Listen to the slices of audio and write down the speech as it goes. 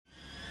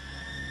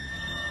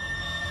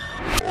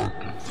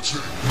Hey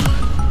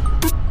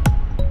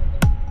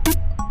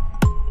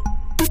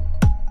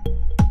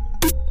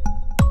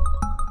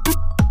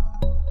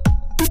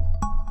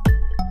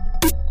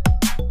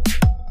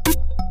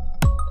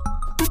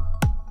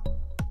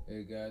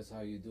guys,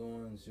 how you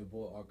doing? It's your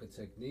boy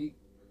Architechnique.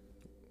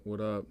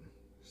 What up?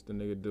 It's the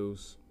nigga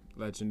Deuce.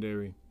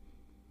 Legendary.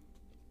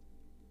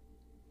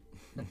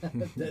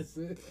 That's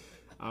it.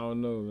 I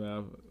don't know,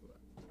 man.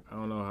 I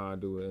don't know how I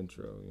do an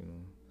intro, you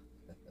know.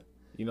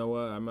 You know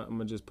what? I'm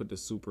gonna just put the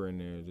super in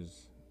there.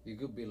 Just You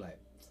could be like,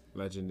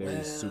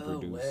 legendary super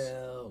Deuce.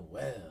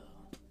 well.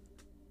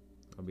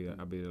 I'll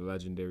be the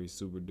legendary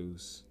super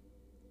Deuce.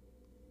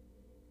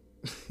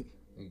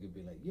 You could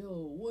be like,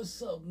 yo,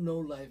 what's up, No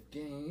Life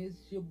Gang?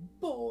 It's your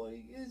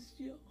boy, it's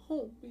your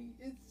homie,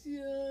 it's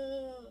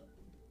your...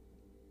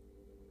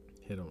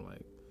 Hit him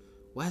like,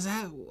 what's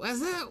that?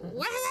 What's that?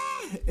 What's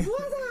that?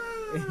 What's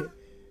up?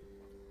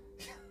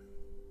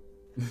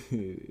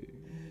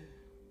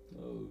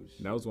 Oh,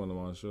 shit. That was one of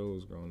my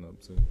shows growing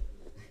up too.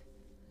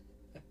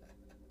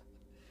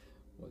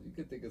 Well, you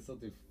could think of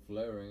something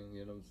flaring,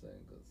 you know what I'm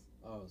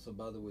saying? So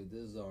by the way,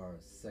 this is our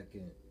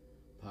second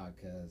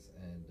podcast,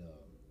 and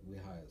we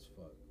high as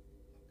fuck.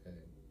 Okay,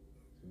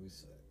 we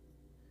said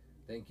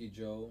thank you,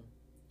 Joe,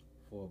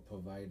 for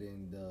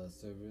providing the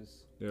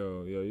service.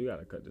 Yo, you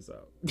gotta cut this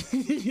out.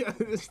 Yeah,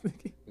 this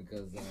nigga.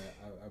 Because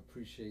I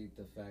appreciate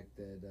the fact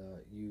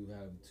that you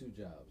have two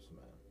jobs,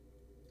 man.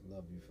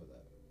 Love you for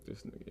that.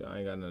 This nigga, I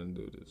ain't got nothing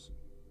to do with this.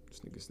 This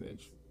nigga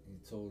snitch. He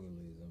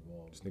totally is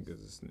involved. This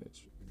nigga's a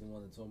snitch. He's the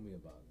one that told me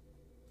about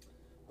it.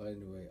 But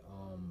anyway,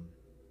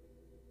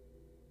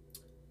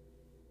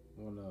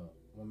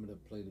 want me to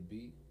play the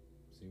beat?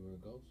 See where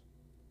it goes?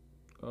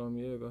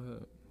 Yeah, go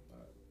ahead.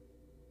 Alright.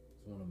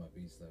 It's one of my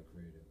beats that I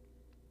created.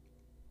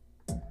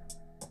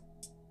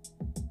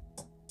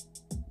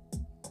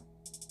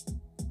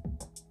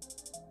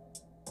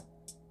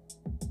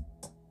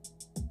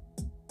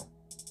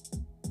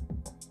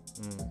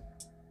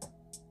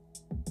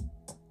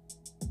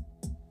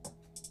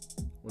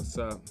 What's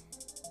up?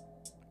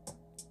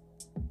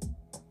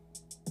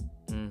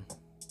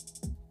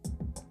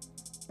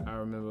 I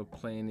remember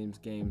playing these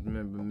games,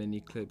 remember many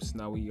clips.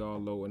 Now we all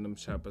low in them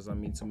choppers, I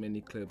mean too many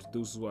clips.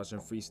 Deuce was watching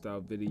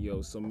freestyle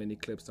videos, so many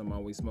clips. I'm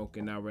always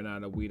smoking, I ran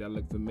out of weed, I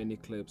look for many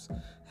clips.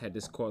 Had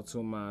this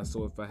cartoon mind,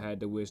 so if I had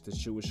to wish, the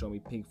shoe would show me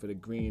pink for the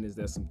green. Is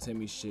that some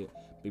Timmy shit?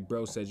 Big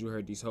bro said you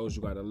heard these hoes,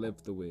 you gotta live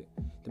through it.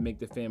 To make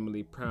the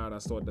family proud, I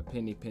started the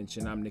penny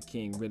pinching. I'm the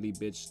king, really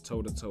bitch,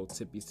 toe to toe,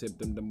 tippy tip,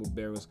 them double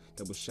barrels,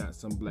 double shot,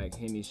 some black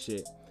Henny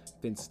shit.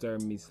 Finster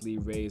meets Lee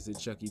Rays at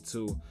Chucky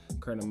 2,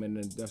 curl him in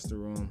the duster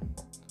room.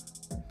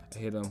 I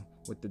hit him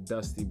with the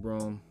dusty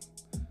broom.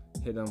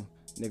 Hit him,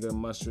 nigga,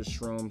 mustard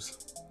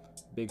shrooms.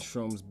 Big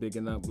shrooms,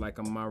 biggin' up like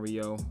a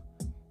Mario.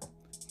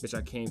 Bitch,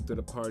 I came through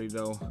the party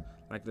though,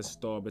 like the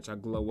star, bitch, I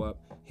glow up.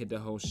 Hit the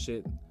whole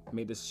shit,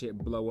 made the shit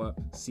blow up.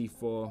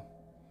 C4,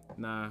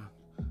 nah,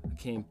 I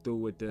came through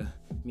with the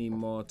me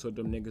more. Told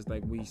them niggas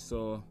like we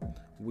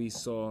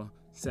saw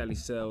Sally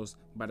Sells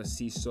by the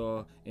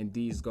seesaw and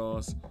these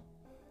gauze.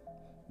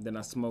 Then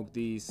I smoke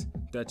these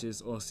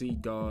Dutchess or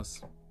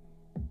cigars.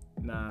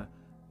 Nah,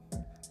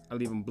 I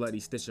leave them bloody,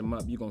 stitch them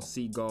up, you gon'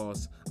 see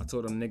gauze. I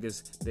told them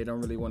niggas, they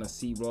don't really wanna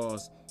see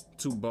raws.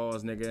 2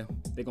 bars, nigga,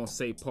 they gon'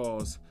 say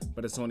pause.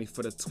 But it's only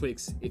for the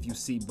Twix if you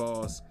see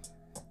bars.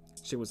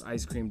 Shit was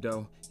ice cream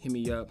though, hit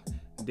me up.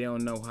 They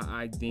don't know how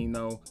I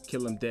Dino,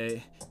 kill him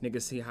dead.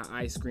 Niggas see how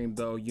I scream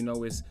though, you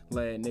know it's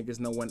lead. Niggas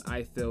know when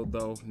I feel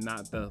though,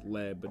 not the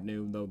lead, but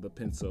knew though the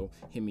pencil.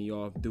 Hit me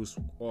off, deuce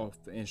off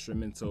the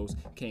instrumentals.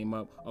 Came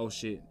up, oh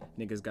shit,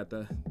 niggas got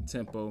the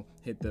tempo.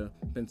 Hit the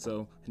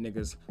pencil,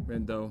 niggas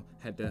rendo.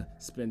 Had to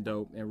spin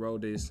dope and roll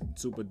this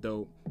super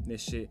dope.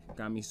 This shit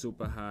got me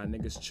super high,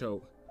 niggas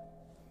choke.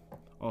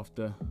 Off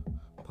the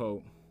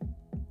pope,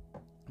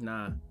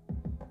 nah.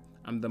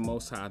 I'm the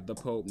most high, the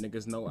Pope,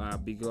 niggas know I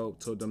be globe.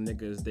 Told them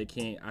niggas they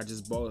can't, I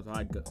just ball it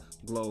like a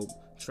globe.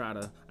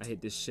 I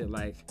hit this shit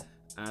like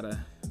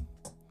outta.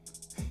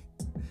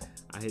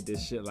 I hit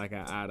this shit like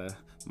a otta.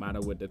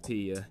 Mata with the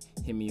Pia,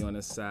 hit me on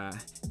the side.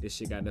 This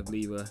shit got the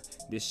lever,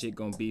 this shit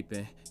gon'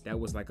 beepin'. That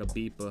was like a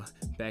beeper.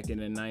 Back in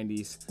the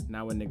 90s,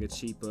 now a nigga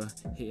cheaper.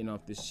 Hitting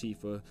off this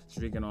cheaper,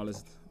 drinking all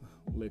this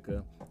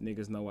liquor.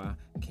 Niggas know I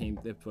came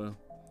differ,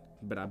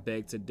 but I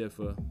beg to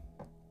differ.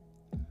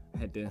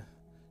 Had to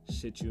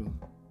shit you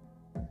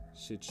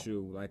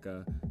like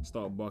a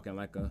start barking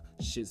like a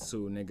shih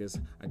tzu.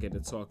 Niggas, I get to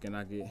talking,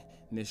 I get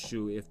miss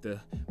you if the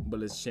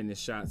bullets sending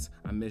shots.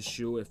 I miss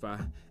you if I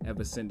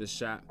ever send a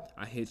shot.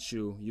 I hit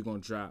you, you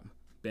gon' drop,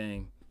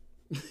 bang.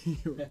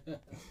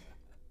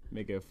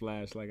 Make it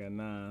flash like a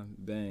 9,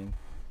 bang.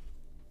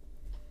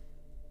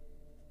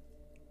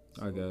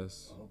 So, I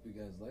guess. I hope you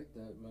guys like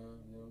that, man.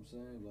 You know what I'm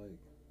saying? Like,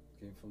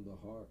 came from the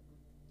heart.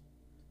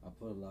 I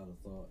put a lot of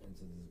thought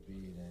into this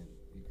beat, and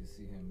you can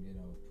see him, you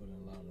know, putting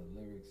a lot of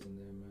lyrics in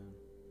there, man.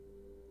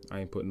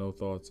 I ain't put no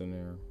thoughts in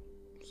there,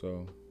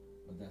 so.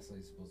 But that's how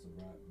you're supposed to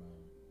rap, man.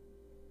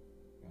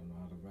 You gotta know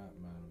how to rap,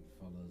 man,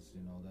 fellas.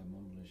 You know, that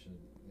mumbling shit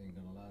ain't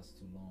gonna last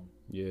too long.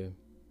 Yeah.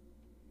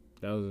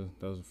 That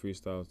was a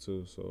freestyle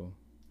too. So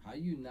how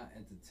you not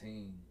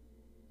entertained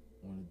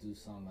when a dude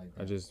sound like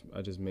that?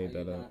 I just made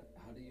that up.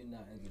 How do you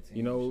not entertain?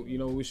 You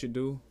know what we should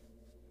do?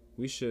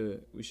 We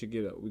should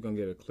we're gonna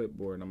get a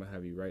clipboard and I'm gonna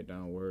have you write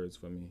down words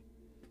for me,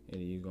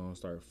 and you're gonna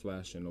start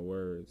flashing the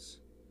words,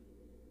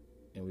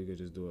 and we could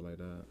just do it like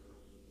that.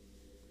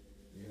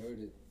 You heard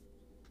it.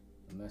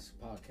 The next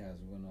podcast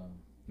we're gonna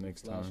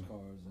next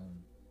flashcards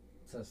and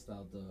test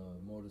out the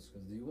motors.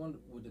 Cause do you want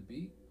with the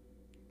beat?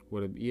 Do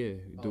it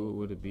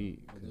with a beat.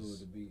 We'll do it with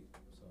the beat.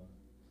 So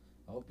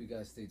I hope you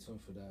guys stay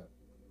tuned for that.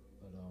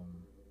 But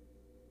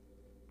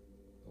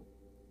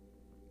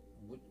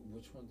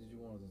which one did you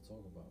want to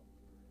talk about?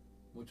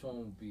 Which one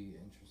would be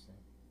interesting?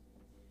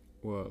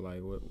 Well,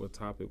 like what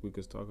topic we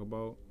could talk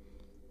about?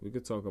 We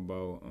could talk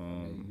about.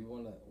 Hey, you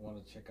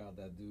wanna check out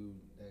that dude,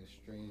 that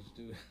strange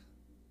dude,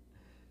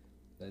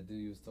 that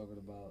dude you was talking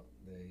about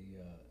that he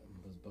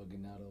was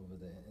bugging out over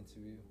the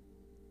interview.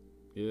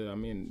 Yeah, I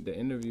mean the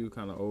interview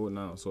kind of old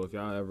now, so if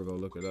y'all ever go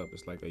look it up,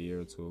 it's like a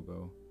year or two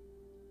ago.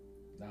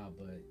 Nah,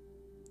 but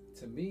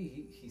to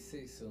me, he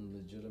says some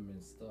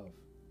legitimate stuff,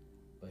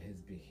 but his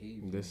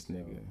behavior. This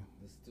nigga.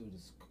 This dude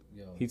is.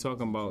 Yo, he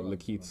talking about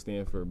Lakeith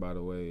Stanford, by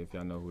the way, if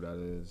y'all know who that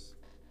is.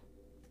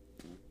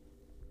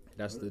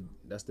 That's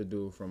the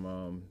dude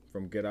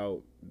from Get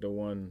Out, the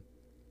one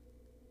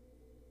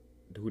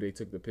who they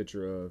took the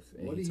picture of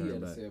and what he did he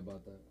have back. to say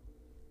about that?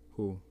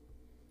 Who?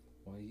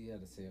 What he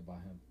had to say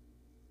about him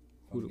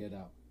from Get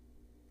Out?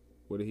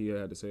 What did he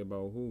have to say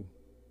about who?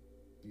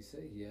 He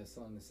said he had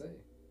something to say.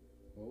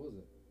 What was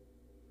it?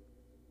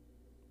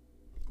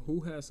 Who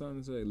had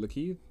something to say?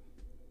 Lakeith?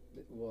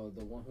 Well,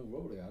 the one who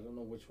wrote it. I don't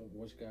know which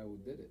guy who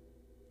did it.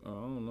 Oh,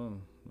 I don't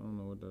know. I don't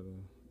know what that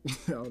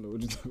is. I don't know what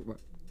you're talking about.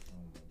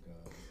 Oh my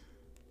god.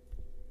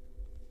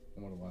 I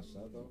want to watch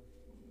that though.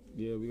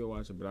 Yeah, we can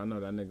watch it, but I know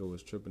that nigga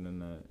was tripping in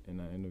that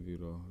interview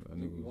though.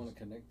 You want to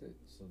connect it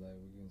so that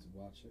we can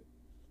watch it?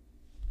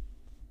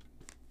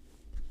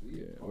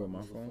 Yeah, with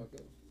my phone.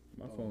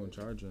 My phone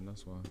charging.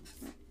 That's why.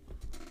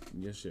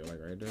 Your shit like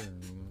right there.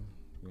 You know,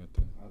 you got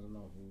the. I don't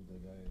know who the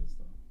guy is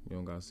though. You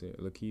don't gotta say it.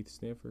 Lakeith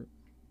Stanford.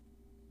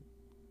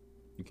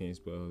 You can't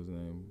spell his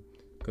name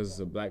because it's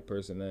a black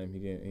person name.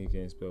 He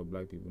can't spell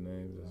black people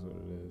names. That's what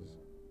it is.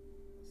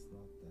 It's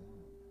not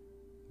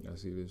that. I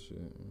see this shit.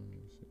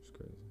 It's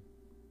crazy.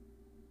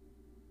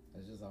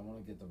 It's just I want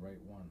to get the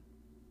right one.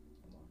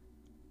 Hold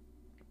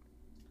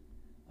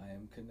on. I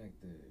am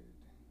connected.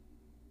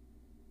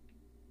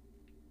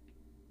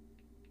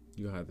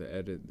 You have to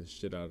edit the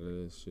shit out of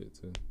this shit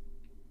too.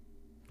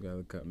 You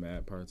gotta cut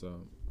mad parts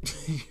out.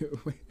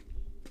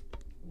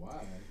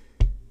 Why?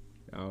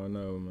 I don't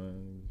know,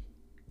 man.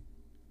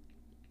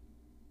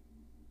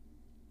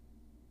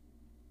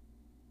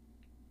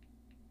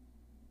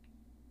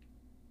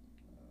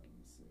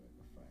 Let's see if I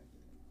can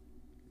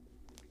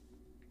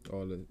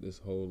find it. This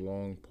whole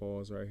long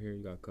pause right here,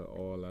 you gotta cut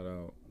all that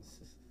out.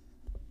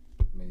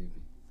 Maybe.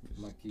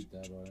 Might keep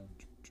that on.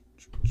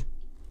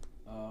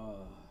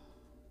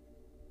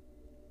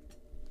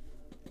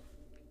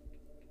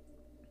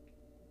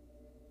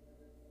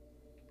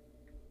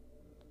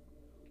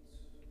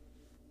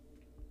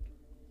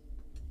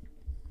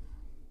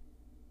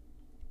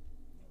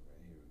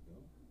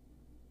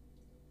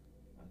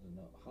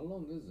 How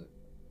long is it?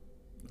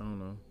 I don't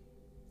know.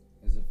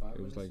 Is it 5 minutes?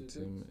 It was like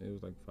 10. It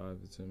was like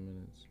 5 to 10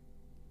 minutes.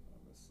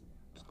 Let's see.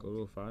 Just go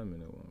to a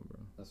 5-minute one, bro.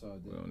 That's what I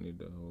did. We don't need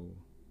the whole.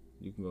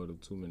 You can go to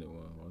 2-minute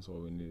one. That's all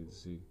we needed to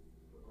see.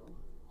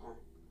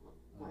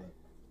 Look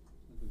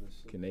at this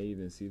shit. Can they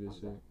even see this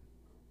shit?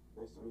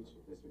 Nice to meet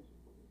you.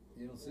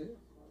 You don't see it?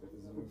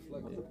 Is it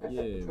reflected?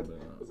 Yeah, but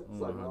I don't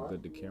know how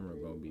good the camera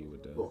gonna be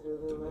with the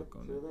look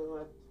on it.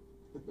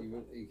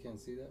 You can't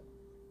see that?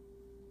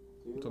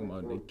 I'm talking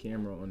about the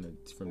camera on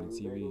from the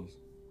TVs.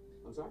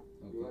 I'm sorry?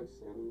 Okay. You like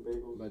salmon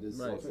bagels? But it's,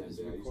 Right. it's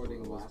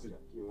recording what's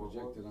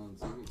projected on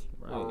TV.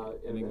 Right.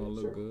 It ain't gonna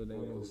look good. They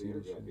ain't gonna see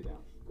the shit.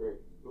 Great.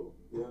 Cool.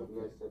 You have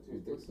nice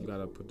tattoos. You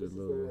gotta put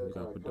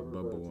the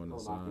bubble on the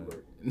side.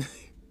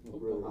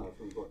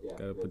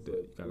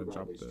 Gotta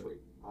drop the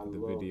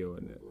video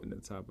in the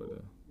top of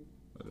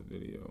the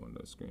video on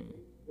the screen.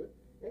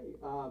 Hey,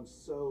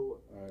 so.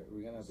 Alright,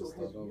 we're gonna have to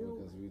start over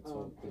because we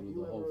talked through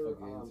the whole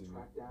fucking interview.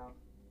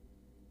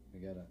 We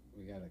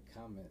got a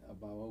comment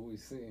about what we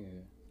seeing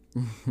here.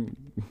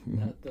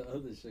 Not the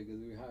other shit,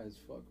 because we high as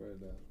fuck right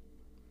now.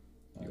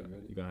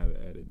 Alright, you gonna have to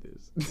edit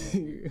this.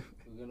 We're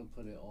gonna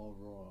put it all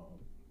raw.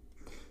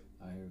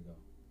 Alright, here we go.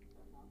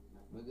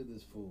 Look at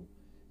this fool.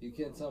 You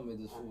can't tell me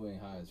this fool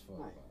ain't high as fuck.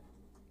 Hi.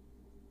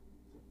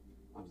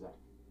 I'm Zach.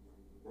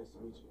 Nice to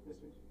meet you. Nice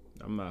to meet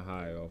you. I'm not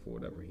high off or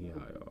whatever he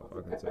high off.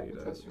 I can tell you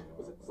that.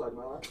 Was it slide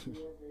my left?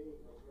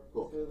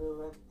 Cool. To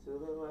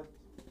the left.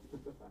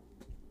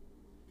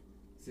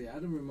 See, I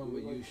don't remember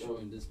you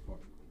showing this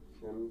part.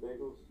 Salmon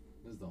bagels?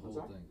 This is the whole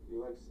thing. Do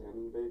you like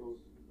salmon bagels?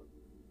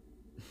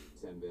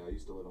 Salmon bagels. I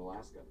used to live in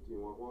Alaska. Do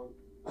you want one?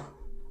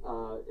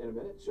 In a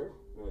minute, sure.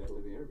 Right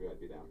after the interview, I'd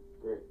be down.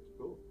 Great.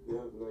 Cool. You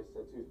have nice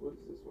tattoos. What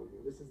is this one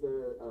here? This is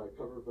the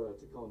cover of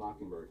To Kill a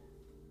Mockingbird.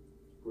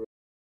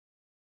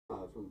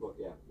 From the book,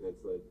 yeah. It's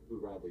Boo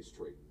Radley's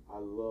tree. I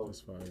love.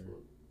 That's fire.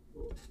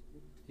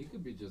 He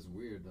could be just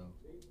weird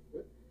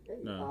though. Hey,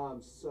 Nah.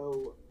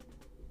 So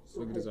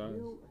Look at his eyes.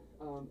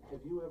 Have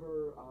you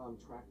ever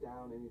tracked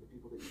down any of the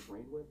people that you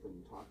trained with and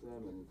talked to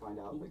them and find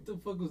out What like, the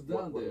fuck was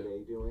down what there? are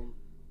they doing?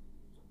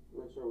 I'm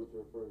not sure what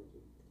you're referring to.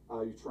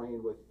 You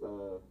trained with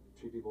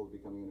treat people to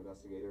becoming an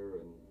investigator,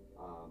 and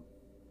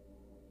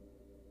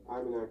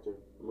I'm an actor.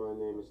 My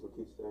name is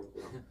Lakeith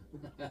Stanfield.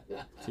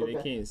 See,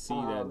 they can't see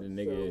that the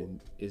nigga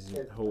is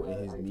holding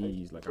his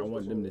knees. Like, I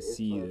want them to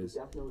see this.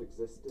 If Death Note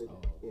existed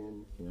in You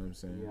know what I'm the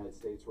saying? United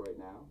States right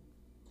now,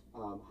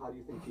 how do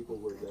you think people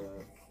would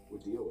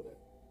deal with it?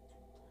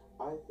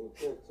 I think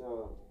that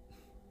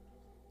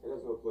it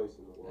has no place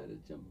in the I world.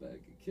 had to jump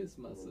back and kiss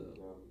myself.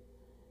 And,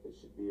 it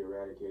should be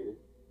eradicated,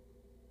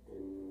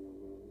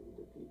 and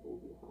the people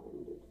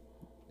behind it.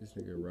 This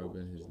nigga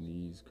rubbing his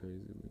knees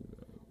crazily.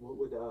 Like, What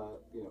would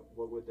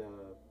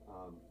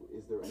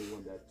is there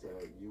anyone that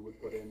you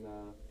would put in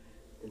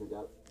the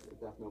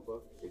Death Note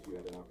book if you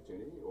had an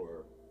opportunity,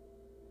 or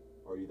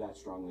are you that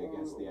strongly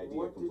against the idea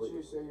What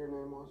completely? did you say your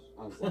name was?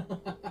 I'm sorry.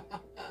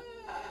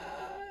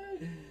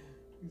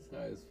 He's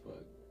high as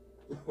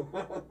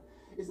fuck.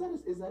 Is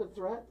that a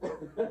threat?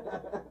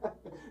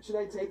 Should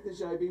I take this?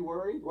 Should I be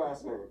worried?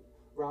 Last name.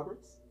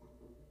 Roberts.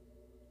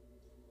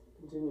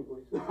 Continue,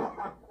 please.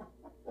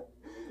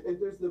 If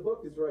there's the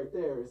book is right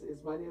there.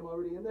 Is my name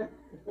already in there?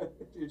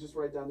 You just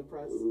write down the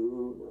press.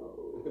 Who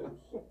knows?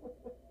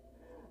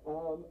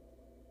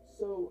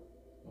 So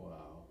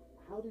Wow.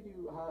 how did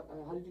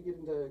you get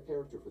into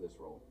character for this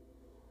role?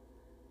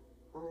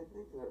 I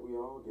think that we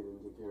all get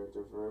into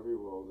character for every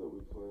role that we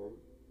play.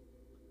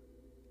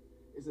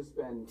 Has this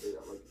been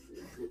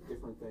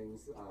different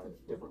things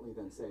differently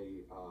than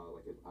say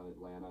like on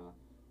Atlanta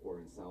or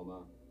in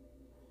Selma?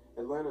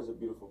 Atlanta's a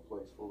beautiful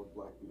place full of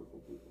black, beautiful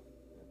people.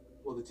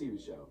 Well, the TV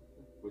show,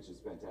 which is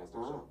a fantastic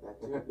show. That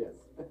too. Yes.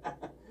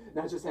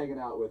 Not just hanging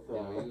out with. Yeah,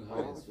 you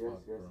high as yes,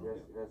 fuck, yes, bro.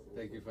 yes.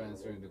 Thank you for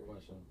answering the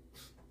question.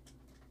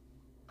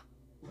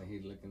 And he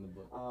licking the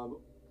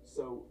book.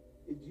 So,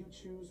 do you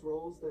choose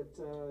roles that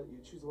you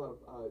choose a lot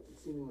of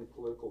seemingly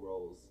political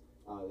roles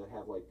that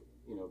have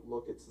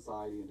look at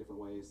society in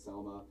different ways?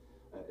 Selma,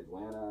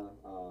 Atlanta,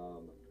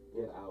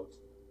 Get Out.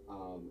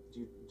 Do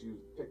you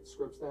pick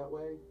scripts that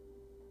way?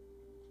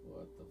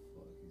 What the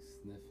fuck? He's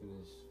sniffing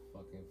his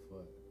fucking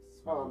foot.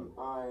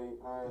 I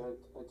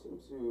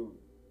tend to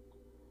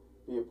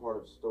be a part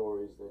of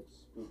stories that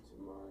speak to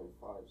my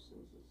five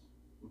senses: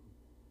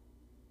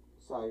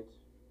 sight,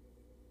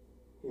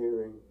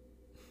 hearing,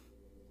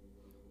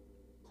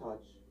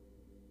 touch,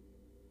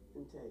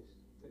 and taste.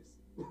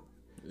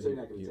 So you're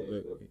not gonna taste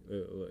it.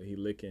 Look, he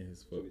licking his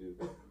Should foot. we do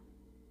that?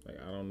 Like,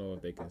 I don't know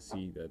if they can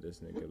see that this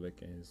nigga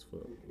licking his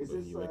foot. Is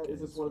but he licking this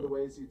his one of the foot.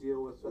 ways you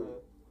deal with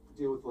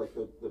like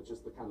the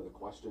just the kind of the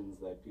questions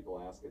that people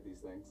ask at these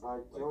things? I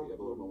Like you don't. have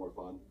a little bit more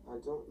fun. I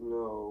don't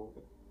know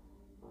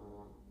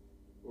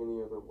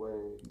any other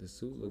way. The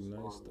suit look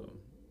nice though.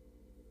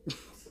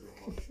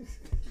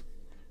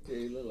 Yeah,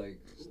 he look like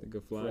This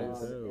nigga fly as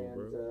hell,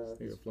 bro. This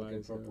he's nigga fly fucking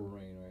as Purple hell.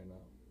 Rain right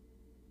now.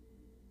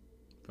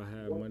 If I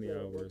had money,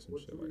 I'd wear some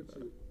shit like that.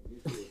 You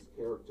to this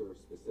character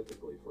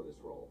specifically for this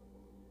role?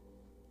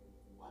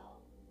 Wow.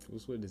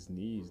 What's with his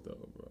knees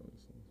though, bro?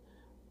 It's just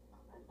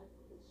love.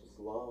 It's just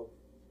love.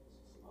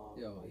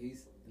 Yo,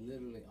 he's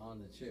literally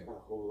on the chair. Got a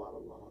whole lot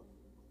of love.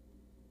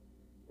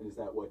 And is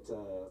that what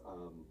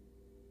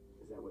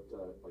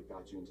like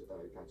got you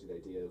the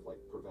idea of like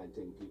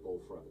preventing people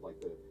from like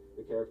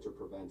the character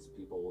prevents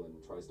people and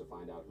tries to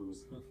find out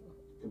who's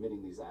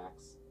committing these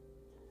acts?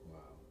 Wow.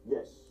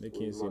 Yes. They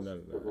can't see must none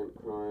of that. prevent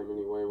crime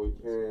any way we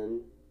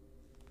can.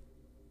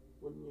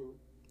 Wouldn't you?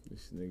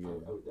 This I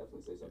nigga. would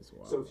definitely say so. It's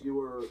wild. So if you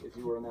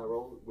were in that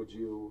role, would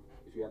you,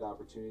 if you had the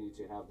opportunity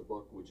to have the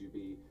book, would you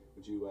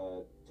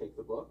take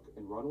the book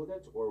and run with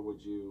it, or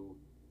would you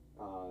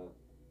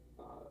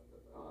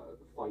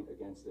fight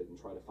against it and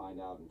try to find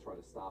out and try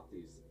to stop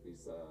these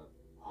deaths?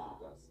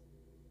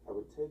 I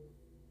would take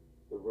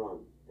the run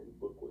and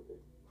book with it.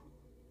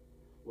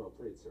 Well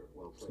played, sir.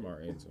 Well played.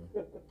 Smart answer. He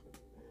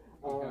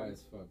high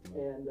as fuck,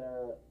 man. And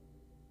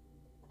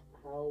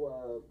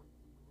how?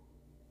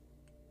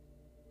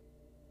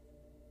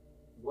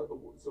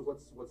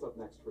 What's up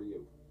next for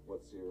you?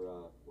 What's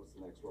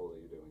the next role that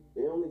you're doing?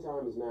 The only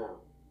time is now.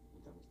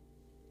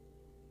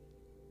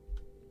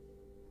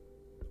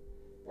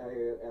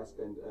 I asked,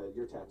 and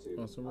your tattoo.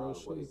 On some real what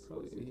shit, is your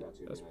probably.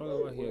 tattoo That's name?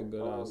 probably why he a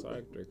good ass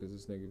actor, cause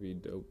this nigga be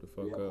dope the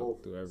fuck Yeah, up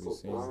both- through every both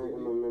scene. I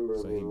am a member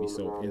So of he the be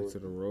so Illuminati. into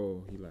the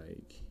role. He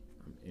like,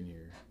 I'm in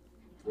here.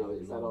 Really,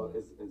 is that all?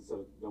 Is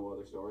so no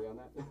other story on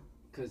that?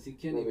 Cause he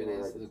can't Nothing even that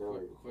I answer can the tell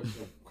you.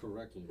 question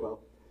correctly. Well,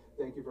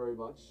 thank you very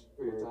much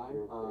for your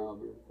time.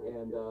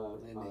 And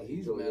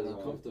he's enjoy mad your,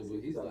 uncomfortable.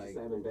 He's that's like,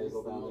 salmon this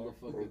basil down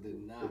there. motherfucker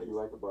did not If you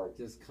like a bite.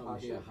 just come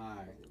here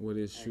high. With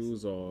his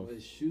shoes off, With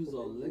his shoes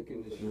all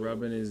licking the shit.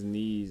 rubbing his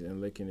knees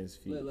and licking his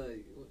feet. Look,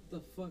 like, what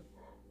the fuck?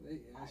 They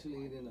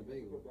actually eating a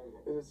bagel.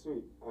 Is it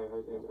sweet?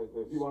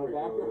 You want it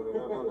back?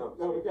 No.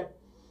 No, okay.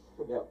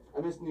 Yeah,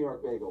 I miss New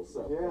York bagels.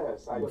 So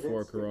Yes, I Before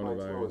did stick my toe in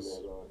coronavirus,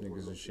 there, though.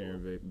 niggas was sharing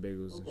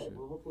bagels and okay, shit.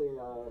 well, hopefully,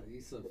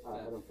 He's a I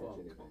fat don't catch fuck.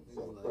 anything. He's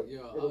So, like, but yo,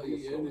 it'll I'll be a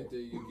eat story.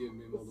 anything you give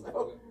me, So,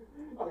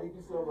 motherfucker. thank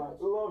you so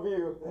much. Love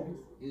you. Thanks.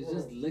 He's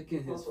just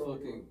licking his Fuck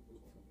fucking. everyone.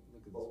 Look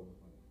at this motherfucker.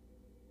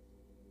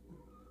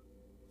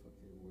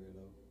 Fucking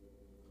weirdo.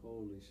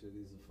 Holy shit,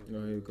 he's a fucking. No,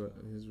 he weirdo. got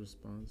his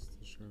response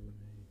to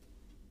Charlamagne.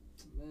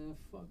 Man,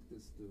 fuck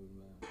this dude,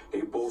 man.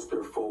 They boast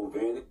their full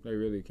vanity. They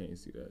really can't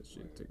see that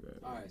shit. Take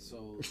that. All right,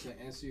 so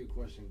to answer your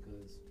question,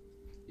 cause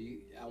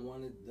I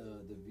wanted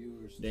the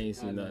viewers. They ain't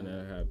to seen nothing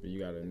kinda- that happened. You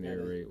gotta they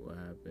narrate what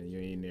happened. You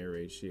ain't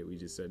narrate shit. We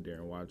just sat there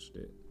and watched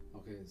it.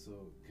 Okay, so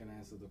can I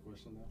answer the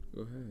question now?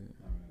 Go ahead.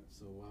 All right.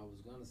 So what I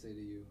was gonna say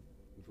to you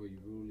before you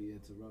rudely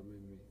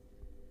interrupted me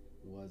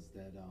was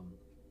that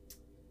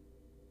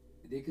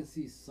they can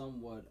see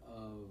somewhat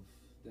of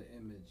the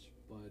image,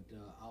 but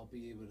I'll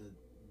be able to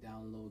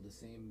download the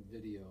same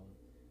video,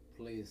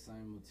 play it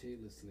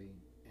simultaneously,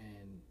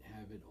 and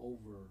have it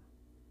over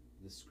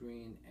the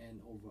screen and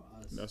over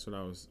us. That's what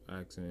I was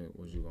asking.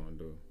 What you gonna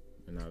do?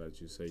 And now that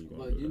you say you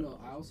gonna But do you that, know,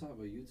 I also have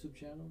a YouTube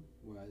channel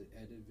where I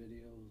edit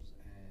videos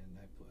and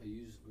I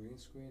use green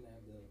screen. I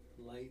have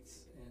the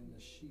lights and the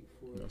sheet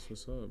for it. that's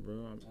what's up,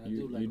 bro. I You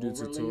do, like, you do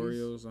overlays.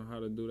 tutorials on how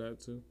to do that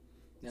too.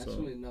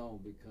 Actually, no,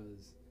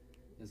 because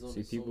there's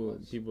only See, so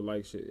much. people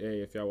like shit.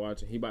 Hey, if y'all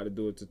watching, he about to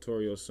do a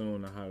tutorial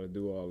soon on how to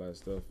do all that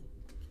stuff.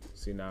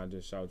 See, now I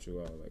just shout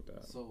you out like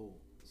that. So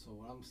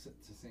what I'm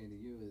saying to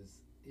you is,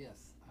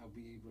 yes, I'll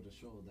be able to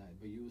show that.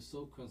 But you were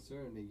so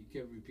concerned that you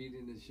kept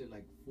repeating this shit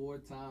like 4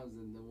 times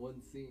in the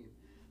one scene.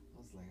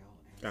 I was like, oh,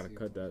 Gotta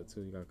cut that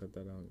too. You gotta cut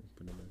that out and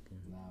put it back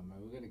in. Nah,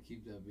 man, we're gonna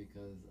keep that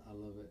because I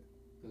love it.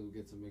 Because we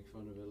get to make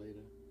fun of it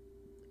later.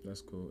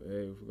 That's cool.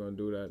 Hey, if we're gonna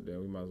do that,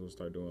 then we might as well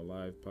start doing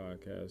live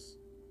podcasts.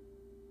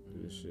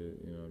 Do this shit,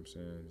 you know what I'm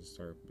saying? Just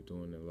start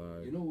doing it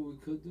live. You know what we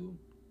could do?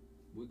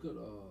 We could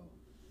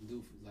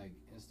do like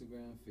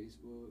Instagram,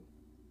 Facebook.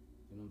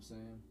 You know what I'm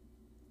saying?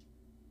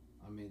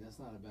 I mean, that's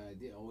not a bad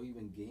idea. Or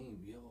even game,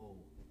 yo.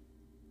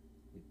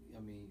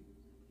 I mean,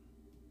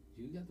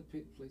 you got the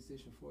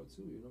PlayStation 4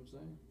 too. You know what I'm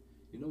saying?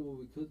 You know what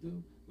we could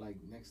do? Like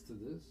next to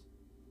this,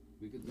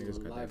 we could do Niggas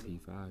a got live. that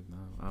P5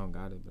 now. I don't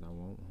got it, but I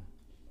want one.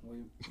 Well,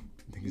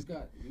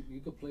 you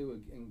could play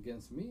with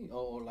against me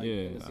or like Yeah,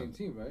 in the same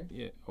team, right?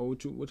 Yeah. Oh,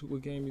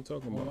 what game you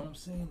talking Well, about? what I'm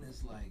saying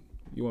is like.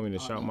 You want me to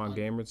shout my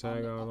gamer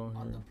tag the, out on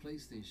on here? the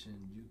PlayStation,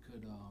 you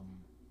could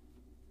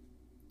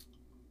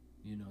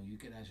you know, you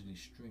could actually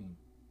stream.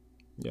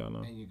 Yeah, I know.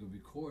 And you could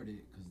record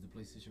it because the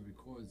PlayStation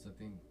records. I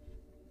think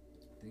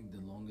the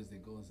longest they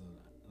go is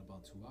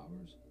about 2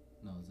 hours.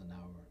 No, it's an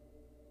hour.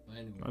 But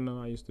anyway. I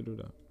know. I used to do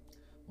that.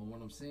 Well,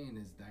 what I'm saying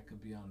is that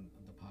could be on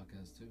the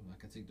podcast too. I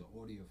could take the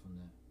audio from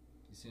that.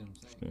 You see what I'm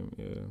saying?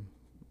 Yeah.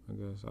 I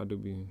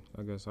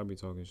guess I'll be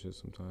talking shit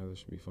sometimes. That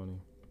should be funny.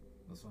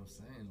 That's what I'm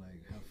saying.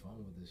 Like, have fun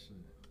with this shit.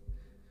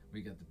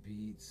 We got the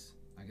beats.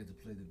 I get to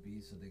play the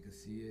beats so they can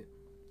see it.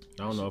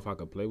 I don't know if I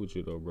could play with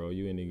you though, bro.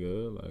 You any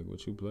good? Like,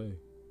 what you play?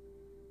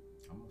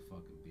 I'm a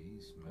fucking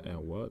beast, man.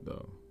 And what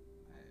though?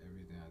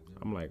 Everything I do.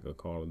 I'm like a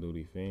Call of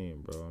Duty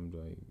fan, bro. I'm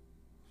like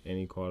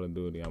any Call of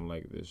Duty. I'm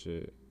like this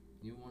shit.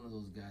 You're one of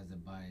those guys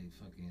that buy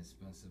fucking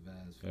expensive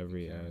ass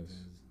Every characters. ass.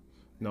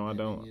 No, I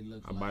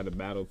don't. I buy the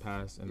battle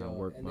pass and I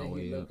work my way up. And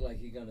then he look like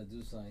he gonna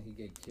do something. He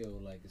get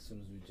killed like as soon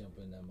as we jump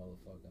in that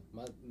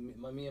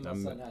motherfucker. Me and my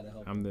son had to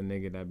help. I'm the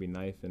nigga that be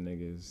knifing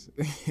niggas.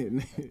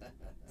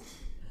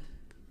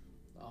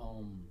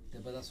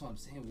 But that's what I'm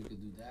saying. We could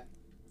do that.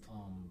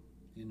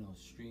 You know,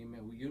 stream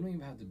it. You don't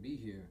even have to be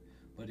here.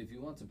 But if you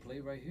want to play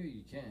right here,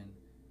 you can.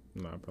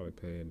 No, I probably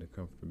play in the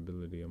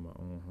comfortability of my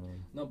own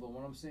home. No, but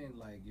what I'm saying,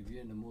 like, if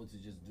you're in the mood to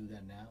just do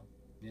that now,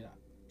 yeah,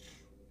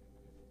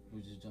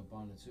 we just jump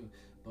on it too.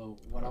 But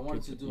what I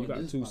wanted to do, you got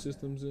this two podcast,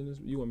 systems in this.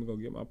 You want me to go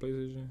get my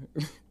PlayStation?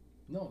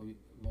 No,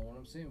 but what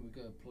I'm saying, we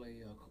could play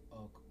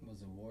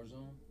was it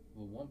Warzone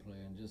with one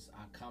player and just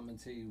I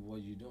commentate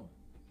what you're doing.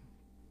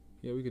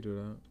 Yeah, we could do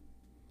that.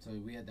 So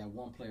we had that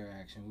one player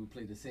action. We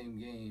played the same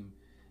game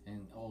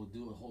and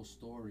do a whole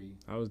story.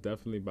 I was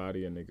definitely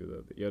bodying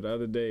niggas. The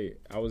other day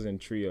I was in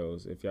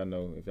trios. If y'all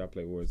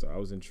play Warzone, I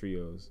was in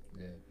trios.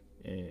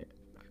 Yeah. And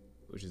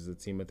which is a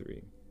team of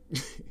 3.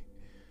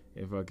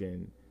 And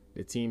fucking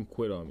the team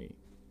quit on me.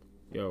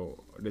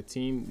 Yo, the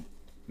team.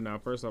 Now,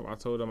 first off, I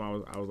told them I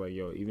was like,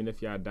 yo, even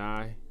if y'all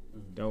die,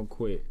 don't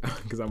quit,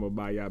 cause I'm gonna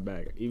buy y'all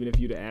back. Even if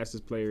you the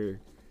assest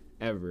player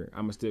ever,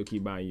 I'ma still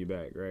keep buying you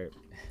back, right?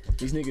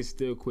 These niggas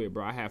still quit,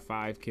 bro. I had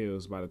 5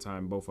 kills by the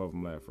time both of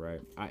them left,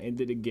 right? I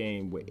ended the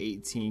game with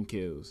 18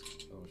 kills.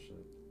 Oh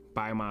shit.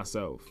 By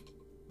myself.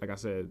 Like I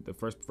said, the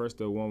first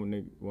the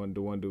one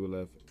dude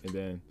left, and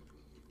then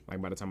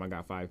like by the time I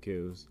got 5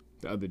 kills,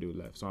 the other dude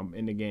left. So I'm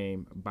in the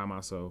game by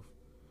myself.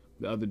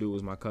 The other dude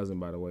was my cousin,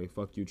 by the way.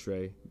 Fuck you,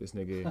 Trey. This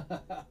nigga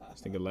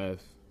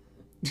left.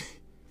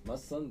 My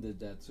son did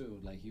that too.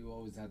 Like he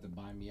always had to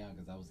buy me out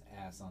because I was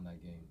ass on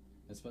that game,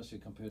 especially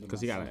compared to. Because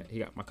he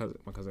got my cousin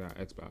got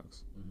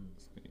Xbox. Mm-hmm.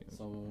 So, yeah.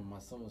 So when my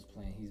son was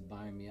playing, he's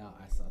buying me out.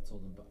 I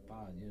told him,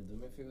 "Pa, you know, do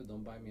me a favor,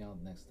 don't buy me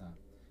out next time,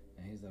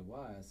 And he's like,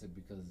 why? I said,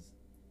 because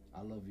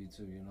I love you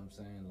too, you know what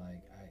I'm saying?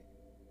 Like, I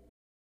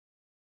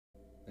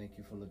thank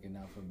you for looking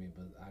out for me,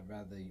 but I'd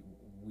rather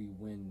we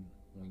win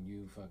when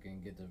you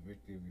fucking get the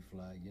victory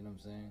flag, you know what I'm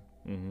saying?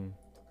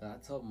 Mm-hmm. I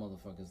tell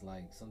motherfuckers,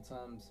 like,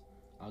 sometimes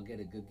I'll get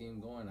a good game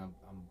going, I'm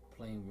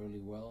playing really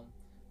well,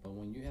 but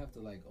when you have to,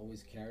 like,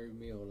 always carry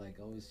me or, like,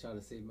 always try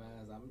to save my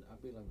ass, I'll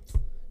be like,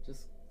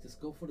 just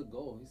go for the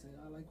goal. He said,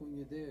 I like when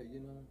you're there,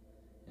 you know?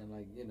 And,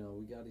 like, you know,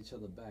 we got each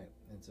other back.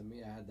 And to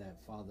me, I had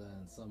that father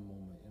and son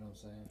moment, you know what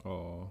I'm saying?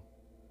 Oh.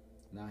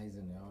 Now he's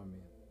in the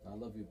army. I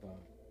love you,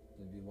 Pop,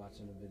 if you're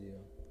watching the video.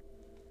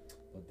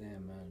 But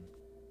damn, man,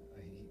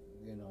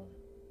 you know,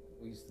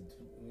 we used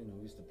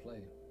to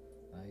play.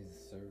 Now he's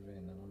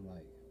serving, and I'm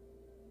like,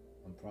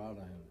 I'm proud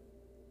of him.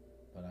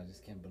 But I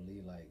just can't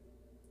believe, like,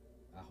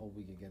 I hope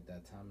we could get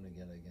that time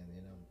together again,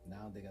 you know?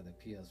 Now they got the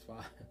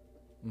PS5.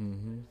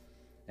 Mm-hmm.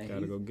 And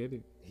gotta go get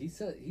it. He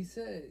said he's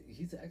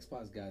an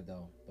Xbox guy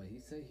though, but he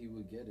said he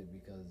would get it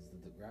because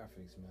of the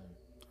graphics, man.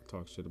 I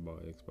talk shit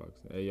about Xbox.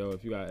 Hey, yo,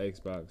 if you got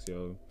Xbox,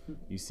 yo,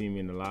 you see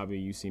me in the lobby,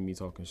 you see me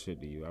talking shit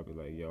to you, I'll be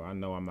like, yo, I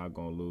know I'm not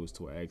gonna lose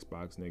to an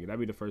Xbox nigga. That'd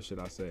be the first shit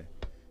I say.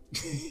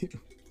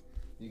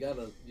 You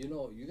gotta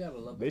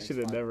love. They should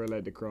have never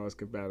let the cross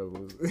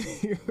compatible.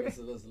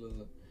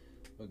 listen.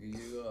 Okay,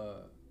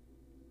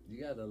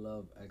 you gotta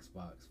love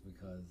Xbox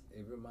because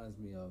it reminds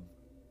me of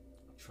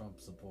Trump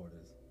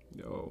supporters.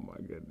 Oh my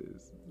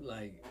goodness.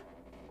 Like,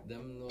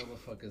 them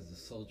motherfuckers are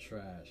so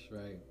trash,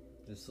 right?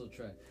 They're so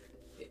trash.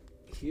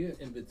 Here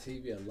in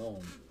Batavia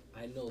alone,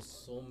 I know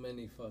so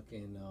many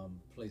fucking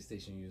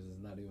PlayStation users,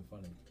 not even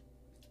funny.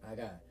 I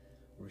got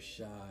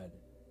Rashad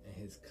and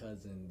his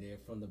cousin, they're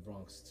from the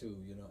Bronx too,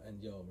 you know,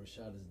 and yo,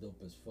 Rashad is dope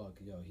as fuck.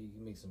 Yo, he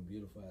makes some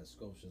beautiful ass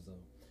sculptures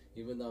though.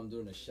 Even though I'm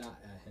doing a shot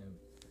at him,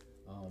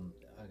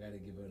 I gotta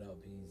give it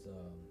up. He's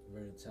a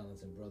very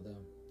talented brother.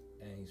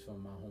 And he's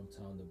from my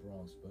hometown, the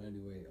Bronx. But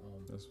anyway,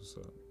 that's what's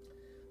up.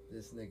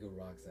 This nigga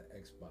rocks an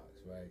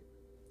Xbox, right?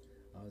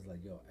 I was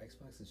like, yo,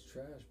 Xbox is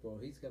trash, bro.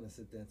 He's gonna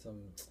sit there and tell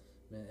me,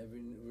 man,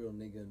 every real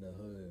nigga in the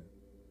hood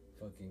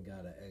fucking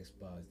got an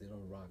Xbox. They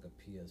don't rock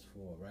a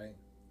PS4, right?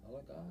 I'm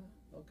like,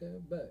 okay,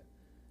 bet.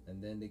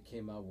 And then they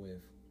came out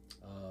with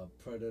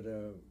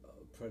Predator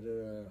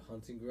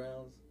Hunting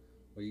Grounds,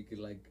 where you could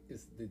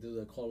they do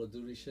the Call of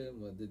Duty shit,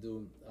 where they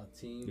do a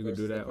team. You could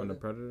do that on the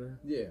Predator?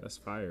 Yeah. That's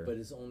fire. But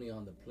it's only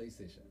on the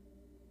PlayStation.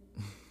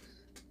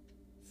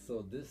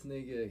 So this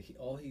nigga,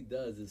 all he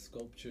does is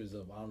sculptures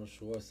of Arnold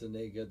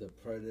Schwarzenegger, the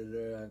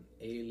Predator,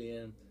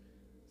 Alien.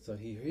 So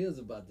he hears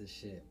about this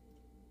shit.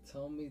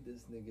 Tell me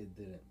this nigga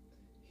didn't.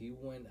 He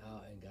went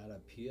out and got a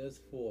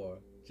PS4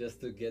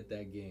 just to get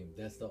that game.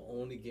 That's the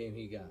only game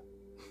he got.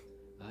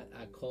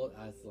 I called him.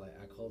 I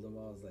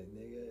was like,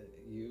 nigga,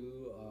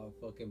 you are a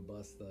fucking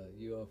buster.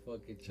 You are a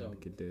fucking chump.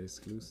 Get the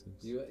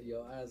exclusives.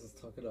 Your ass is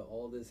talking to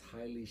all this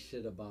highly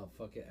shit about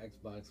fucking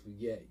Xbox, but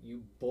yet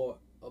you bought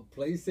a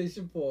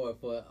PlayStation 4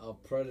 for a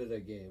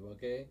Predator game,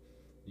 okay?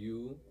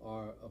 You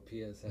are a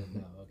PS head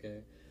now,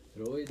 okay?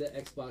 Throw away the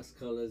Xbox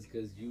colors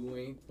because you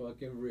ain't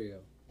fucking real.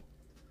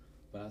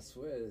 But I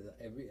swear,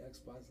 every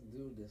Xbox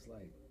dude that's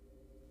like,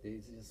 they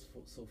just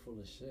so full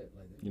of shit.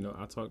 Like, you know,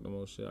 I talk the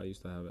most shit. I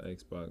used to have an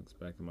Xbox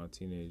back in my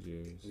teenage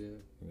years.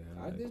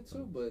 Yeah, I did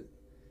too. But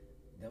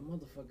that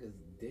motherfuckers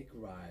dick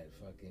ride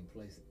fucking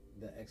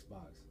the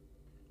Xbox.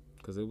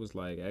 Cause it was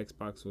like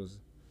Xbox was,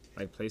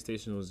 like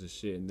PlayStation was the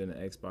shit, and then the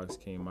Xbox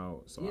came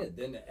out. So yeah,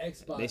 then the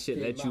Xbox. They should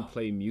let you out.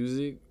 play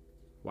music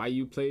while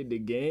you played the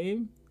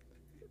game.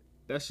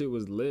 That shit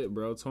was lit,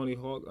 bro. Tony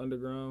Hawk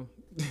Underground.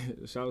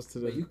 Shouts to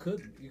the. But you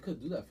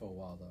could do that for a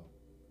while though.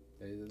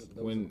 There was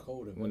a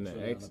code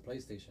eventually on the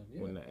PlayStation.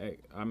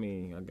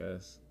 Yeah. I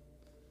guess.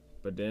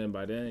 But then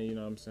by then, you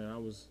know what I'm saying, I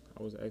was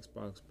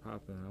Xbox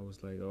popping. I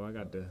was like, oh, I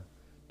got the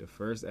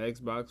first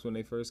Xbox when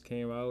they first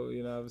came out.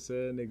 You know what I'm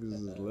saying? Niggas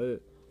was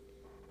lit.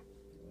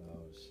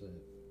 Oh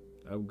shit.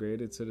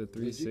 Upgraded to the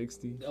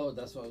 360. Oh,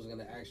 that's what I was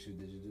gonna ask you.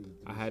 Did you do the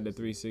 360? I had the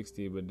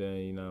 360, but then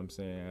you know what I'm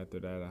saying. After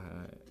that,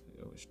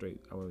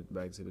 I went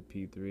back to the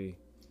P3.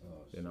 Oh,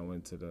 then I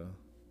went to the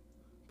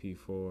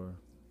P4.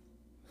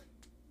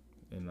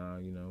 And now,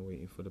 you know,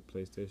 waiting for the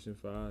PlayStation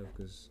 5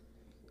 because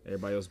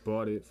everybody else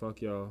bought it.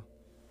 Fuck y'all.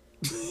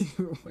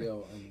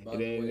 Yo, and by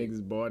and then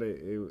niggas bought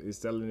it. It's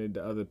selling it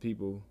to other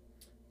people.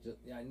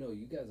 Yeah, I know.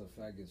 You guys are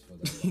faggots for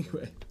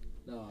that.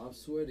 No, I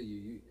swear to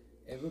you,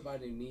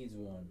 everybody needs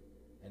one.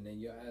 And then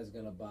your ass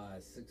gonna buy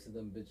 6 of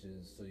them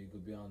bitches so you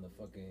could be on the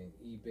fucking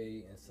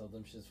eBay and sell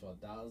them shits for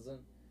 1,000,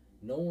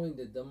 knowing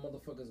that them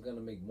motherfuckers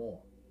gonna make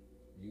more.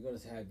 You're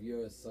gonna have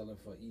yours selling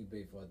for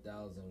eBay for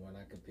 1,000 when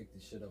I could pick the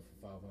shit up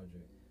for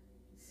 500.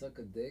 Suck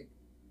a dick.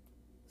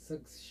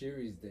 Suck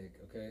Sherry's dick,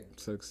 okay?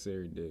 Suck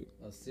Siri dick.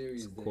 A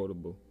Siri's dick.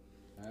 Quotable.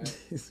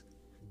 Alright?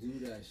 Do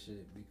that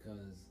shit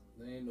because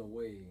there ain't no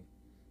way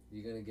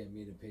you're gonna get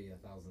me to pay $1,000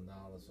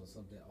 or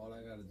something. All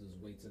I gotta do is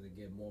wait till they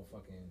get more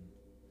fucking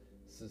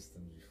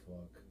systems, you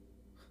fuck.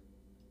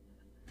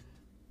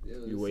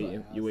 You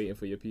waiting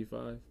for your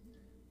P5?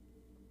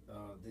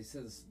 They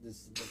said this is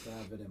supposed to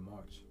have it in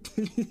March.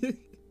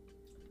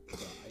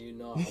 So, You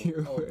know,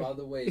 by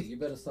the way, you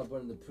better stop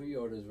running the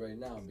pre-orders right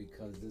now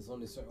because there's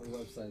only certain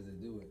websites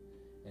that do it,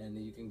 and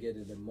you can get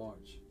it in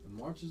March. And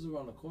March is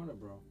around the corner,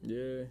 bro.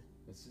 Yeah.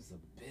 It's just a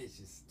bitch.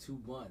 It's 2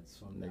 months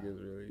from now. Niggas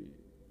really.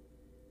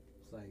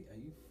 It's like, are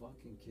you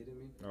fucking kidding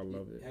me? I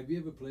love it. Have you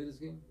ever played this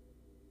game?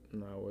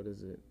 Nah, what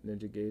is it?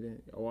 Ninja Gaiden?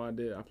 Oh, I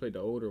did. I played the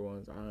older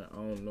ones. I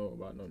don't know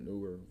about no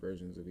newer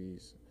versions of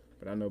these,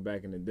 but I know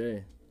back in the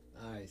day.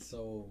 All right,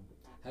 so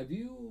have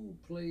you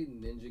played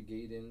Ninja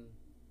Gaiden,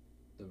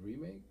 the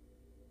remake?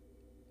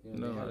 You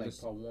know, No, they had I like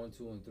just- part 1,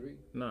 2, and 3.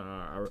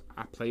 Nah,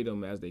 I played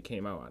them as they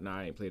came out. Nah,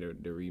 I ain't played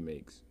the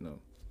remakes. No,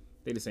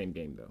 they the same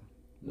game though.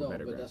 with No,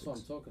 better but that's what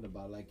I'm graphics. talking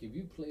about. Like, if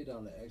you played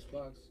on the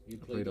Xbox, you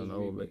played played on those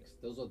the old remakes.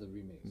 Those are the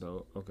remakes.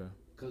 No, okay,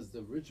 Because the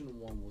original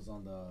one was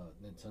on the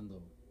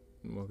Nintendo.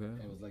 okay. And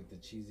it was like the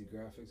cheesy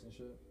graphics and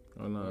shit.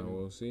 Oh no, Right.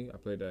 we'll see. I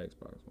played the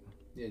Xbox one.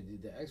 Yeah,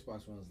 the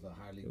Xbox one was the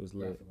highly It was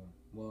lit. graphic one.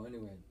 Well,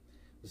 anyway,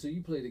 so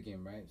you play the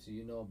game, right? So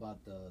you know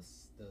about the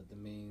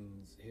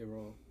main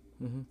hero,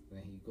 Mhm.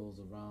 and he goes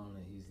around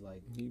and he's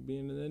like He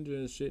being a ninja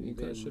and shit, and he he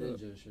cut being shit up.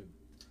 ninja shit.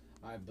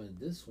 All right, but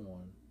this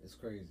one is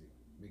crazy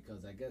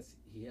because I guess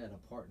he had a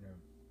partner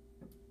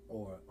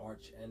or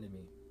arch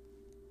enemy,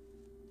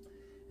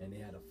 and they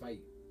had a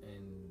fight,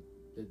 and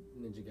the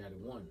Ninja Gaiden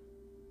won.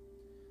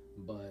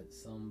 But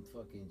some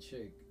fucking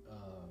chick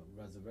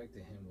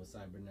resurrected him with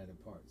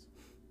cybernetic parts.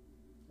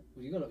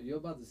 You're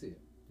about to see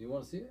it. You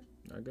want to see it?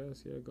 I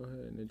guess, yeah. Go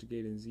ahead. Ninja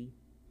Gaiden Z.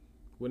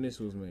 When this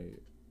was made.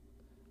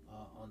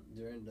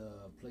 During the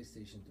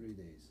PlayStation 3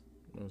 days.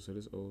 Oh, so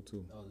this old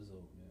too. Oh, this is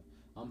old.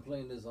 Yeah, I'm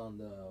playing this on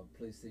the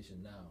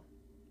PlayStation now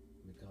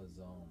because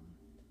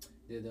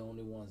they're the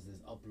only ones that's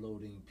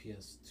uploading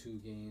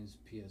PS2 games,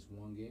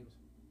 PS1 games,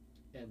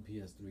 and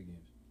PS3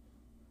 games.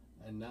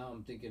 And now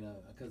I'm thinking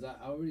because I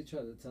already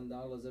tried the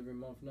 $10 every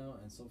month now,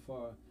 and so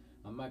far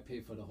I might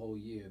pay for the whole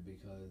year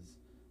because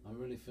I'm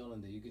really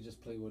feeling that you could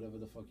just play whatever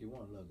the fuck you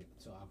want. Look,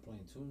 so I'm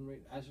playing Tomb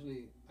Raider.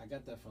 Actually, I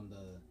got that from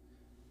the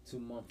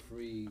 2-month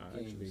free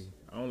games.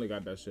 I only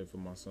got that shit for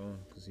my son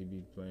because he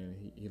be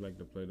playing. He like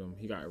to play them.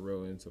 He got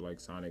real into like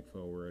Sonic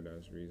Forward.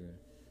 That's the reason.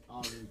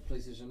 On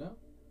PlayStation now?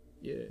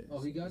 Yeah. Oh,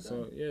 he got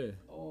so that? yeah.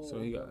 Oh, So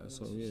he got that's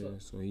so what's yeah.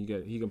 up. So he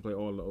can play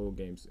all the old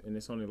games, and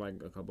it's only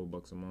like a couple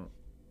bucks a month.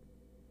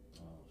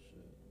 Oh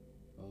shit!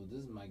 Oh,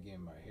 this is my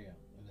game right here,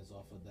 and it's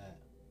off of that.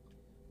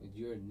 Like,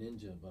 you're a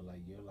ninja, but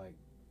like you're like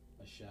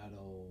a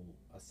shadow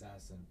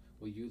assassin,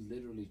 where you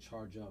literally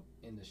charge up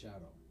in the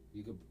shadow.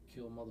 You could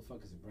kill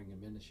motherfuckers and bring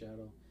him in the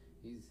shadow.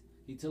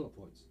 He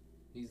teleports.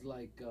 He's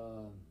like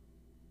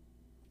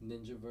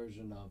ninja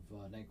version of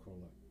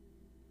Nightcrawler.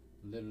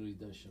 Literally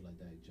does shit like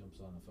that. He jumps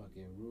on a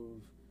fucking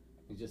roof.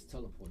 He just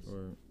teleports.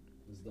 Or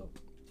It's dope.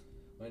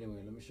 Well,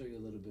 anyway, let me show you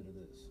a little bit of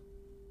this.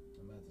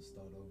 I'm gonna have to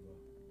start over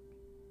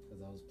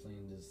because I was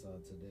playing this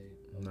today.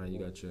 now you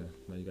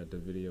got the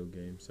video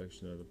game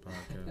section of the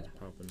podcast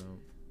popping out.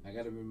 I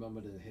gotta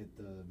remember to hit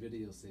the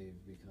video save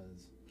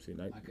because See,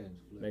 I couldn't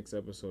flip. next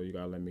episode you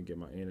gotta let me get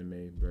my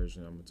anime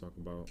version. I'm gonna talk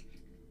about.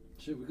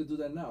 Shit, we could do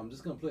that now. I'm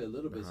just gonna play a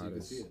little bit so you can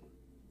hottest. see it.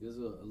 There's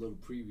a little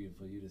preview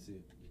for you to see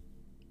it.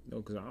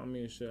 No, cause I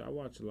mean shit. I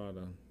watch a lot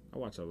of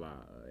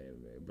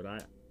anime, but I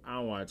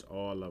don't watch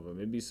all of them.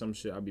 It be some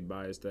shit I be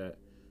biased that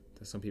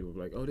some people be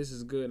like, oh, this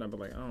is good, and I be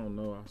like, I don't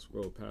know. I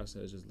scroll past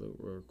it, it just look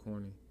real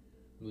corny.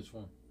 Which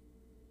one?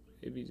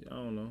 It be I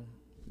don't know,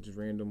 just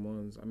random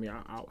ones. I mean,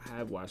 I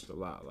have watched a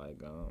lot, like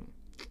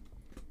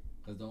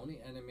Because the only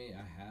anime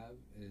I have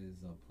is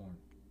porn.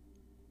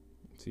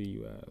 See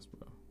you ass,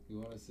 bro. You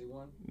want to see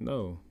one?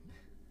 No.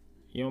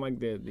 You don't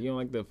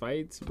like the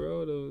fights,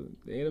 bro? The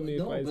anime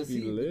No, fights but be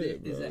see,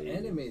 lit, bro. it's an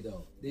anime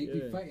though. They be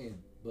Yeah.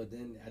 fighting, but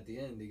then at the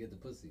end they get the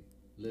pussy,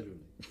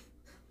 literally.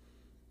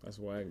 That's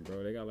whack,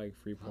 bro. They got like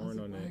free How's porn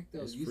it on whack, it.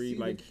 though? It's You free see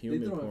like they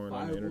human throwing porn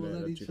on the fireballs internet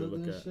at that each you can other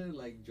look and at. shit,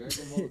 like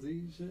Dragon Ball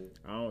Z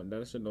shit.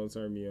 That shit don't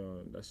turn me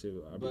on. That shit,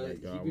 I be But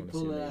like, God, I he be want to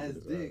see pulling that out his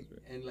ass, dick man.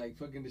 and like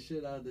fucking the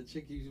shit out of the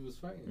chick he was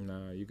fighting.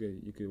 Nah, you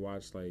could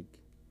watch like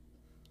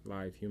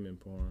live human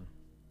porn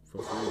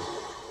for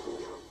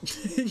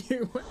free.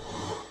 You wa-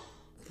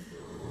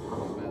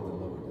 I'm about to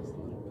lower this a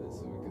little bit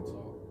so we can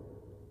talk.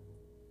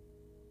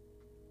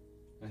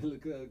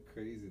 Look at how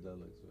crazy that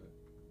looks, man.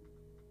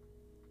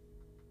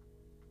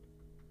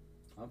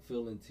 I'm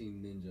feeling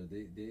Team Ninja.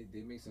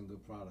 They make some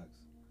good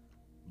products.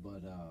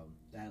 But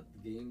that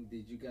game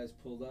did you guys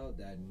pull out,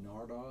 that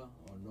Narda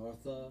or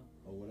Northa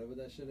or whatever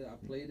that shit is, I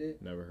played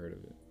it. Never heard of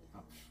it.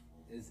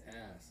 It's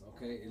ass,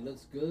 okay? It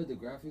looks good, the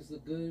graphics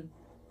look good,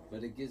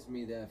 but it gives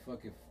me that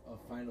fucking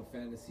Final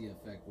Fantasy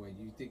effect where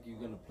you think you're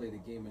gonna play the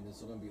game and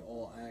it's gonna be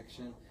all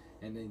action,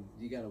 and then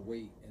you gotta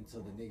wait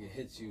until the nigga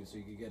hits you so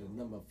you can get a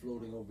number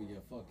floating over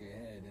your fucking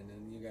head, and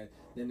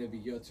then it'll be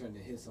your turn to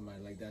hit somebody.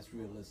 Like, that's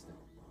realistic.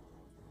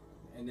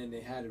 And then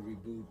they had to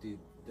reboot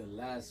the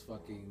last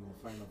fucking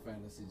Final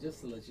Fantasy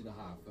just to let you know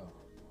how I felt.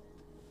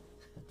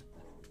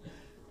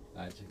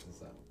 Alright, check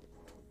this out.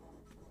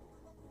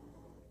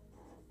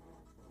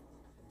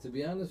 To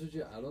be honest with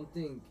you, I don't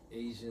think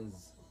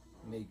Asians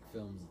make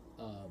films,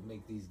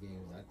 make these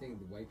games. I think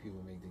the white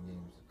people make the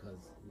games because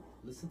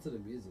listen to the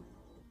music.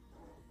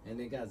 and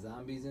they got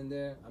zombies in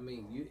there. I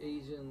mean, you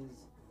Asians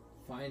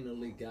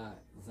finally got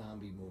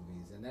zombie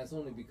movies, and that's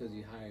only because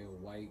you hire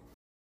white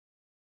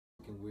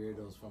fucking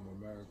weirdos from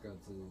America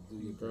to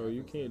do your. Bro,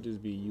 you graphics. can't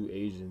just be you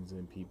Asians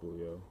and people,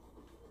 yo.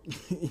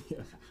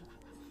 Yeah.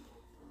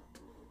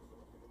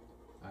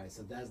 All right,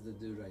 so that's the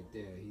dude right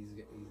there.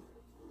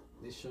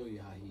 They show you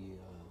how he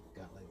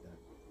got like that.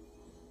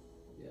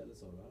 Yeah,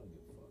 that's all right. I don't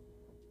give a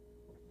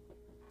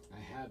fuck. I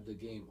have the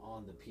game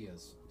on the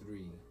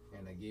PS3,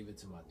 and I gave it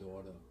to my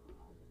daughter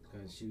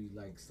because she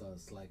likes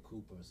Sly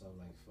Cooper. So I'm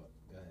like, fuck,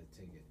 go ahead,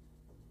 take it.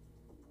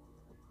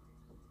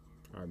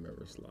 I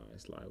remember Sly.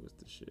 Sly was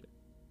the shit.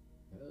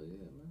 Hell yeah,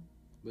 man.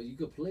 But you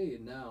could play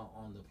it now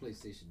on the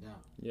PlayStation now.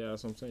 Yeah,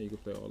 that's what I'm saying. You can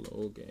play all the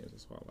old games.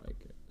 That's why I like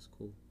it. It's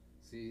cool.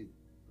 See,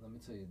 let me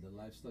tell you, the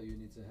lifestyle you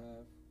need to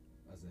have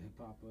as a hip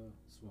hopper: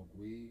 smoke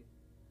weed,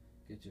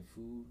 get your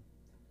food,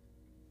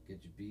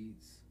 get your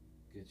beats,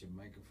 get your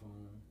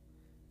microphone,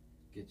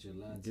 get your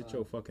laptop. Get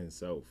your fucking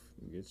self.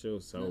 Get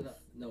yourself.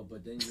 No,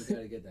 but then you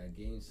gotta get that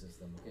game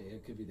system. Okay,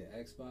 it could be the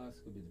Xbox,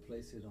 it could be the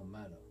PlayStation, don't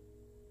matter.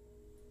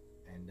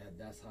 And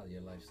that's how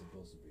your life's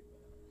supposed to be,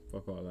 man.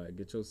 Fuck all that.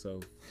 Get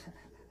yourself.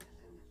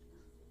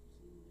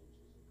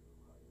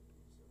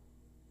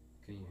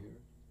 Can you hear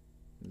it?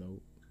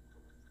 Nope.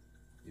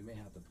 You may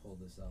have to pull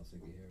this out so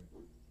you can hear it.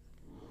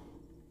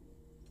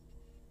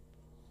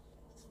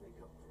 Let's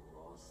make up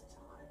for lost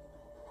time.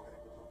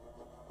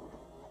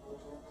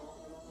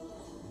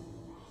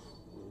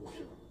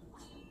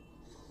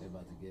 They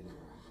about to get it.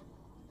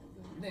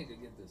 Like,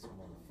 nigga, get this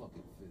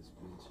motherfucking fist,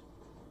 bitch.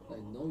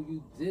 Like, no,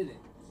 you didn't.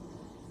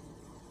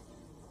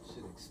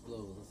 Shit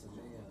explodes. I said,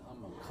 nigga,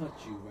 I'm gonna cut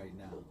you right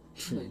now.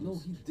 He's like, no,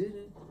 he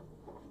didn't.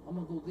 I'm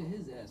gonna go get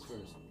his ass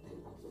first.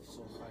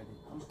 So fighting.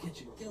 I'm gonna get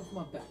you. Get off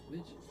my back,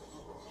 bitch.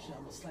 Shit,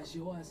 I'm gonna slice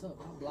your ass up.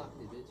 I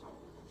blocked it, bitch.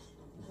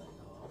 He's like,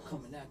 oh, I'm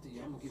coming after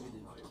you. I'm gonna give you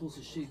the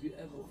closest shape you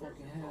ever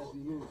fucking have,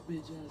 you little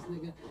bitch ass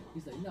nigga.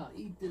 He's like, nah,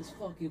 eat this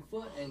fucking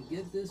foot and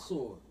get this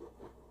sword.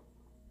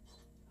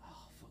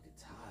 Oh, fucking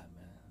tired,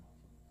 man.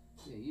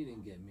 Yeah, you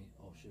didn't get me.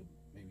 Oh shit,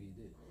 maybe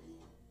he did. Nigga.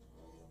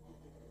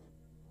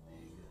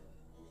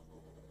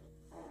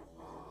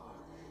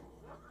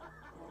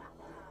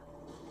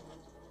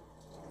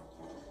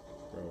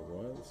 Bro,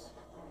 what?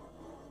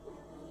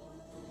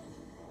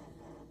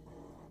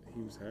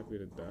 He was happy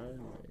to die?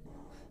 Like,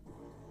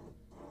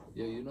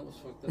 Yo, you know what's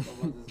fucked up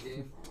about this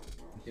game?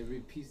 It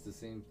repeats the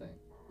same thing.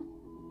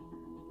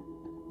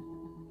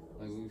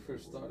 Like when we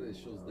first started, it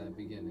shows that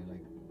beginning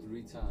like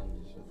 3 times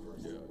and shit.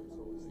 yeah.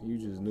 You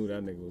just knew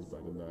that nigga was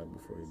about to die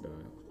before he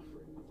died.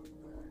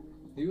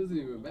 He wasn't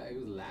even mad. He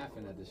was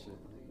laughing at the shit.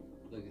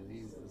 Like, look at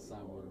he's the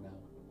cyborg now.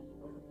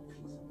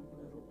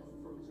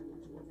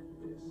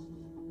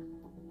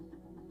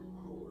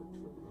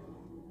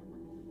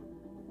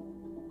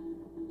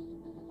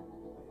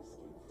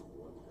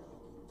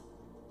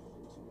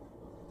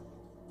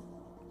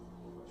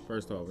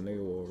 First off, a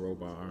nigga with a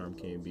robot arm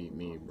can't beat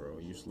me, bro.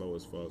 You slow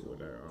as fuck with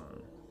that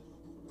arm.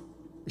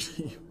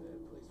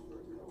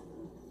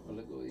 Oh,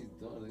 look what he's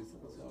doing. He's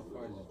how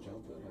far he's just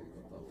jumping. Like,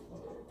 what the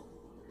fuck?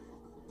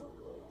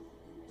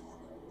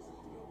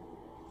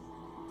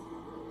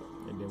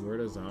 And then where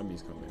the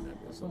zombies come in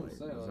at this? That's what I'm Like,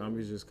 saying, the like-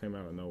 zombies just came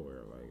out of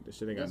nowhere. Like, this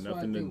shit ain't got That's why I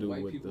nothing to think do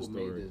white with the people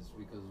made story. this,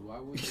 because why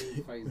would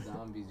you fight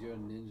zombies? You're a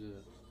ninja.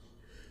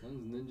 None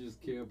of ninjas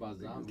care about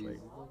zombies.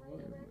 like- What?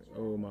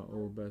 Oh, my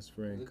old best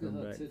friend Look at come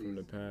her back from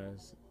the titties.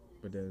 past,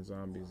 but then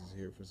zombies is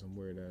here for some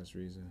weird ass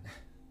reason.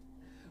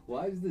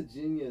 Why does the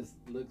genius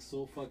look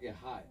so fucking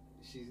hot?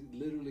 She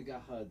literally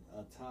got her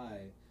a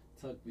tie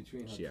tucked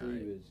between her She aight.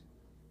 cleavage.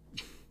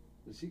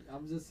 But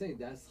I'm just saying,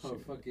 that's her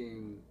She-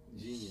 fucking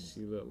genius.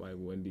 She looked like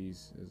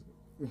Wendy's.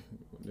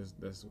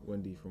 That's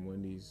Wendy from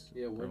Wendy's.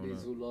 Yeah, growing Wendy's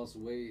up. who lost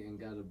weight and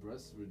got a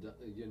breast,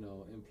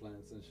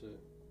 implants and shit.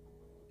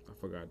 I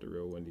forgot the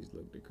real Wendy's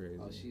looked crazy.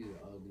 Oh, she's an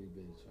ugly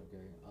bitch.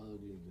 Okay,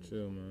 ugly bitch.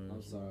 Chill, man.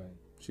 I'm sorry.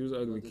 She was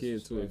an ugly No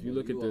kid too. If you disrespect,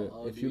 look but at you the,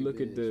 a if you ugly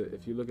look at the, bitch,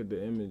 if you look at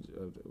the image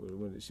of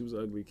when she was an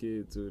ugly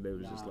kid too, they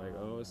was just like,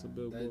 oh, it's a man.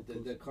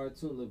 billboard. The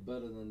cartoon looked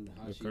better than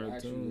how The she actually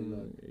cartoon.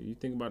 looked. You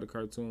think about the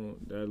cartoon,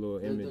 that little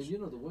The, image. you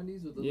know the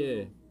Wendy's with the Yeah.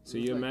 little, So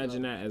it's you like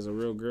imagine that as a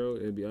real girl,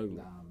 it'd be ugly.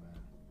 Nah, man.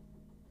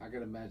 I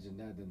can imagine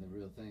that than the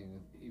real thing.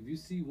 If you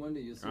see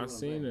Wendy, you'll see. I what I'm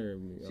seen saying. her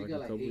She like got a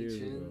like couple 8 years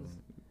ago. chins.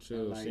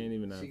 Chill, Like, she ain't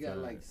even that She got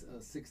fat. like a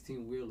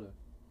 16-wheeler.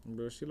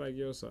 Bro, she like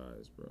your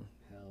size, bro.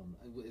 Hell,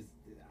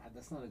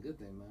 that's not a good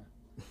thing, man.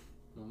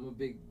 I'm a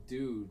big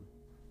dude.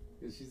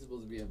 She's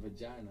supposed to be a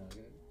vagina,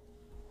 okay?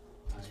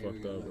 It's Here we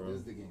fucked go. up, Look, bro. This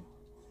is the game.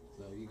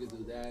 So you could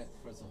do that.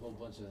 Press a whole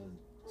bunch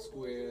of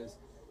squares.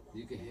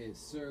 You can hit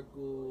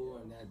circle,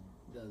 and that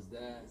does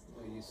that.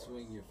 Or you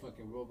swing your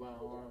fucking robot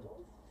arm.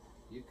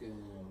 You can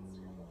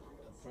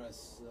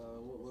press,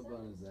 what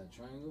button is that?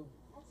 Triangle?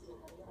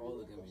 Oh,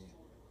 look at me.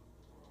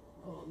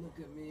 Oh, look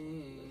at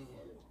me.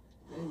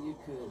 Then you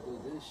could do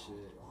this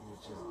shit,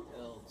 which is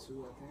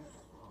L2, I think.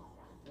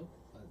 Oh,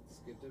 I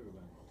skipped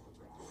everybody.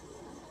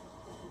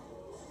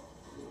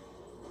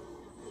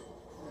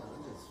 Yeah,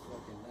 I'm just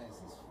fucking nice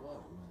as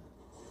fuck, man.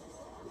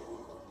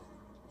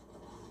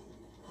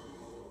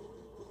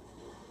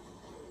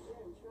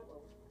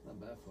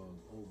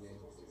 old game.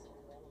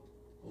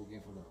 Old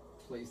game from the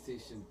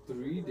PlayStation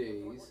 3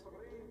 days.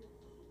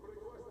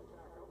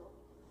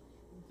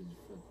 What did you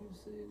fucking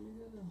say,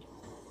 nigga?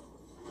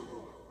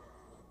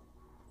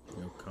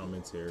 Your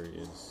commentary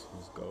is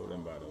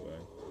golden, by the way.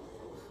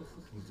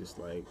 He's just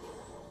like,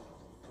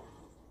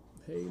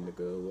 hey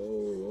nigga,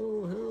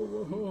 whoa, hell,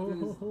 whoa, Eat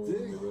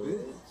this dick, nigga.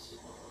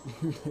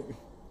 bitch.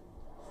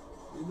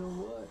 You know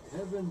what?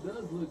 Heaven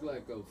does look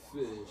like a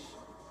fish.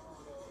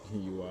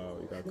 You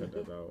wild, you gotta cut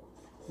that out.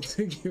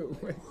 Get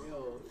away.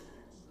 Yo,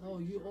 oh,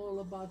 you all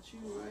about you,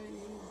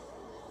 right?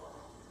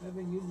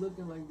 Heaven, you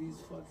looking like these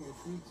fucking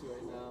freaks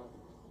right now.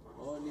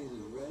 All it needs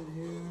is red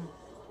hair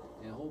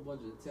and a whole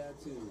bunch of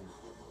tattoos.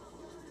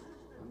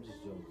 I'm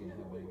just joking,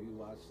 Heaven. If you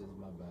watch this,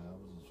 my bad. I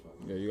was just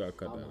fucking. Yeah, you gotta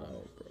cut I'm that honest.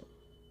 out, bro.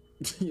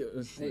 Yeah,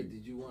 it's Hey, like-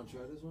 did you want to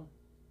try this one?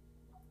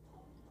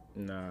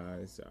 Nah,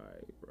 it's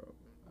alright, bro.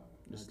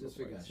 I Just just look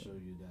figured like I'd show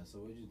you that. So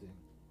what'd you think?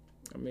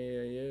 I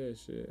mean, yeah,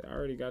 shit. I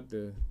already got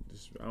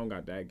I don't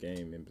got that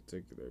game in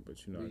particular, but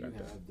you know, But I you got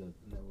that. have the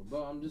level.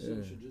 But I'm just Yeah.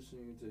 introducing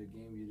you to the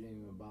game you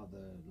didn't even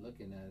bother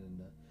looking at in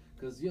the.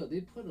 Cause yo, they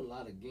put a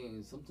lot of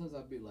games. Sometimes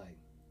I'd be like,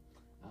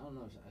 I don't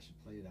know if I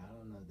should play that. I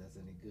don't know if that's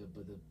any good.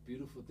 But the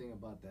beautiful thing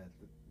about that,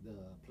 the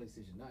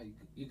PlayStation Now,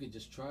 you could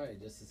just try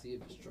it just to see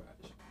if it's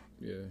trash.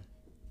 Yeah.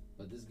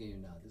 But this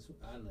game now,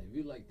 I don't know. If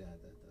you like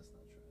that's not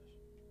trash.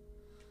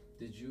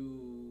 Did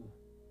you?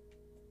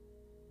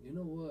 You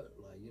know what?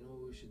 Like, you know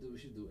what we should do? We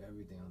should do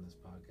everything on this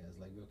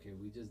podcast. Like, okay,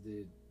 we just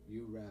did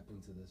you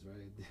rapping to this,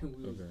 right? Then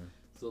we Okay.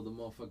 so the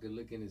motherfucker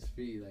licking his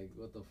feet, like,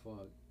 what the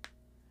fuck?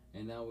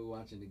 And now we're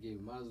watching the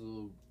game. Might as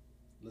well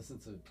listen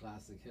to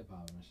classic hip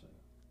hop and shit.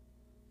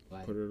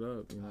 Like, Put it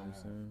up, you know what I'm Alright.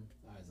 saying?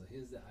 alright, so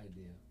here's the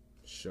idea.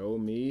 Show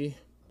me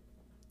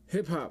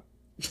hip hop.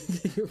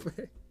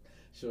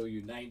 Show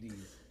you 90s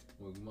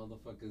where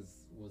motherfuckers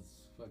was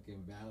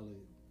fucking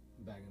valid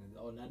back in the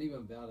oh, not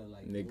even valid,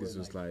 like they Niggas were,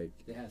 was like,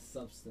 they had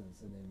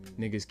substance in their music.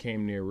 niggas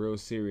came near real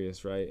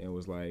serious, right? And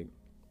was like,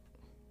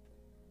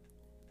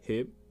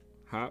 hip,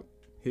 hop,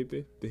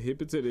 hippie, the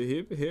hippie to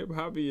the hip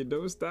hop, you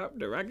don't stop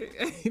the rocket.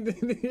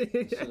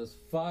 Shit was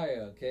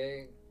fire,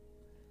 okay?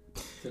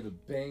 To the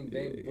bang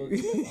bang boogie,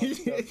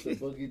 up the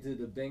boogie to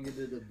the banger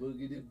to the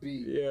boogie to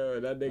beat.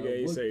 Yeah, that nigga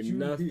ain't what say you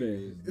nothing.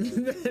 hear is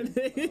I'm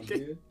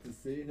here to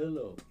say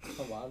hello.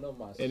 Come on, I know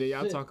my shit. And then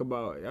y'all talk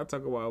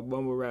about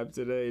mumble rap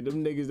today.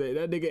 Them niggas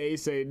that nigga ain't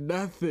say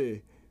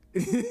nothing.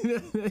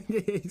 That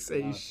nigga ain't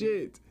say Nah,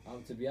 shit.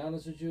 To be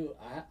honest with you,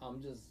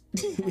 I'm just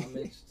paying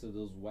homage to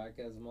those whack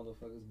ass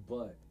motherfuckers,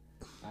 but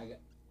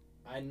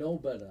I know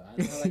better.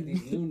 I know like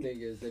these new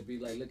niggas that be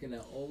like looking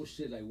at old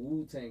shit like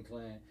Wu-Tang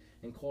Clan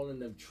and calling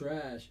them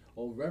trash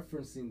or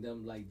referencing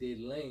them like they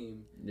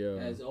lame Yeah.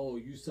 as oh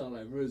you sound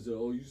like RZA,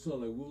 oh you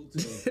sound like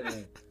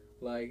Wu-Tang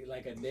Clan,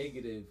 like a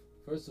negative.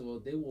 First of all,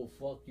 they will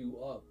fuck you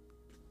up.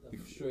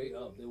 Straight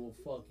up, they will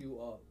fuck you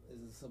up.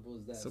 It's as simple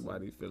as that.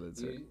 Somebody feel it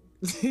So,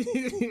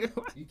 too.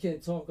 you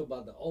can't talk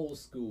about the old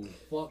school.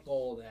 Fuck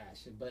all that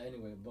shit. But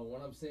anyway, but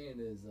what I'm saying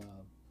is,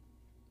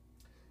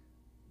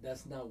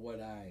 that's not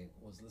what I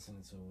was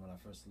listening to when I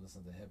first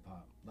listened to hip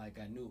hop. Like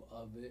I knew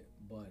of it,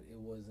 but it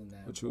wasn't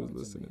that. What you was important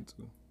listening to?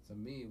 to? To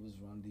me, it was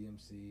Run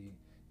DMC.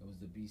 It was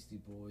the Beastie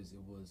Boys.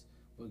 It was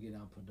Boogie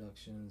Down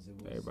Productions. It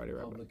was Everybody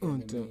rap Public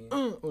like Enemy,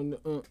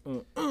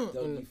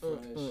 Dougie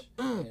Fresh,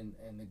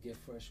 and the Get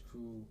Fresh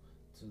crew,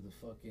 to the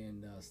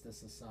fucking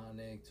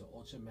Stetsasonic, to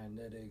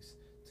Ultramagnetics,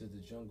 to the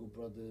Jungle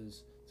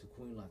Brothers, to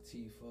Queen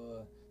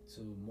Latifah,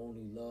 to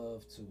Moni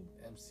Love, to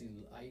MC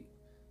Light,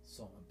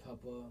 Salt and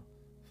Pepper,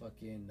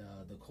 fucking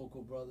the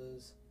Cocoa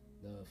Brothers,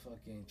 the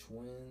fucking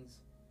Twins.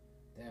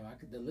 Damn,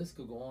 the list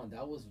could go on.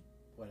 That was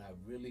what I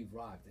really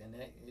rocked, and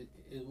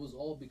it was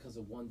all because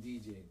of one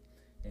DJ,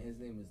 and his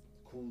name is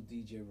Cool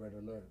DJ Red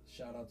Alert.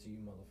 Shout out to you,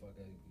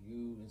 motherfucker.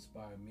 You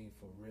inspired me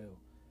for real.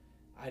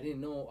 I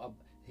didn't know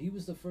he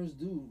was the first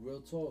dude,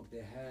 real talk,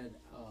 that had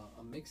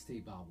a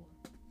mixtape album.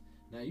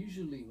 Now,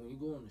 usually when you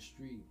go on the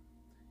street,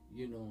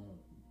 you know,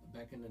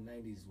 back in the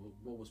 90s,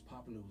 what was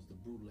popular was the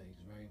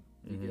bootlegs, right?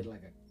 You get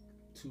like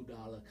a $2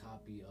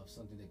 copy of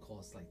something that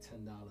costs like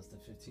 $10 to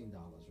 $15,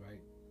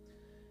 right?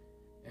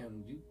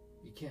 And you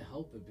can't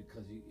help it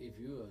because if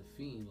you're a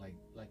fiend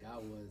like I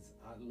was,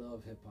 I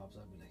love hip hop, so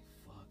I'd be like,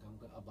 fuck,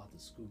 I'm about to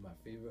screw my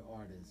favorite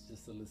artist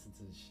just to listen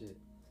to the shit.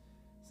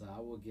 So I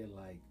would get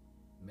like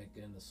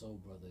Mecca and the Soul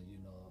Brother, you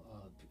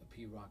know,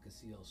 P Rock and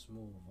CL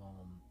Smooth,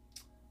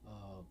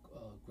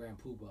 Grand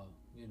Poobah,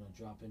 you know,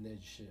 dropping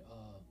that shit,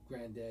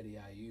 Granddaddy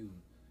IU,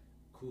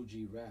 Kool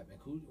G Rap, and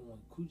when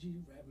Kool G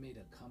Rap made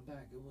a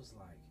comeback, it was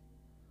like,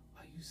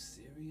 are you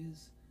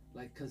serious?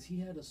 Like, cause he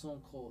had a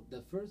song called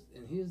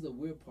and here's the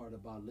weird part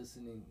about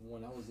listening.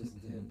 When I was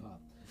listening to hip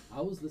hop,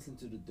 I was listening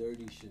to the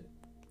dirty shit,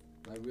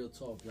 like real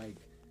talk, like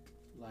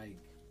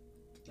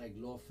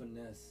Lord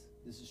Finesse.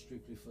 This is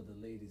strictly for the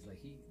ladies.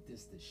 Like he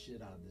dissed the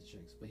shit out of the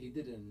chicks, but he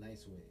did it in a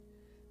nice way.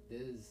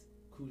 There's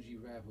Kool G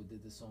Rap who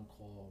did this song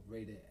called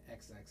Rated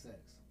XXX,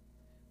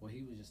 where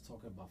he was just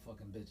talking about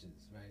fucking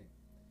bitches, right?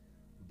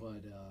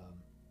 But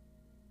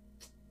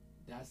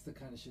that's the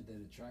kind of shit that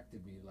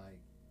attracted me, like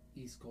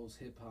East Coast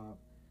hip hop,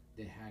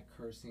 they had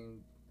cursing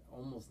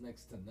almost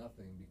next to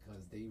nothing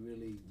because they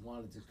really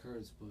wanted to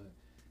curse, but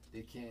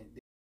they can't.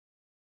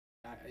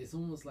 It's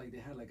almost like they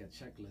had like a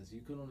checklist.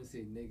 You could only say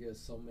nigga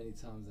so many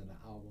times in the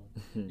album.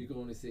 You could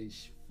only say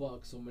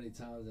fuck so many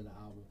times in the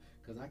album.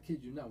 Cause I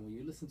kid you not, when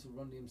you listen to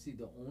Run DMC,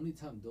 the only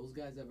time those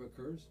guys ever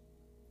cursed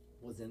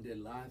was in their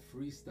live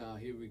freestyle.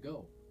 Here we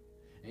go.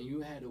 And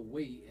you had to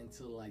wait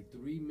until like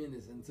 3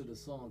 minutes into the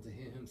song to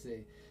hear him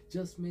say,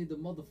 "Just made the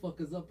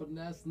motherfuckers up on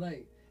last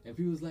night," and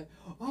people was like,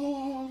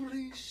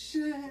 "Holy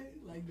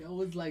shit!" Like that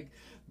was like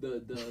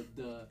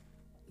the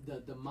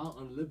Mount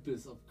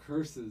Olympus of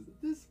curses.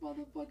 This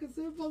motherfucker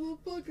said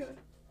motherfucker.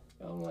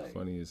 I'm like,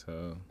 funny as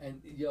hell.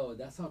 And yo,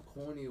 that's how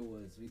corny it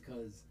was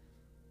because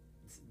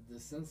the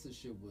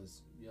censorship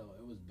was,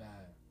 it was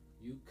bad.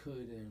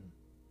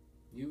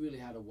 You really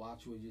had to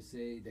watch what you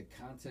say. The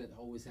content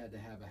always had to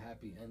have a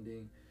happy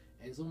ending.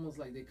 It's almost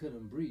like they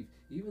couldn't breathe.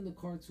 Even the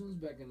cartoons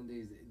back in the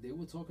days, they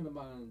were talking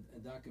about in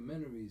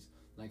documentaries,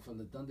 like from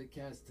the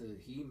Thundercats to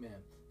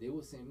He-Man. They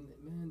were saying,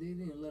 man, they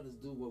didn't let us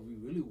do what we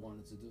really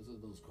wanted to do to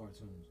those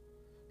cartoons.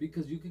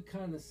 Because you could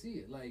kind of see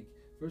it. Like,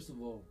 first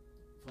of all,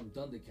 from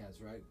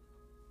Thundercats, right?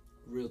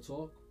 Real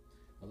talk.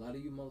 A lot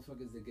of you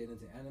motherfuckers that get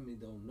into anime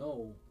don't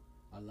know,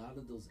 a lot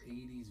of those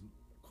 80s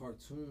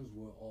cartoons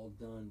were all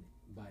done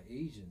by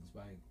Asians,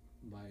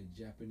 by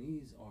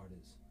Japanese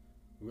artists.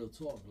 Real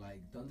talk,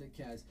 like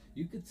Thundercats,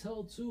 you could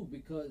tell too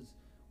because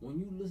when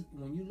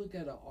you look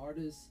at an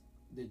artist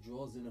that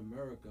draws in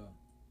America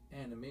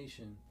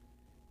animation,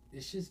 it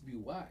just be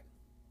whack.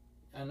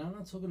 And I'm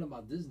not talking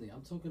about Disney.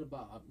 I'm talking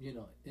about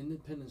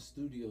independent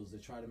studios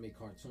that try to make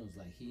cartoons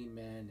like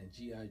He-Man and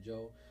G.I.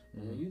 Joe.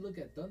 And when you look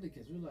at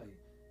Thundercats, you're like,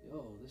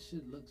 yo, this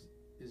shit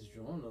is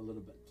drawn a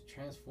little bit.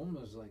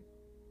 Transformers, like,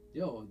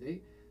 yo,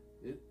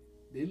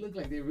 they look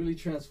like they're really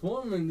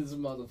transforming this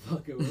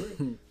motherfucker.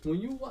 Right? When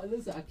you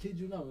listen, I kid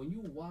you not, when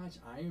you watch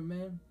Iron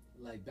Man,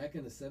 like back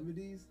in the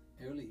 70s,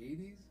 early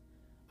 80s,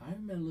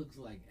 Iron Man looks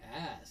like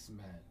ass,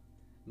 man.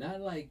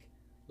 Not like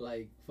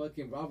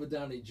fucking Robert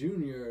Downey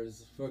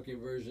Jr.'s fucking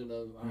version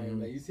of Iron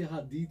Man. You see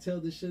how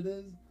detailed this shit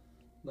is?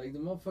 Like the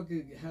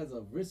motherfucker has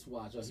a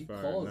wristwatch, or he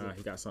calls it.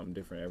 He got something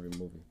different every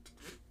movie.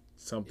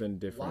 Something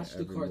different. Watch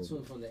the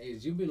cartoon from the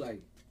 80s. You'll be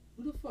like,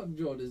 who the fuck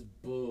drew this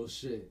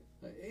bullshit?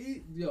 Like,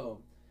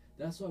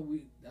 that's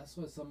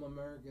why some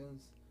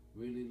Americans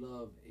really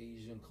love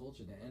Asian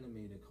culture, the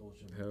animated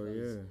culture. Hell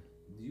yeah.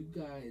 You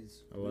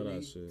guys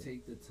really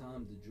take the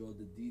time to draw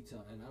the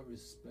detail, and I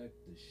respect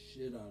the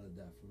shit out of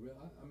that, for real.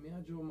 I mean,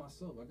 I draw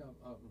myself. I got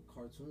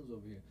cartoons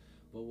over here.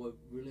 But what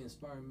really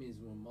inspired me is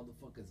when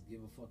motherfuckers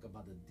give a fuck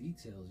about the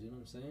details, you know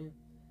what I'm saying?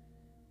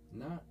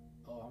 Not,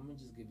 I'm going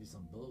to just give you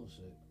some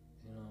bullshit,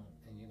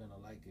 and you're going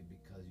to like it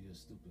because you're a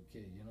stupid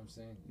kid, you know what I'm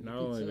saying? Not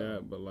only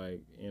that, but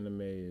like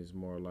anime is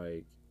more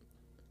like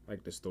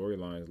the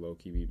storylines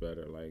low-key be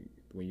better. Like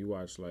when you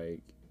watch like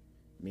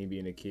me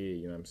being a kid,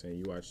 you know what I'm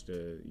saying, you watch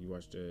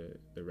the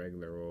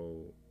regular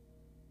old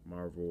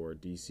Marvel or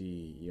DC,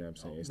 you know what I'm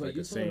saying? It's like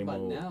the same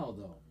old now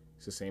though.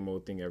 It's the same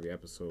old thing every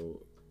episode.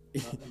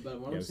 But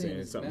what I'm saying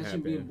is,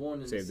 imagine being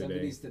born in the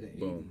 70s to the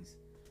 80s.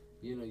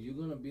 You're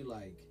gonna be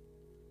like,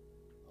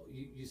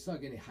 you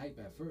start getting hype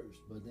at first,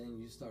 but then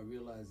you start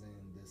realizing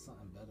there's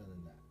something better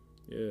than that.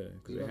 Yeah,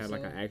 because they had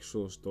like an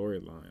actual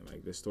storyline,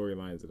 like the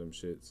storylines of them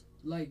shits.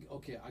 Like,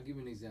 okay, I'll give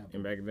you an example.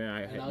 And back then,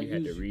 you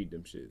had to read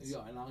them shits.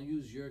 Yeah, and I'll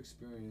use your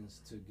experience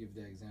to give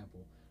the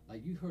example.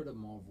 Like, you heard of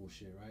Marvel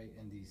shit, right?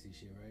 And DC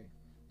shit, right?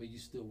 But you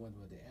still went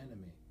with the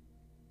anime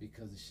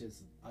because the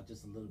shits are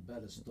just a little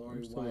better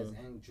story-wise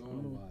and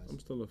drawing-wise. I'm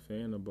still a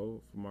fan of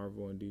both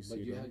Marvel and DC. But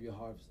you have your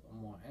heart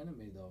more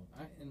anime, though.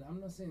 And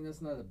I'm not saying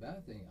that's not a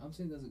bad thing. I'm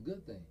saying that's a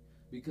good thing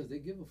because they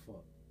give a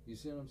fuck. You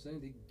see what I'm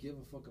saying? They give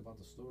a fuck about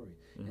the story.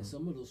 And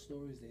some of those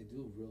stories they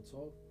do, real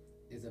talk,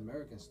 is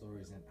American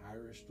stories and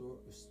Irish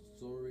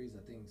stories.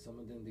 I think some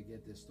of them, they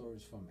get their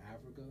stories from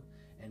Africa,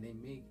 and they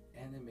make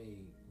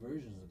anime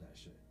versions of that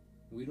shit.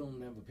 We don't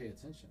never pay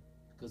attention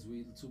because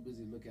we too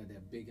busy looking at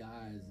their big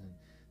eyes and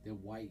their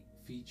white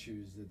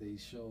features that they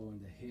show, and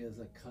the hairs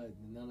are cut.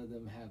 And none of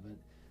them have it.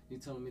 You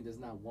telling me there's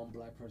not one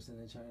black person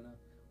in China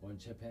or in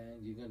Japan?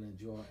 You're gonna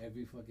draw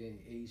every fucking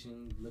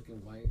Asian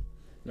looking white?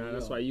 Nah,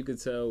 that's why you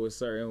could tell with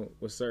certain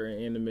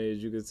animes,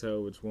 you could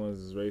tell which ones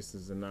is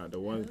racist and not. The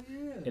ones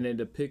in the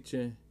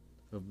depiction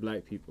of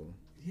black people.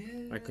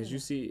 Yeah. Like, cause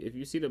if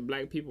you see the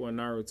black people in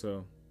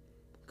Naruto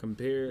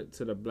compared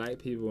to the black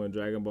people in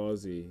Dragon Ball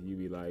Z, you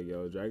be like,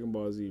 yo, Dragon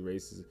Ball Z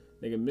racist.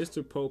 Nigga,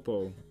 Mr.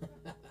 Popo.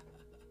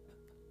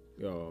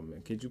 Yo,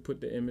 man, could you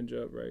put the image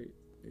up, right?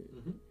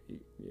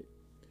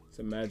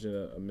 So imagine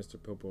a Mr.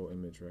 Popo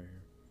image right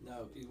here.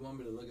 Now, you want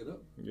me to look it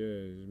up? Yeah,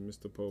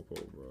 Mr. Popo,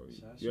 bro.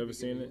 You ever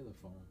seen it?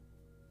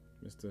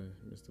 Mr.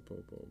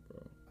 Popo,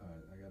 bro.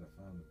 Alright, I gotta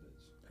find the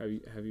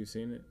bitch. Have you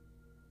seen it?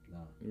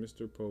 Nah.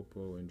 Mr.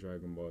 Popo in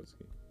Dragon Ball Z.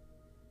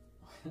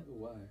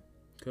 Why?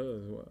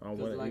 Cause I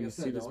want like you I to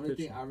see said, the this only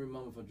picture. thing I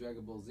remember for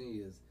Dragon Ball Z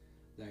is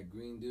that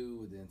green dude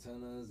with the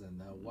antennas and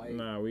that white.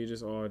 Nah, we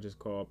just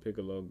call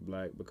Piccolo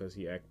black because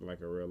he acted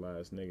like a real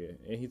ass nigga,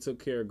 and he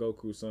took care of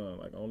Goku's son.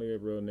 Like only a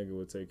real nigga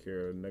would take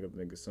care of another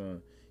nigga's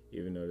son,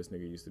 even though this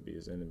nigga used to be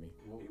his enemy.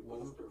 What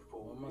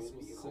am I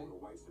supposed to say?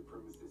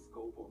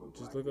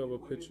 Just look up a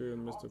picture of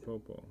Mr.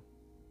 Popo.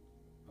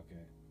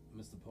 Okay,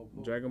 Mr.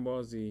 Popo. Dragon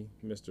Ball Z,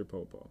 Mr.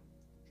 Popo.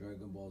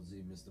 Dragon Ball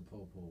Z, Mr.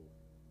 Popo.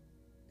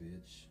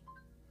 Bitch.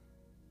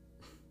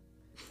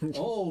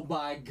 Oh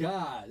my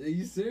God, are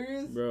you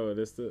serious? Bro,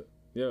 that's the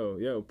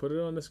yo. Put it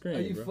on the screen.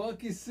 Are you bro.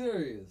 fucking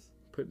serious?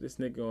 Put this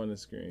nigga on the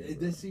screen. Bro.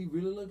 Does he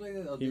really look like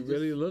that? Or He they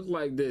really just, looked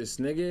like this,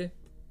 nigga.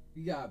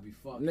 You gotta be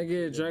fucking. Nigga,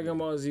 kidding Dragon me.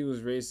 Ball Z was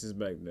racist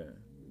back then.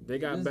 They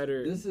got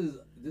better. This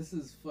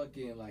is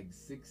fucking like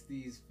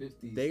 60s,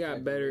 50s. They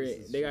got better.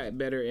 They got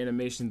better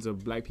animations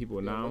of black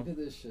people Yo, now. Look at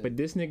this shit. But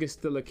this nigga's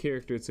still a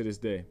character to this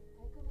day.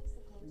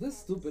 This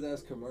stupid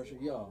ass commercial,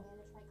 yo.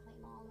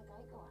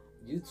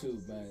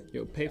 YouTube, man.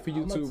 Yo, pay for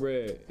I'ma YouTube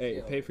Red. Hey,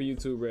 yo. pay for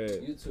YouTube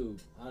Red. YouTube,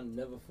 I'll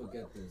never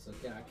forget this.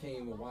 Okay, I can't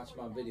even watch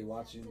my video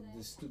watching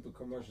this stupid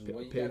commercials.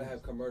 Well, you Pay- gotta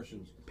have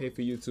commercials. Pay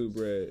for YouTube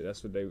Red.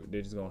 That's what they're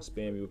just gonna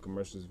spam you with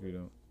commercials if you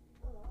don't.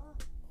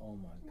 Oh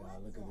my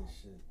God, look at this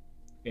shit.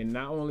 And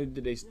not only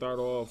did they start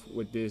off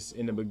with this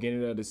in the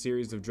beginning of the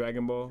series of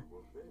Dragon Ball,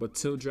 but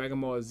till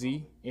Dragon Ball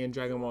Z and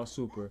Dragon Ball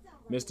Super,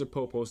 Mr.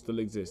 Popo still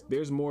exists.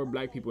 There's more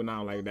black people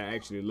now like that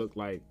actually look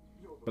like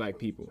black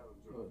people.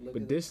 Look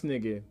But at this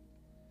nigga,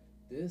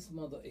 this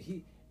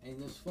and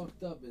what's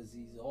fucked up is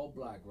he's all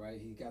black, right?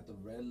 He got the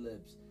red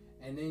lips,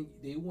 and then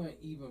they went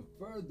even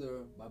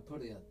further by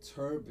putting a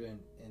turban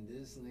in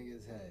this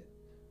nigga's head.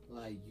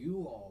 Like,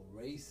 you all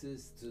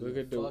racist to look the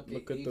at the fucking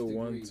look at eighth the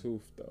one degree.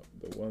 tooth though.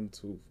 The one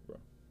tooth, bro.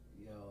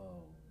 Yo,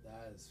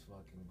 that is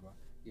fucking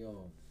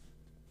yo.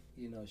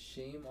 You know,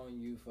 shame on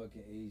you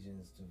fucking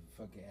Asians to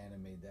fucking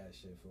animate that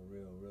shit for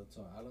real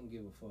talk. I don't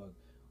give a fuck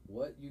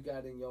what you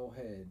got in your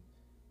head.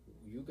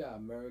 You got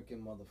American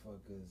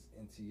motherfuckers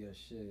into your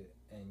shit,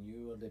 and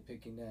you are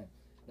depicting that.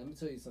 Let me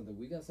tell you something.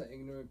 We got some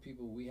ignorant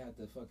people we have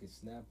to fucking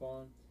snap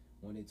on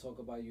when they talk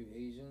about you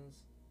Asians,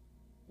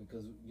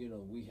 because you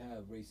know we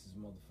have racist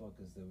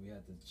motherfuckers that we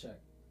have to check.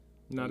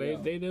 No,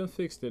 they done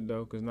fixed it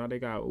though, cause now they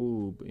got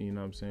Oob. You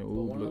know what I'm saying? But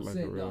Oob what look I'm like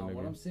saying, a real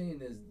what I'm nigga.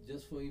 saying is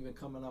just for even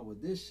coming out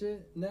with this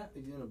shit now,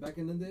 you know, back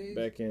in the days,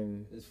 Back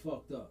in it's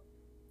fucked up.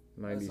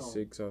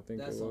 '96, I think it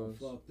That's some was.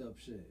 fucked up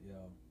shit, yo.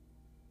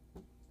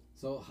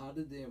 So how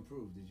did they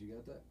improve? Did you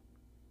get that?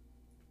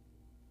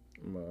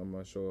 I'm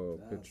gonna show a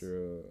That's-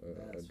 picture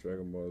that's of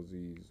Dragon Ball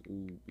Z's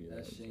Oob. You know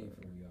That's what I'm saying?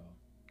 shameful,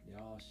 y'all.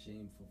 Y'all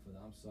shameful for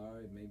that. I'm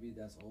sorry. Maybe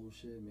that's old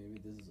shit. Maybe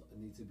this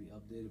needs to be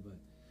updated. But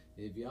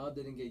if y'all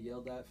didn't get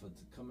yelled at for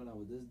coming out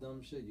with this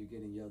dumb shit, you're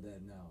getting yelled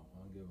at now. I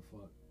don't give a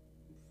fuck.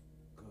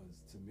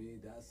 Cause to me,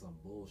 that's some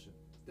bullshit.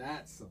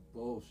 That's some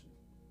bullshit.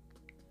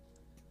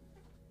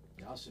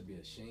 Y'all should be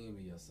ashamed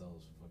of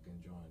yourselves for fucking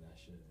drawing that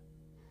shit.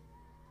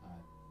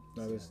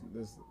 No,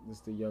 this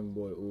the young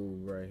boy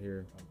Oob right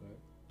here. Okay.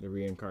 The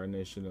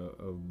reincarnation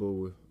of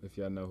Boo. If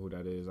y'all know who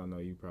that is, I know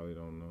you probably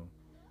don't know.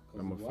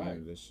 I'm a fan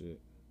of this shit.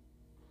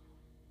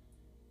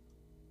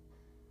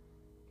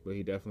 But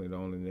he definitely the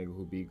only nigga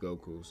who beat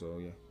Goku. So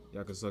yeah,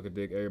 y'all can suck a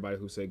dick. Everybody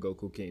who say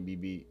Goku can't be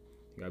beat,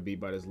 he got beat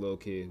by this little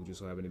kid who just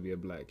so happened to be a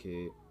black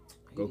kid.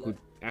 Goku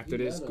after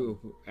this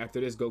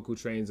Goku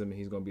trains him and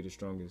he's gonna be the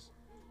strongest.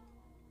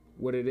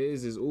 What it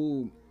is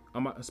Oob.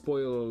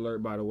 Spoiler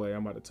alert, by the way.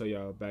 I'm about to tell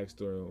y'all a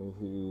backstory on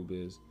who Oob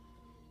is.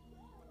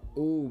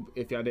 Oob,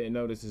 if y'all didn't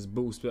notice, is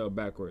Boo spelled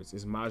backwards.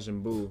 It's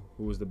Majin Buu,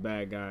 who was the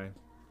bad guy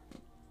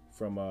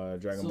from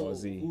Dragon Ball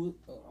Z.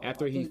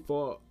 After he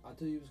fought, I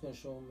thought you was gonna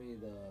show me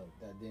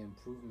the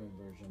improvement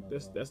version of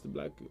that's the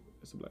black.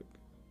 That's the black.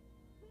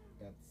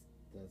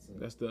 That's it.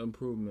 That's the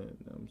improvement.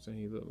 You know what I'm saying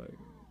he looked like.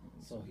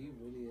 So he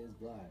really is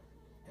black,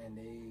 and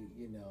they,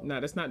 you know. Nah,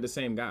 that's not the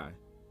same guy.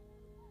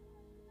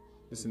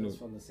 This He is was new.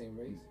 from the same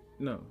race.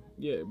 No,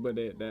 yeah, but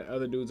that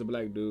other dude's a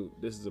black dude.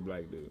 This is a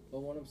black dude.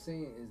 But what I'm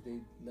saying is they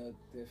look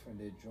different.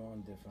 They're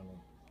drawn differently.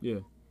 Yeah,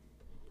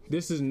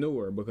 this is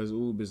newer because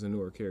Oob is a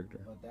newer character.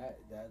 But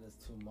that is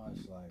too much.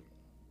 Like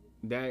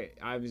That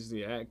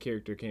obviously that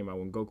character came out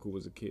when Goku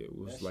was a kid. It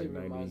was that like shit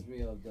 90. reminds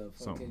me of the fucking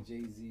something.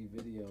 Jay-Z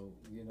video.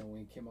 You know when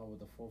he came out with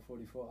the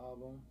 444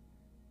 album,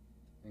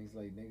 and he's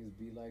like niggas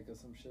be like or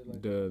some shit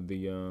like that.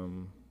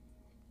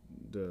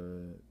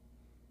 The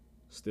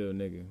still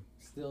nigga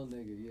Still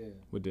nigga, yeah.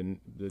 with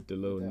the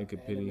little The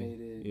nigga pity,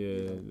 animated, yeah,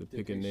 you know, the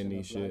depiction pickaninny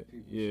of shit, black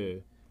people yeah.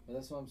 shit. But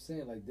that's what I'm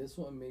saying. Like this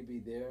one may be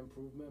their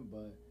improvement,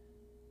 but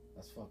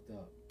that's fucked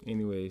up.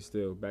 Anyway,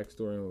 still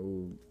backstory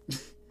on Oob.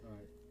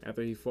 Alright.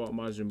 After he fought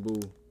Majin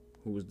Buu,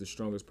 who was the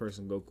strongest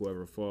person Goku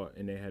ever fought,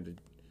 and they had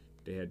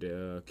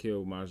to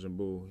kill Majin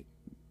Buu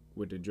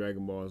with the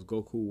Dragon Balls.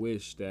 Goku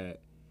wished that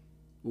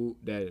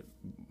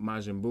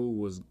Majin Buu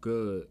was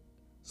good,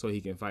 so he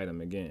can fight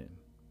him again.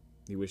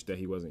 He wished that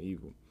he wasn't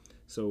evil.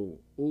 So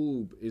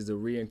Oob is the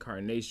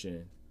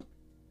reincarnation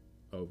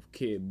of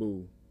Kid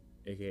Buu,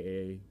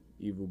 aka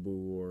Evil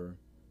Buu, or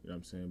you know what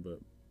I'm saying, but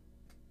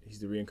he's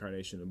the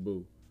reincarnation of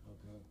Buu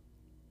Okay.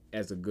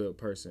 as a good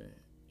person.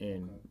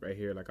 And right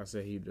here, like I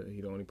said, he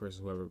the only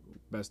person who ever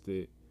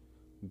bested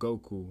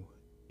Goku.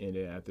 And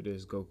then after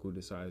this, Goku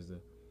decides to.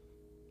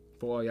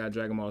 For all y'all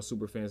Dragon Ball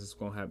Super fans, it's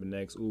gonna happen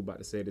next. Ooh, about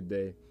to say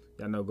today.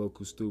 Y'all know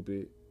Goku's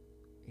stupid.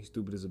 He's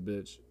stupid as a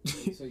bitch.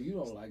 So you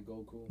don't like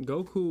Goku?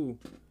 Goku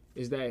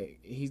he's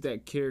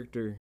that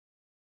character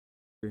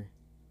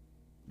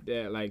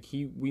that like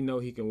we know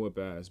he can whip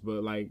ass,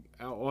 but like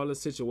all the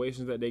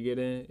situations that they get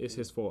in, it's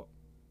his fault.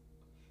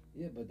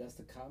 Yeah, but that's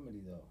the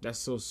comedy though. That's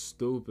so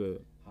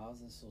stupid. How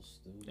is it so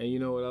stupid? And you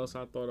know what else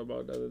I thought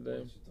about the other day?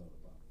 What you thought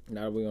about?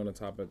 Now that we're on the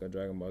topic of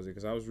Dragon Ball Z,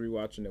 because I was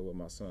rewatching it with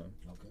my son.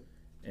 Okay.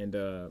 And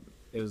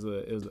it was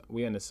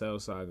we in the Cell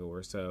saga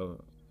where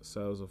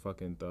Cell's a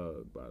fucking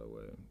thug, by the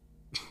way.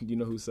 You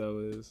know who Cell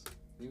is?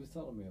 He was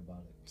telling me about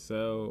it.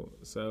 Cell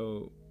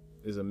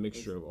is a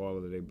mixture of all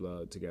of their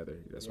blood together.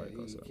 That's why he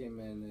calls Cell. He came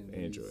in and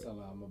Android. He said,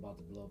 I'm about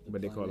to blow up the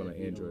But they planet. call him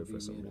an android for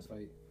some reason.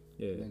 Fight.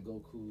 Yeah. And then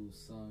Goku's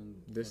son.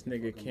 This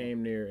nigga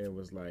came there and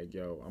was like,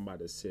 yo, I'm about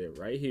to sit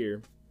right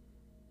here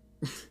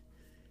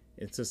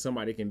until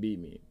somebody can beat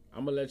me.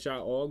 I'm going to let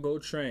y'all all go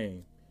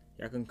train.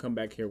 Y'all can come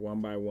back here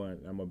one by one.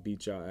 I'm going to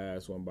beat y'all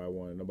ass one by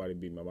one. Nobody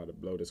beat me. I'm about to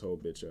blow this whole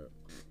bitch up.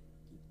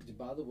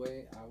 By the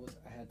way,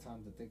 I had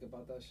time to think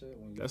about that shit.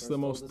 When you That's first the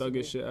told most this to me.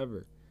 thuggish shit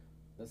ever.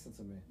 Listen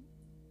to me.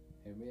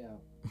 Hear me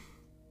out.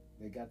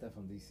 They got that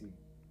from DC.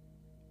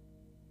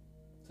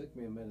 Took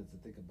me a minute to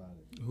think about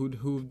it.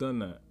 Who've done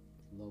that?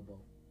 Lobo.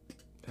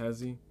 Has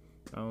he?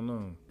 I don't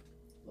know.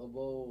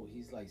 Lobo,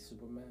 he's like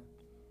Superman,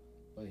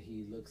 but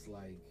he looks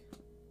like.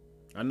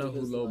 I know he who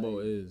looks Lobo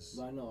like, is.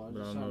 I know. I'm but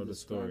just I don't trying know to the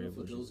describe story it of for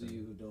what you're those of saying.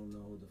 you who don't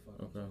know who the fuck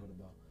I'm talking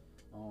about.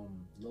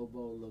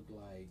 Lobo looked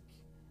like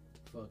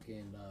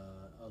fucking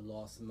a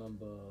lost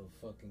member of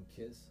fucking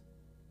Kiss.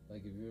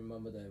 Like if you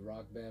remember that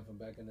rock band from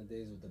back in the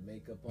days with the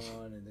makeup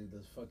on and the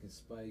fucking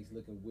spikes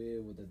looking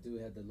weird with the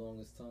dude had the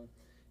longest tongue.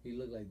 He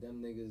looked like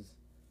them niggas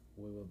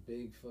with a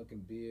big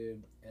fucking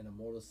beard and a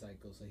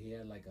motorcycle. So he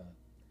had like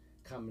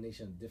a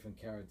combination of different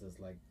characters,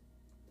 like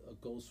a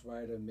Ghost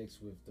Rider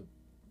mixed with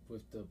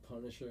the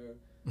Punisher,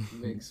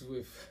 mixed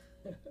with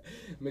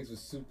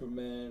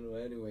Superman. Or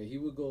anyway,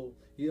 he's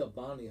a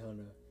bounty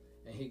hunter,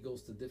 and he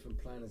goes to different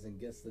planets and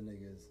gets the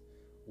niggas.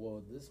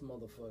 Well, this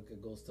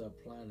motherfucker goes to a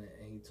planet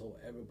and he told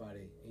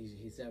everybody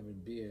he's having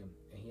beer,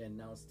 and he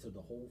announced to the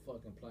whole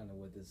fucking planet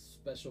with this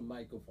special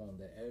microphone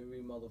that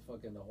every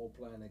motherfucker in the whole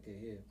planet could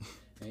hear,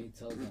 and he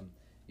tells them,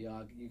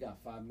 "Yo, you got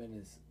 5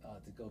 minutes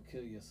to go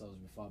kill yourselves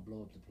before I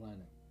blow up the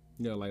planet."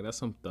 Yeah, like that's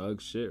some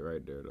thug shit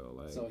right there though.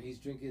 Like, so he's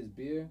drinking his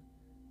beer.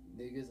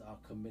 Niggas are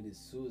committed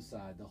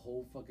suicide. The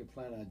whole fucking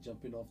planet are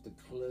jumping off the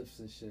cliffs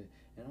and shit.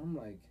 And I'm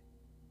like,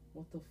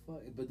 what the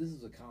fuck? But this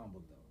is a comic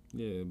book though.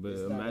 yeah, but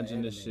It's not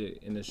imagine this anime.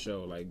 shit in the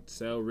show. Like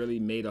Cell really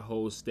made a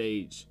whole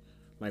stage.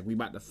 Like we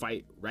about to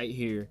fight right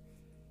here.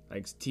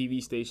 Like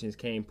TV stations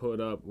came put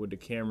up with the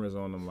cameras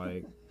on them.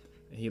 Like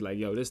and he like,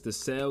 yo, this the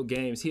Cell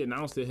games. He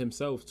announced it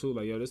himself too.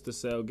 Like, yo, this the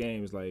Cell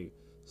games. Like,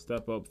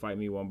 step up, fight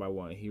me one by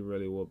one. He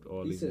really whooped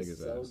all these niggas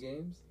Cell ass.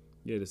 games?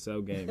 Yeah, the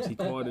Cell games. He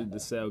called it the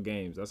Cell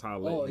games. That's how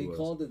lit he was.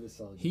 Called it the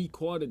Cell games. He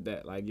called it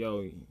that. Like,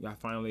 yo, y'all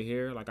finally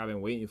here? Like, I've been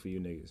waiting for you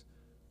niggas.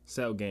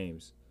 Cell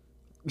games.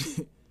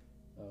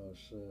 Oh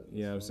shit.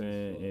 You know what I'm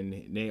saying?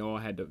 And they all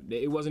had to.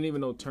 It wasn't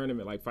even no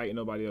tournament like fighting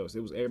nobody else.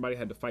 It was everybody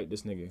had to fight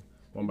this nigga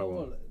one by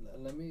one.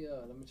 Let me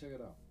check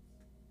it out.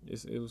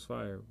 It was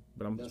fire.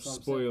 But I'm That's what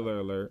I'm spoiler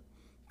alert.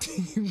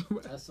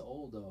 That's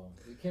old though.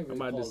 You can't really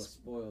I'm about call to it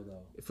spoil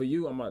though. For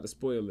you, I'm about to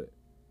spoil it.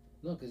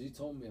 No, because you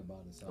told me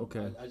about it. So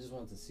Okay. I just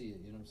wanted to see it.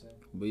 You know what I'm saying?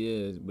 But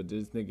yeah, but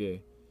this nigga,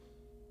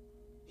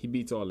 he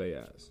beats all they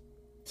ass.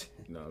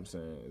 You know what I'm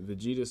saying?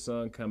 Vegeta's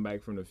son come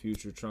back from the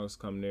future. Trunks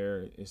come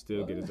there and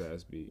still get his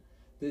ass beat.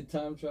 Did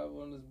time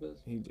travel in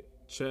this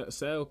bitch?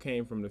 Cell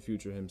came from the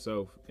future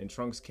himself, and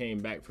Trunks came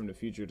back from the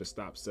future to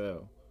stop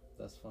Cell.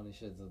 That's funny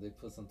shit. So they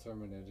put some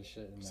Terminator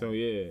shit in there. So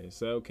yeah,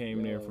 Cell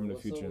came there from the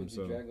what's future up with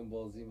you himself. Dragon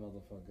Ball Z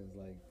motherfuckers,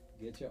 like,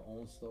 get your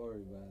own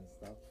story, man.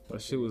 Stop.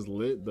 That shit was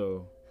lit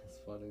though. It's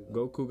funny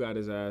though. Goku got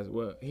his ass.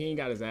 Well, he ain't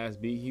got his ass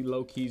beat. He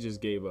low key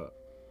just gave up.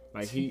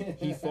 Like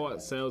he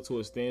fought Cell to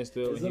a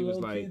standstill, Is and it he was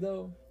low-key, like,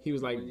 though?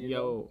 When you yo,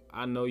 know?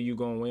 I know you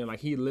gonna win. Like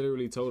he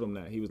literally told him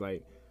that. He was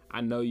like,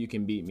 I know you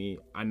can beat me.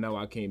 I know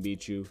I can't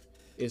beat you.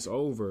 It's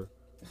over.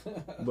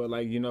 But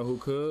like, you know who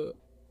could?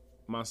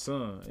 My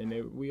son.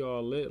 And we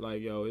all lit.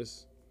 Like, yo,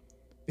 it's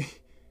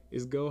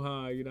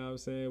Gohan. You know what I'm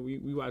saying?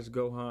 We watch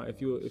Gohan.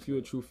 If you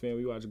a true fan,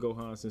 we watch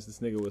Gohan since this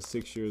nigga was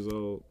 6 years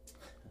old,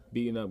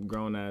 beating up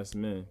grown ass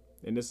men.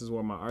 And this is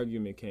where my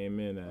argument came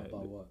in at.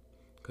 About what?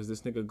 Because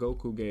this nigga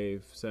Goku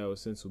gave Cell a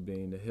sensu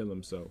bean to heal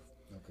himself.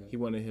 Okay. He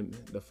wanted him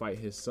to fight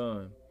his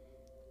son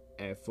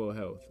at full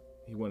health.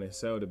 He wanted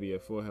Cell to be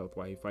at full health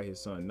while he fight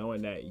his son,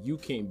 knowing that you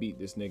can't beat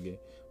this nigga.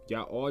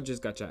 Y'all all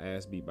just got your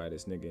ass beat by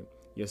this nigga.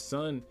 Your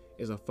son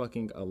is a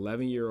fucking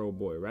 11-year-old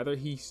boy. Rather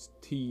he's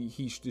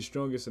the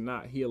strongest or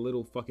not, he a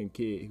little fucking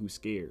kid who's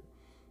scared.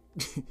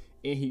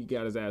 And he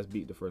got his ass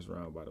beat the first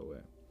round, by the way.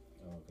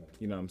 Oh, okay.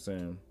 You know what I'm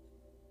saying?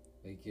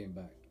 He came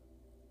back.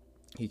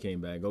 He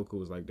came back. Goku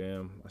was like,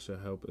 damn, I should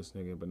help this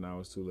nigga, but now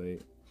it's too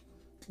late.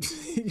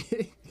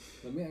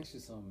 Let me ask you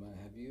something, man.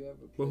 Have you ever?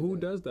 But played who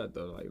that? does that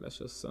though? Like that's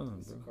your son,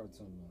 It's a bro.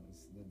 cartoon, man.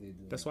 That they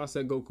do. That's why I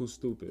said Goku's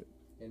stupid.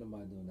 Ain't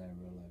nobody doing that in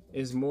real life. Though.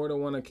 It's more than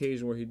one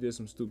occasion where he did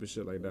some stupid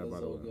shit like that. It's By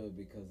the all way, good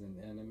because in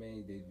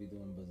anime they be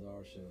doing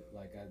bizarre shit.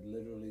 Like I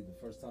literally the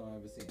first time I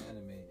ever seen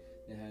anime,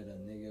 they had a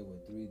nigga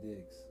with 3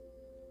 dicks.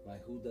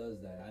 Like who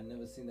does that? I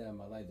never seen that in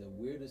my life. The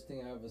weirdest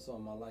thing I ever saw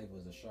in my life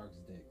was a shark's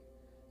dick,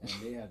 and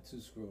they had 2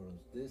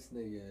 scrotums. This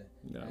nigga,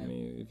 yeah, I had,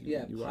 mean, if he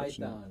had you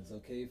watching it. pythons,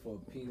 okay, for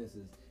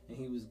penises, and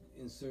he was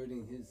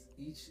inserting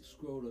each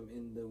scrotum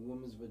in the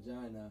woman's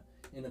vagina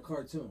in a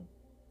cartoon.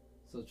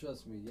 So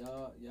trust me,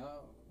 y'all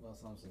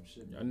must have some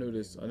shit. I know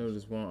this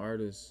one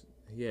artist.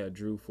 He had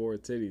drew 4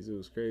 titties. It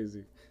was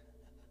crazy.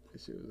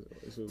 This shit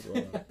was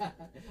wild. I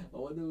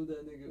wonder who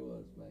that nigga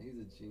was, man. He's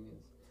a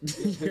genius.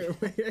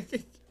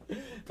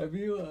 Have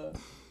you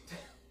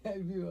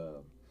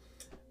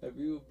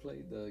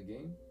played the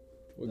game?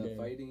 What the game?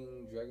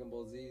 fighting Dragon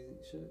Ball Z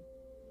shit?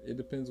 It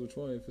depends which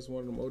one. If it's one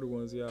of them older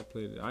ones, yeah, I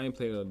played it. I ain't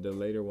played the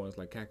later ones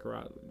like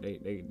Kakarot.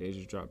 They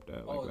just dropped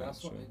that. Oh, like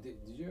that's last what. year.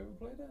 Did you ever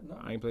play that? No.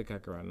 I ain't played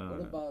Kakarot. Nah.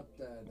 What about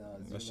that?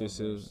 That's just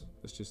still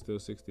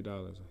Xenoverse?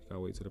 $60. Gotta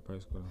wait till the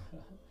price go down.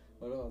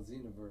 What about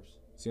Xenoverse?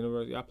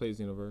 Xenoverse, yeah, I played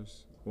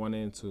Xenoverse 1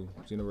 and 2.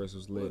 Xenoverse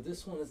was Well, lit.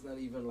 this one is not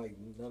even like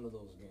none of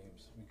those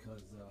games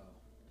because.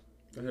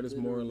 I heard it's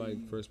more like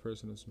literally- first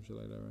person or some shit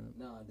like that, right?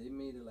 Nah, they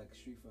made it like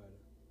Street Fighter.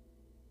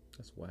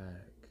 That's whack.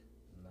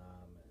 Nah,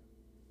 man.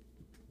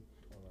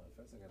 Hold on.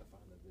 First, I gotta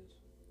find the bitch.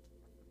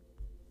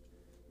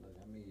 Look,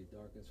 I made you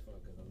dark as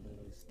fuck because I'm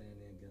literally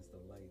standing against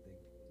the light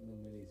that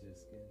illuminates your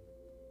skin.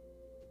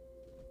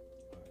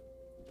 Alright.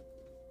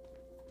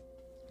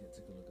 Yeah,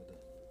 take a look at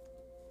that.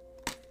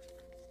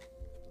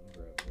 Let me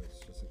grab this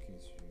just in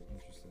case you're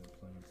interested in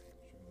playing.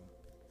 Check it out.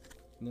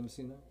 You never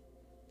seen that?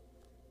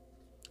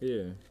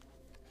 Yeah.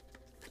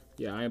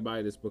 Yeah, I ain't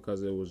buy this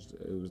because it was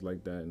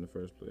like that in the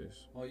first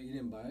place. Oh, you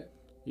didn't buy it?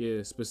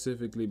 Yeah,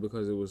 specifically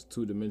because it was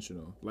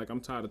 2-dimensional. Like I'm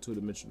tired of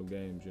 2-dimensional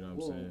games, you know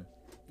what I'm saying?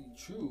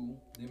 True,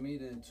 they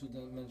made it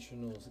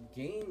 2-dimensional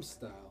game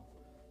style,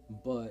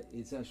 but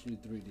it's actually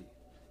 3D.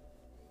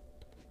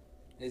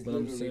 It's But I'm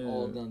literally saying-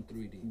 all done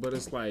 3D. But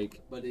it's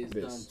like But it's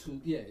this.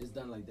 done it's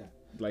done like that.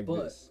 like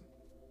but- this.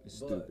 It's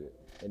but- stupid.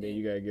 And then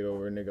you gotta get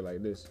over a nigga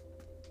like this.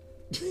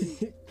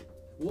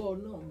 Well,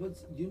 no, but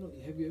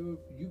have you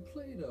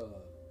played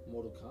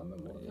Mortal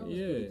Kombat? Mortal Kombat's pretty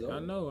Yeah, dope. I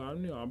know.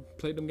 I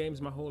played them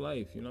games my whole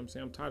life. You know what I'm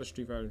saying? I'm tired of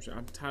Street Fighter.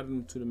 I'm tired of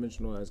them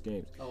 2-dimensional ass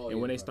games. Oh, And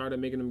yeah, when they right. started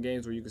making them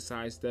games where you could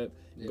sidestep,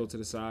 Yeah. go to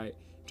the side,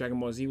 Dragon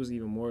Ball Z was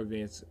even more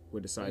advanced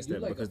with the Like, you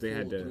sidestep like because a they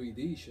had full the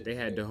 3D shit, they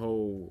had right? the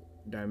whole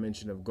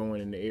dimension of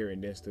going in the air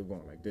and then still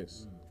going like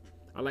this.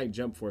 I like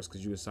Jump Force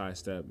because you would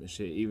sidestep and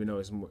shit, even though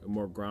it's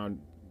more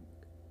ground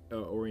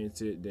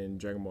oriented than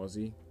Dragon Ball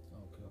Z. Okay.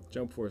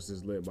 Jump Force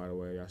is lit, by the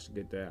way. I should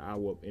get that. I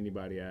whoop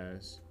anybody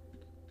ass.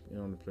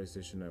 On the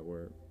PlayStation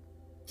Network.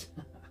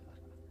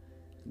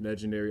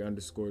 Legendary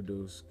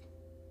 _Deuce.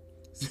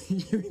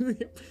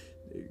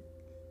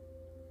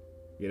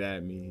 Get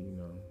at me,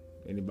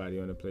 Anybody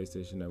on the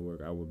PlayStation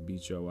Network, I would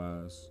beat your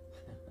ass.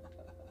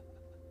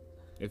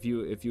 If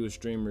you a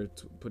streamer,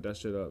 put that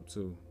shit up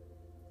too.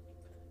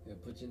 Yeah,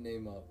 put your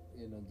name up.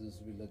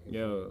 Just be looking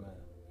Yo. for it, man.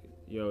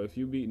 Yo, if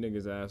you beat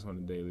niggas ass on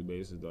a daily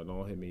basis, though,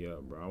 don't hit me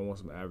up, bro. I want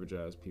some average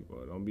ass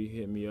people. Don't be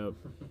hitting me up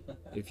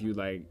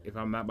if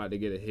I'm not about to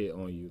get a hit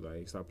on you.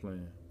 Like, stop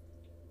playing.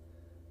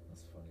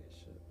 That's funny as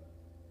shit, man.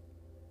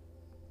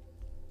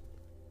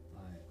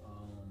 Alright,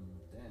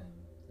 damn.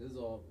 This is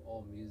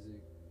all music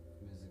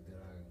that I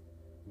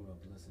grew up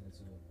listening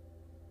to.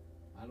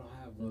 I don't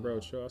have. Bro,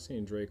 chill. I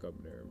seen Drake up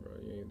there, bro.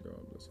 You ain't throwing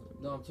up listening.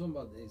 No, I'm talking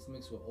about it's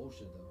mixed with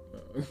Osha though.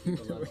 Oh. I think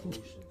a lot of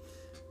Osha.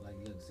 Like,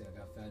 look, see, I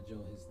got Fat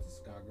Joe, his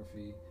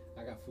discography.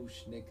 I got Foo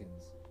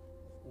Schnickens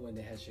when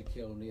they had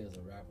Shaquille O'Neal as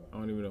a rapper. I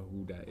don't even know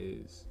who that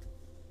is.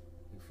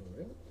 You for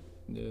real?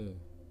 Yeah.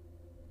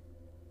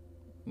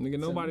 Nigga,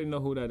 nobody know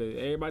who that is.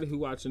 Everybody who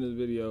watching this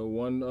video,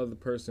 one other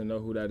person know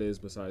who that is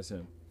besides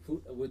him.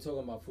 We're talking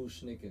about Foo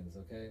Schnickens,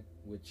 okay?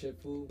 With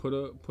Chip Fu. Put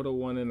a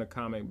one in the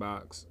comment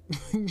box.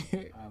 I'm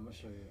gonna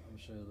show you. I'm gonna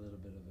show you a little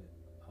bit of it.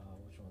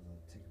 Which one's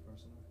it? Take it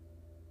personal.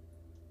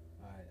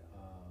 Alright.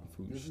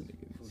 Foo This is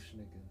Schnickens. Foo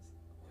Schnickens.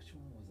 Which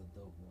one was a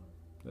dope one?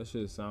 That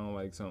shit sound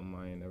like something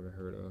I ain't never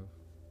heard of.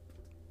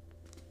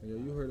 Yo,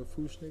 you heard of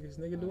Foo Schnickens?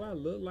 Nigga, do I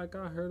look like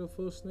I heard of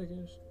Foo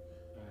Schnickens?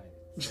 Alright.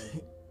 So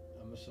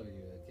I'm gonna show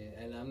you, okay?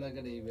 And I'm not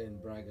gonna even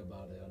brag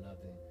about it or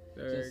nothing.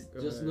 Alright,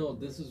 go Just ahead. know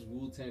this is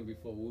Wu-Tang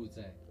before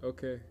Wu-Tang.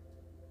 Okay.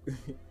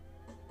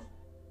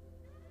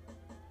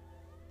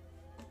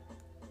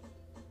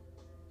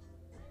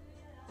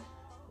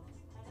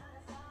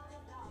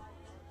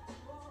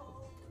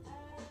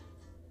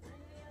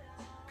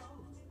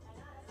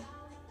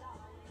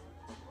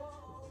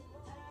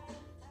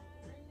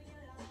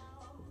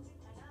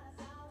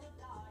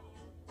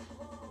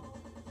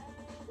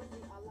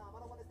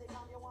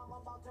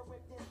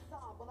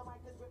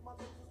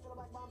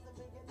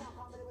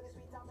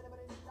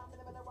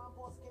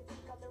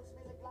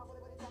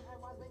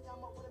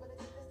 With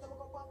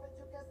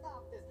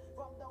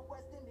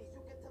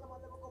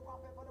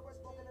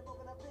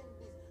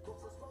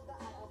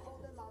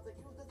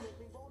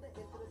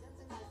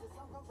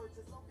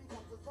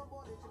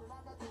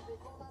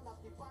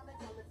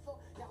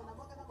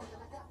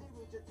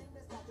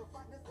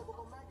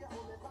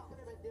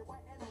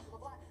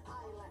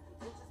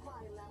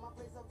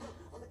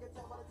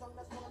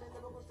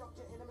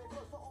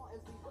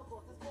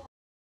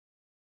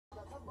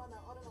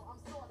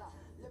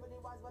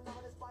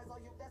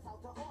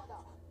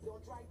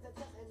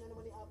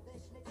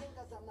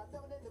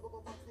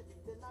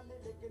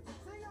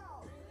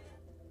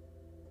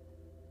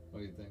What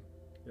do you think?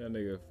 That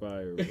nigga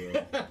fire, bro.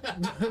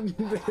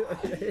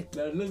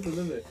 Now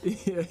listen.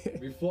 Yeah.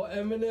 Before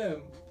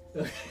Eminem,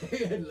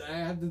 I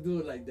have to do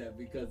it like that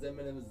because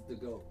Eminem is the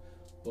GOAT.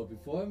 But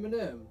before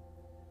Eminem,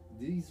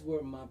 these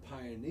were my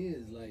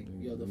pioneers. Like,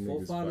 yo, the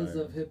Niggas forefathers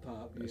fire. of hip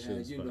hop. You That shit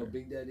had, is you know, fire.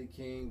 Big Daddy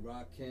King,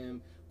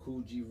 Rakim,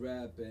 Cool G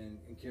Rap, and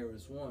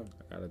KRS One.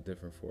 I got a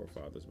different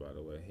forefathers, by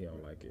the way. He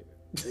don't like it.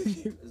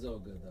 It's all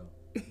good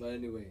though. But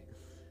anyway,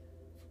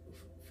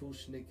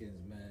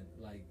 Fushnikins, man,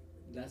 like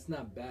that's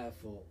not bad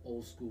for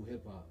old school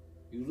hip hop.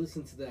 You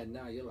listen to that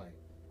now, you're like,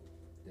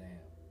 damn.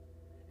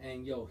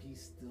 And yo,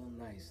 he's still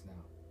nice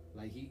now.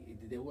 Like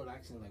they were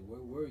asking like, where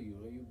were you?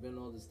 Where you been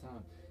all this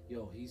time?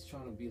 Yo, he's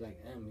trying to be like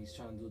M. He's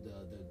trying to do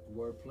the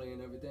wordplay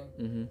and everything.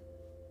 Mm-hmm.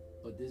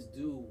 But this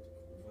dude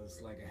was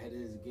like ahead of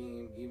his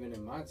game even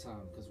in my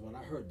time. Because when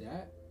I heard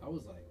that, I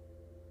was like,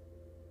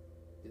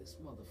 this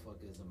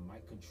motherfucker is a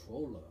mic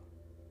controller.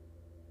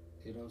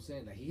 You know what I'm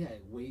saying? Like, he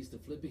had ways to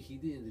flip it. He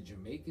did the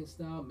Jamaican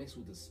style mixed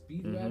with the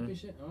speed rap and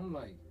shit. And I'm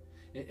like,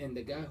 and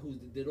the guy who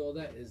did all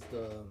that is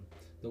the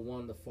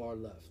one on the far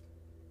left.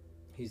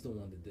 He's the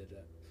one that did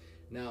that.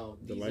 Now,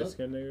 The light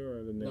skinned nigga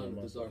or the nigga? no, on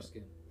my the dark side?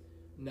 skin.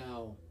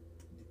 Now,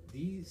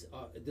 this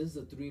is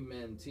a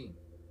 3-man team,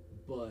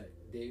 but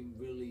they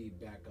really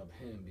back up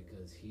him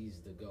because he's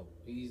the GOAT.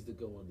 He's the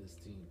GOAT of this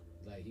team.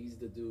 Like, he's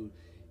the dude.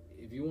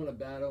 If you want to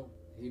battle,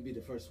 he'd be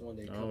the first one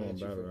they I come don't at want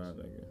you battle first.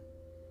 that nigga.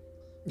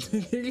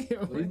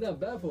 But he's not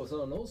bad for us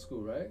on old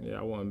school, right? Yeah,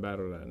 I want to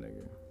battle that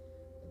nigga.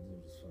 That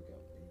dude is fucking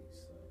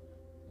beast.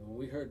 And when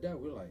we heard that,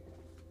 we're like,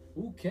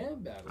 who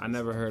can battle? I this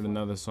never heard motherfucker?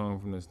 another song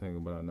from this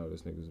nigga, but I know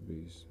this nigga's a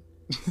beast.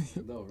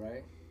 No,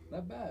 right?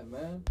 Not bad,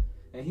 man.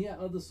 And he had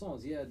other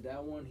songs. He had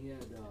that one. He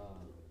had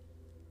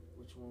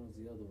which one was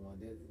the other one?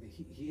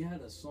 He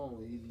had a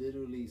song. He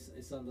literally,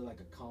 it sounded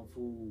like a kung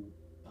fu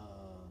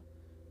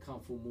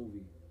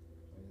movie.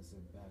 Like I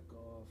said, back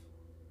off.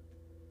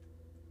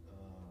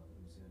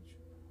 Let me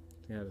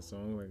see. He had a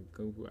song like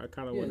Kung Fu. I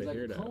kind of Yeah, want it's to like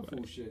hear a that. kung fu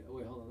Like, shit. Oh,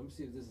 wait, hold on. Let me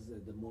see if this is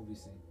it, the movie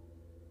scene.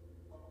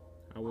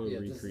 I will Yeah,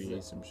 this is recreate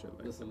it. some shit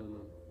like Listen, that.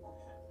 listen.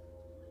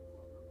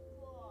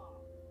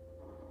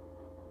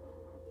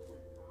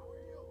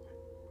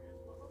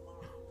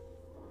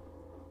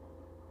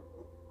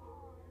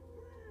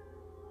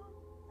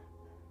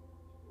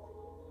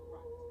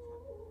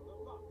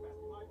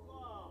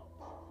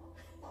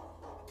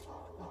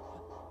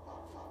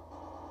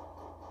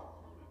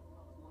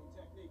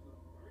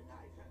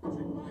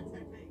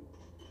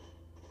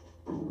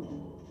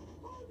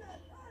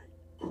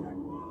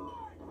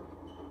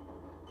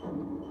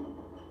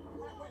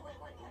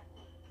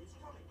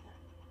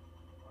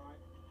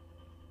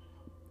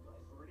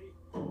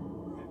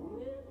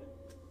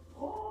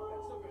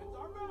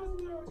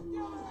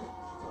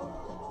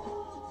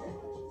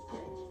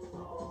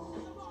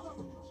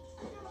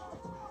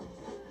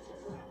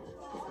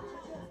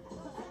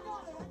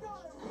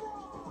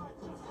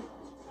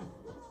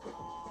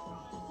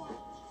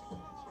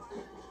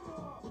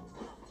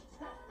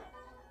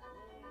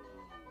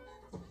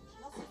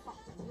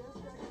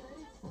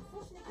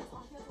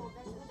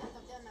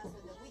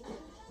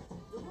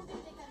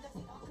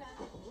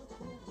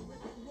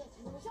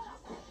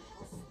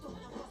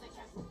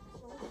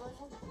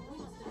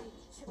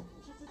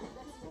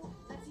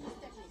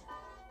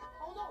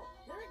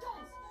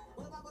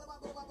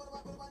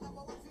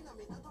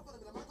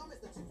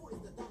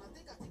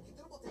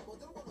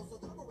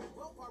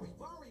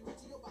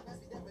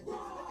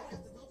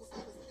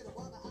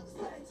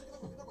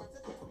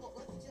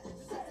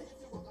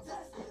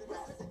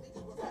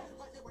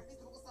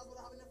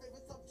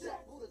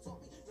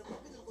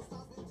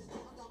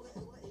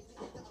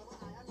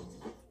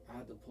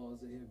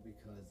 Pause it here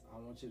because I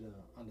want you to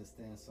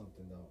understand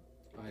something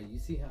though. Alright, you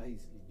see how he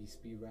be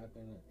speed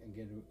rapping and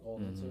getting all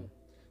into it,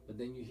 but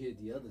then you hear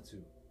the other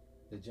two,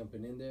 they're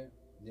jumping in there.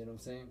 You know what I'm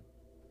saying?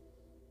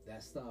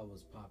 That style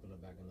was popular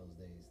back in those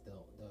days.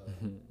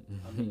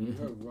 I mean, you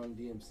heard Run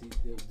DMC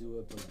do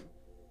it, but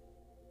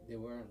they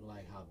weren't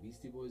like how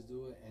Beastie Boys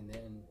do it. And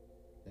then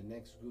the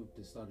next group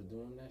that started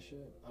doing that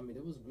shit. I mean,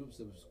 there was groups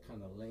that was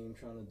kind of lame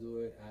trying to do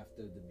it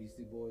after the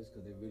Beastie Boys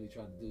because they really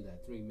tried to do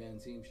that 3-man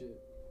team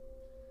shit.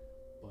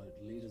 But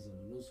Leaders of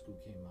the New School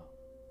came out,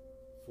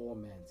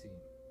 4-man team.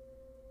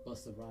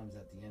 Busta Rhymes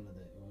at the end of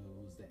it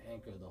was the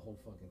anchor of the whole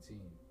fucking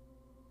team.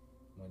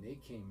 When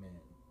they came in,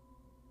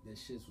 their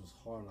shit was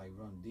hard like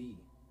Run D,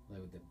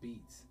 like with the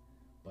beats.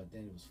 But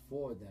then it was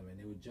 4 of them, and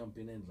they were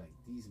jumping in like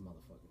these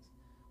motherfuckers.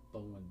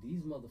 But when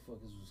these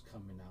motherfuckers was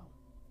coming out,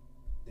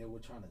 they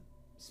were trying to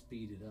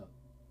speed it up.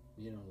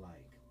 You know,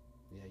 like,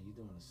 yeah, you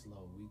doing it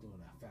slow, we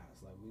doing it fast.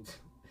 Like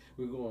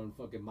we're going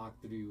fucking Mach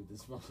 3 with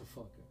this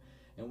motherfucker,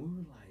 and we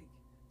were like,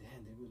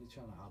 damn, they're really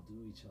trying to outdo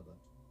each other.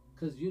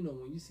 Cause you know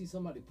when you see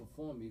somebody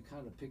perform, you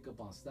kind of pick up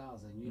on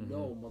styles, and you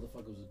know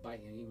motherfuckers was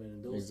biting even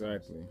in those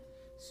Exactly. times.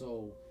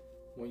 So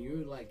when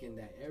you're like in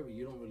that area,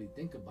 you don't really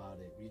think about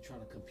it. You're trying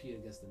to compete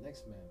against the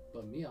next man.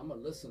 But me, I'm a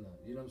listener.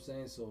 You know what I'm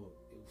saying? So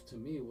to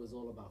me, it was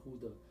all about who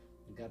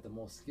got the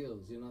most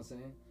skills. You know what I'm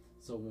saying?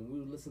 So when we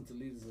would listen to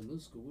Leaders of New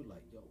School, we're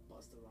like, yo,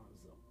 Busta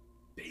Rhymes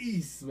a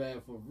beast,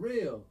 man, for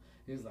real.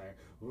 He was like,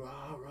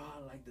 rah,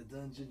 rah, like the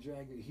Dungeon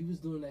Dragon. He was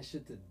doing that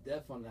shit to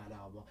death on that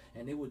album.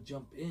 And they would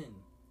jump in,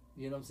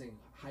 you know what I'm saying,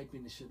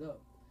 hyping the shit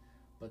up.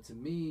 But to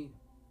me,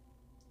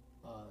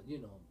 you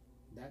know,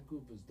 that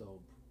group was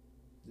dope.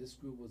 This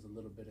group was a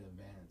little bit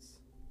advanced.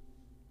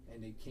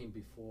 And they came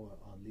before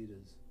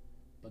Leaders.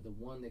 But the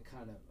one that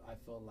kind of, I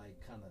felt like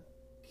kind of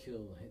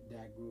killed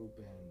that group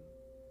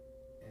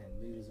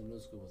and Leaders of New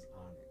School was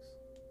Onyx.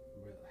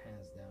 Real,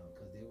 hands down.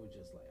 Because they were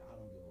just like, I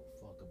don't give a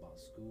fuck about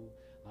school.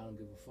 I don't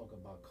give a fuck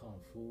about kung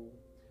fu.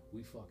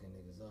 We fucking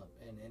niggas up.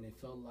 And it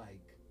felt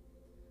like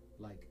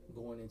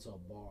going into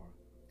a bar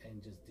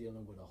and just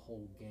dealing with a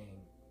whole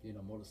gang, you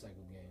know,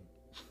 motorcycle gang.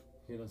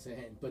 You know what I'm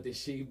saying? But they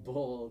shave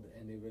bald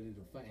and they're ready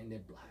to fight and they're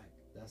black.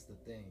 That's the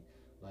thing.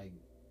 Like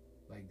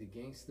the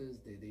gangsters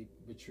they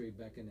betrayed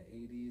back in the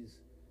 80s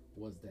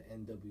was the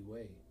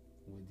NWA.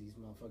 With these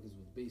motherfuckers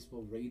with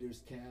baseball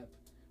Raiders cap,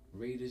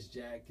 Raiders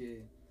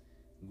jacket,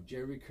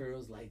 Jerry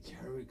curls. Like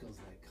Jerry curls,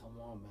 like, come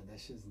on, man, that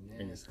shit's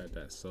nasty. And it's had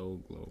that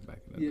soul glow back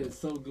in the day. Yeah,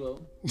 soul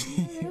glow.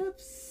 Yep,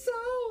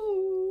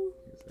 soul.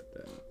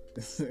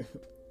 It's had that.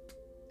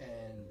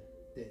 And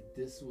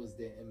this was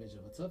their image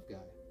of a tough guy.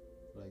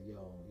 Like,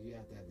 yo, you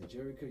have to have the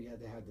Jerry curl. You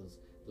have to have those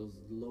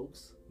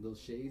lokes,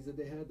 those shades that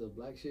they had, those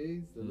black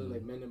shades that look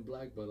like Men in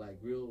Black, but like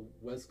real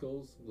West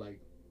Coast, like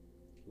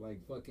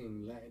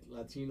fucking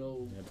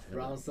Latino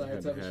brown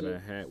side type of shit. They had a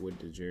hat with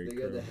the Jerry curl.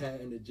 They got the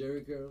hat and the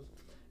Jerry curls,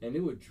 and they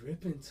were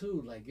dripping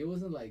too. Like, it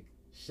wasn't like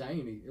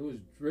shiny; it was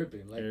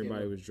dripping. Like,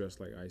 everybody was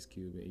dressed like Ice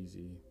Cube and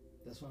Eazy.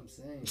 That's what I'm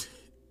saying.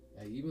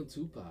 Like, even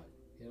Tupac,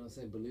 you know what I'm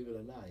saying? Believe it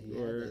or not, he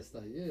had that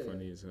stuff. Yeah,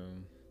 funny as hell.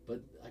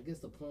 But I guess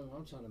the point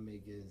I'm trying to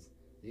make is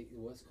the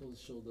West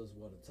Coast showed us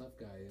what a tough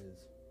guy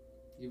is,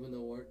 even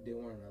though they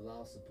weren't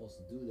supposed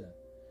to do that.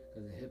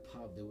 Because in hip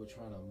hop, they were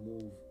trying to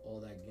move all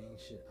that gang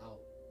shit out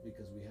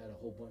because we had a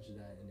whole bunch of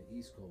that in the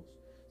East Coast.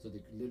 So they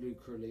literally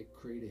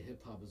created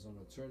hip hop as an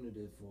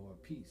alternative for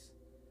peace,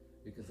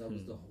 because that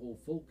was the whole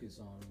focus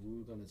on. We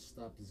were gonna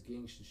stop this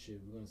gangster shit.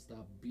 We're gonna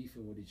stop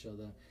beefing with each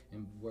other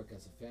and work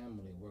as a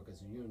family, work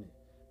as a unit.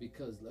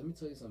 Because let me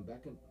tell you something,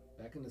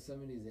 back in the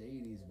 70s and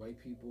 80s, white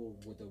people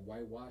with the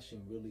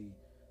whitewashing really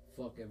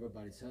fuck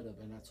everybody's head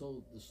up. And I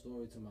told the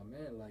story to my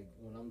man, like,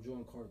 when I'm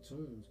drawing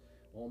cartoons,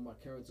 all my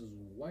characters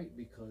were white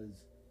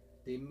because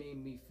they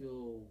made me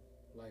feel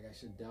like I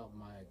should doubt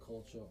my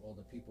culture or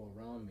the people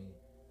around me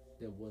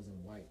that wasn't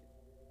white.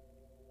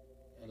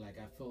 And like,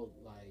 I felt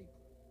like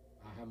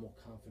I had more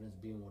confidence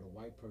being with a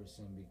white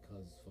person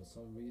because for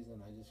some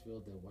reason I just feel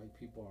that white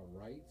people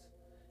are right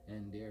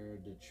and they're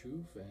the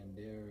truth and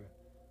they're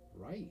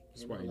right.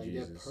 It's white like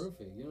Jesus. They're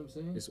perfect. You know what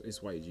I'm saying?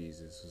 It's white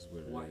Jesus is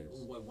what it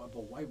is. But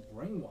white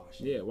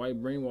brainwashing. Yeah,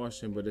 white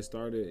brainwashing, but it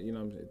started, you know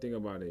what I'm saying? Think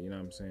about it, you know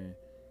what I'm saying?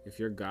 If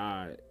your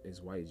God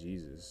is white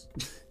Jesus,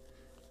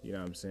 you know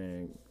what I'm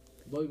saying?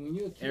 But when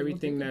you're a kid,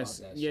 everything you that's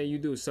that you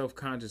do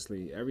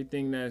self-consciously.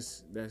 Everything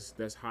that's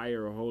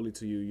higher or holy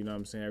to you, you know what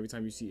I'm saying? Every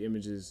time you see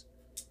images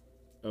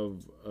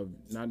of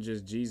not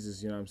just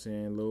Jesus, you know what I'm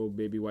saying, little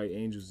baby white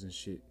angels and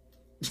shit.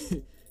 You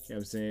know what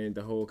I'm saying?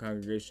 The whole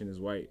congregation is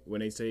white. When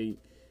they say,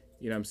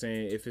 you know what I'm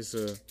saying,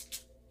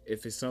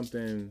 if it's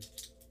something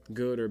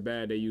good or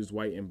bad, they use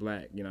white and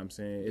black, you know what I'm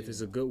saying? If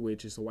it's a good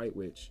witch, it's a white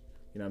witch.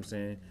 You know what I'm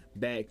saying?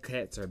 Bad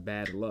cats are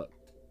bad luck.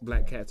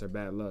 Black cats are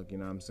bad luck, you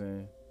know what I'm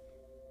saying?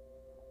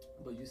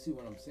 But you see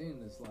what I'm saying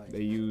is like,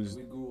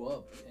 we grew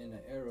up in an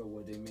era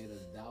where they made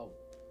us doubt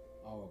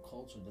our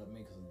culture, that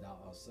makes us doubt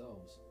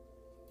ourselves.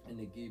 And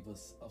they gave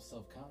us a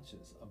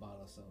self-conscious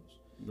about ourselves.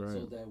 Right.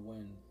 So that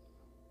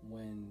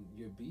when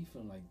you're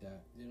beefing like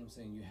that, you know what I'm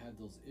saying, you have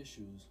those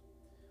issues,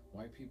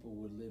 white people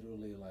would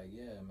literally like,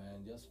 yeah,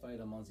 man, just fight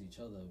amongst each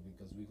other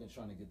because we're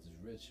trying to get this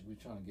rich, we're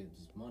trying to get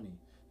this money.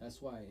 That's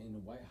why in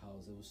the White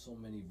House there was so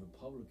many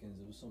Republicans,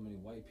 there was so many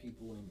white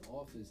people in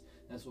office.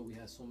 That's why we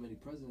had so many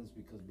presidents,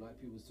 because black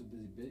people was too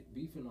busy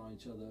beefing on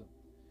each other.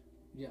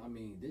 Yeah, I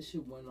mean, this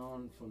shit went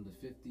on from the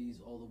 50s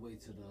all the way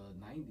to the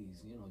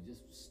 90s, you know,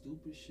 just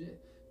stupid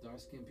shit.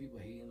 Dark-skinned people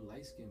hating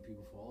light-skinned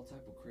people for all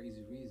type of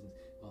crazy reasons.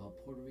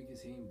 Puerto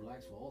Ricans hating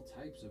blacks for all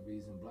types of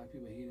reasons. Black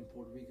people hating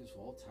Puerto Ricans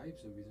for all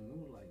types of reasons. We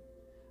were like,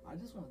 I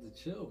just wanted to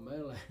chill,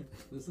 man. Like,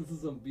 listen to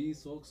some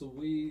beats, smoke some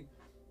weed,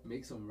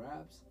 make some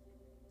raps.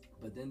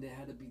 But then there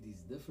had to be these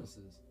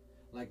differences.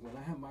 Like, when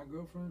I had my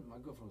girlfriend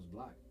was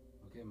black.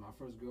 Okay, my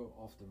first girl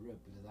off the rip,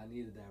 because I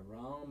needed that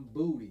round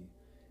booty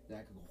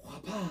that could go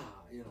whapa,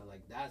 you know,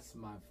 like that's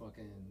my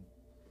fucking.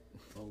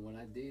 But when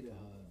I dated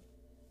her,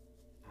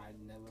 I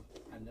never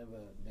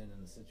been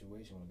in a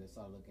situation where they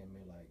started looking at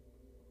me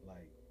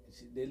like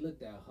they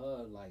looked at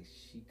her like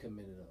she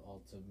committed an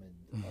ultimate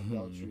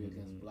adultery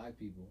against black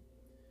people,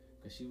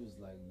 because she was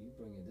like, you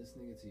bringing this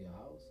nigga to your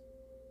house?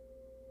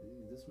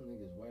 This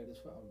nigga's white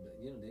as fuck.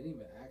 You know, they didn't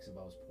even ask if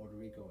I was Puerto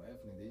Rico or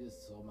ethnic. They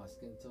just saw my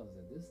skin tone and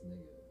said, this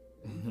nigga,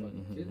 are you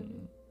fucking kidding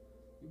me?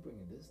 You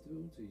bringing this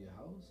dude to your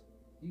house?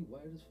 He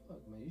white as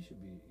fuck, man. You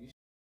should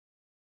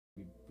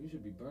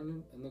be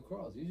burning in the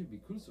cross. You should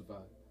be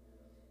crucified.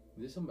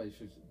 There's somebody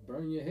should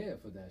burn your hair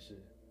for that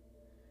shit.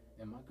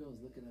 And my girl's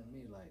looking at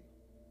me like,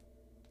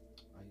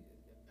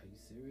 are you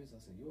serious? I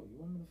said, yo, you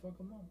want me to fuck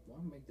him up? Well,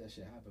 I'll make that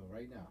shit happen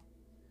right now.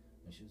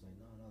 And she was like,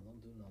 no,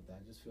 don't do nothing.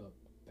 I just feel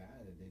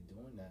bad that they're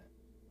doing that,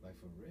 like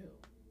for real.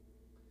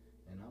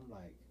 And I'm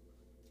like,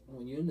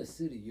 when you're in the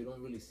city, you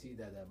don't really see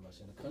that much.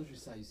 In the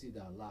countryside, you see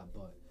that a lot.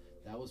 But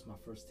that was my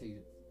first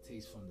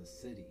taste from the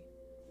city,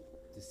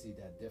 to see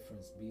that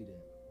difference beating.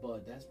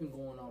 But that's been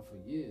going on for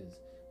years,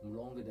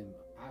 longer than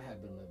I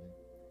have been living.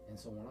 And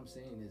so what I'm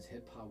saying is,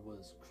 hip hop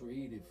was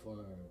created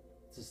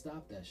to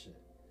stop that shit,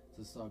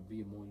 to start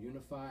being more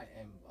unified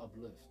and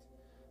uplift.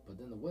 But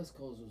then the West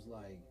Coast was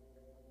like,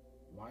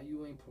 why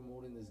you ain't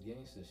promoting this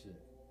gangster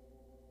shit?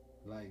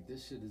 Like,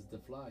 this shit is the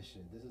fly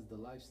shit. This is the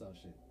lifestyle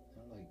shit.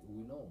 And I'm like,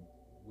 we know.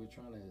 We're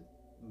trying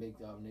to make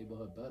our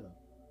neighborhood better.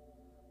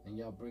 And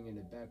y'all bringing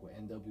it back with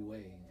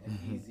NWA and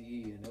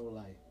Eazy-E. And they were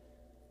like,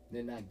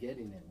 they're not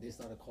getting it. They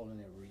started calling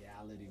it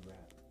reality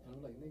rap. And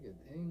I'm like, nigga,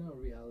 ain't no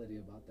reality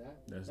about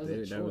that.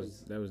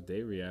 That was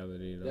their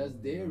reality, though. That's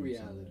their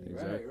reality.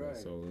 Exactly. Right.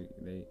 So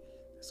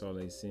that's all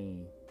they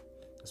seen.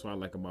 That's what I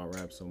like about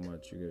rap so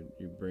much. You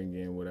bring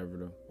in whatever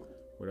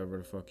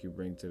the fuck you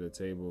bring to the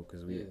table,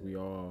 because we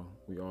all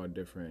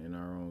different in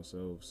our own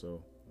selves.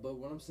 So. But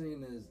what I'm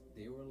saying is,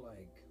 they were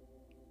like,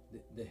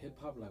 the hip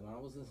hop, like when I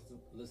was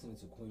listening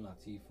to Queen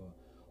Latifah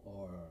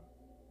or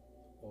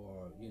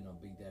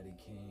Big Daddy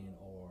Kane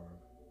or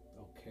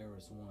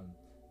KRS-One,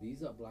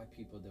 these are black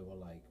people that were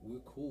like, we're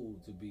cool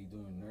to be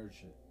doing nerd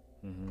shit.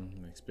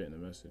 Like spitting a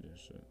message and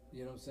shit.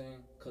 You know what I'm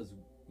saying? Because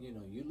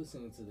you're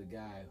listening to the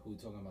guy who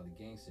talking about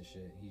the gangster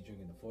shit. He's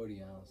drinking the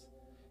 40 ounce.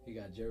 He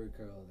got Jerry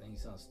curls and he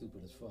sounds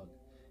stupid as fuck.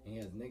 And he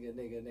has nigga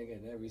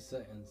in every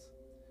sentence,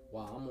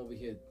 while I'm over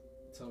here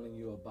telling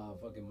you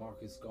about fucking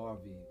Marcus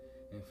Garvey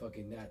and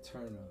fucking Nat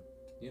Turner,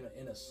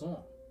 in a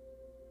song.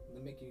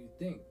 They're making you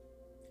think,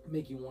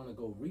 make you want to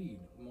go read,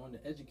 want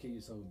to educate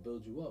yourself,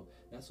 build you up.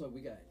 That's why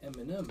we got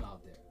Eminem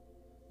out there,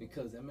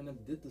 because Eminem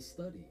did the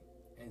study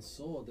and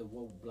saw that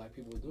what black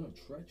people were doing,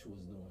 Tretch was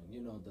doing,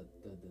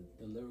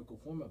 the lyrical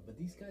format. But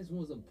these guys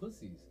wasn't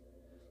pussies.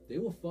 They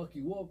will fuck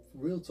you up,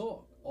 real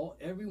talk.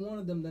 Every one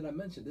of them that I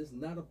mentioned, there's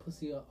not a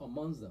pussy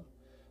amongst them.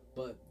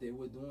 But they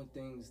were doing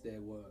things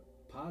that were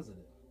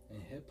positive. And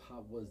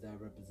hip-hop was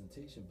that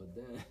representation. But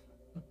then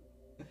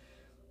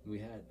we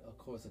had, of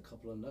course, a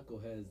couple of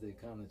knuckleheads that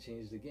kind of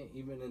changed the game,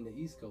 even in the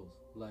East Coast,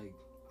 like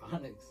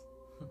Onyx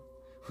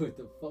with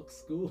the fuck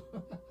school.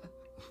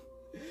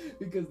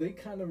 Because they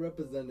kind of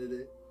represented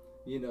it.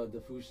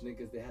 The Foosh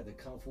niggas, they had the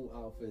Kung Fu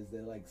outfits.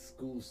 They're like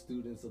school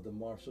students of the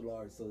martial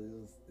arts, so it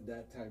was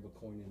that type of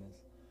corniness.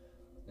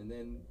 And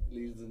then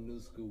leads the new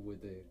school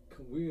with it.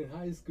 We're in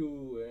high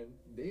school, and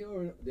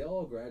they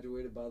all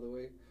graduated, by the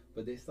way,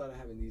 but they started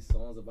having these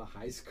songs about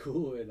high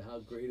school and how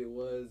great it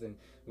was, and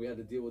we had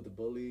to deal with the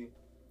bully.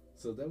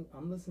 So then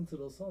I'm listening to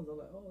those songs. I'm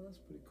like, oh, that's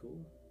pretty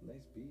cool,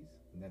 nice beats.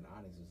 And then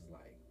Onyx was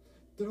like,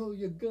 throw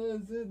your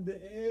guns in the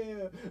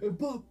air and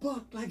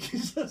buck like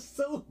it's just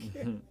so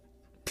good.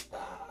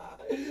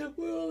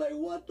 We were like,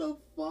 what the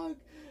fuck?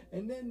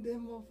 And then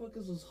them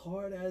motherfuckers was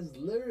hard ass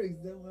lyrics.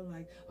 They were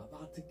like,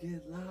 about to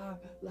get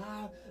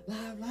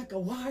live like a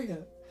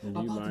wire.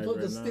 About to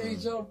put the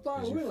stage on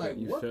fire. We're like,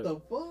 what the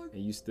fuck?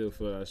 And you still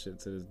feel that shit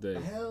to this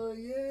day. Hell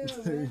yeah,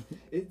 man.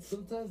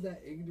 Sometimes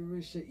that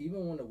ignorant shit,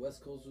 even when the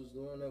West Coast was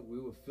doing it, we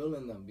were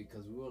feeling them,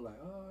 because we were like,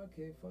 oh,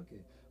 okay, fuck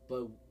it.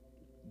 But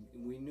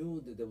we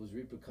knew that there was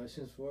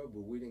repercussions for it,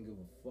 but we didn't give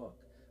a fuck.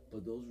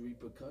 But those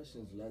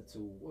repercussions led to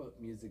what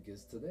music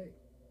is today.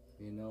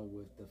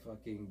 With the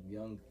fucking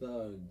Young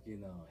Thug,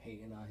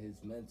 hating on his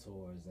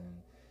mentors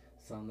and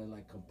sounding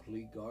like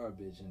complete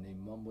garbage, and they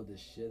mumble the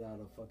shit out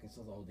of fucking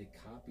songs. Oh, they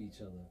copy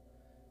each other.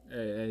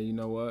 Hey, you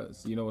know what?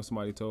 You know what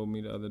somebody told me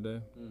the other day?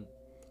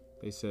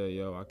 They said,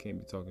 yo, I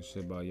can't be talking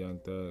shit about Young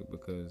Thug,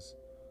 because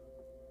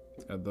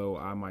although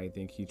I might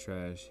think he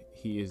trash,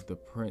 he is the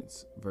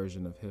Prince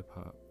version of hip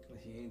hop.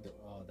 He ain't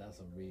that's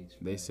a rage.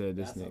 They said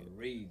this nigga. That's a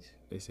rage.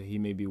 They said he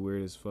may be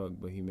weird as fuck,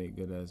 but he make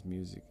good ass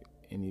music.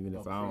 And even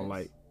if I don't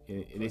like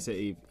it, they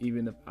said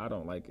even if I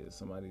don't like it,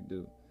 somebody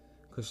do.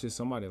 Cause shit,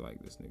 somebody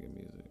like this nigga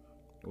music,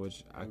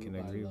 which I can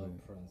agree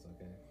with. Prince,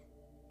 okay?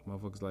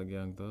 Motherfuckers like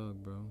Young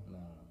Thug, bro. No.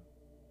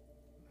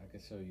 I can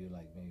show you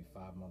like maybe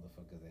 5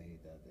 motherfuckers that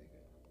hate that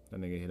nigga. That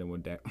nigga hit him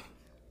with that.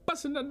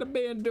 Busting up the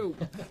band, dude.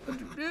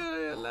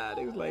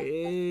 He was like,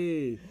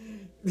 hey.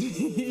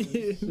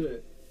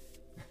 Shit.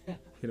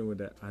 Hit him with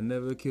that. I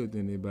never killed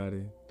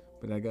anybody,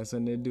 but I got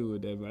something to do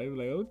with that. But I was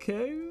like,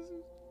 okay.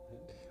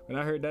 When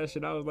I heard that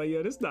shit, I was like,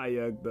 yo, this not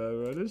Young Thug,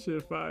 bro. This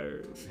shit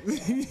fire.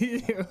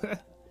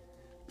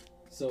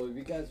 So if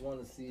you guys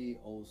want to see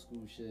old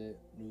school shit,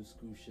 new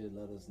school shit,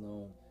 let us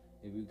know.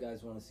 If you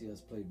guys want to see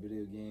us play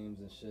video games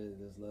and shit,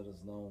 just let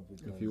us know.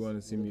 If you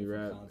want to see me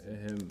rap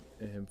and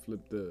him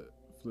flip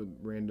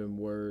random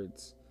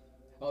words.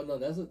 Oh no,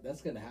 that's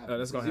gonna happen. Oh,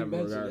 that's gonna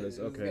happen regardless.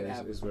 Okay,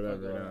 it's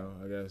whatever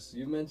now. I guess.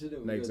 You mentioned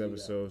it. Next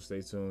episode,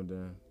 stay tuned.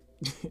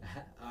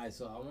 All right,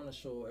 so I want to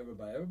show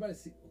everybody. Everybody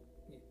see,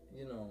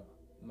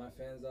 my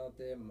fans out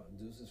there, my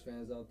Deuces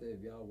fans out there,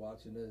 if y'all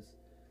watching this,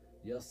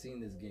 y'all seen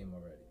this game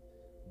already.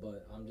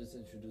 But I'm just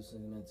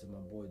introducing it to my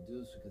boy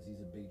Deuce because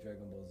he's a big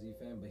Dragon Ball Z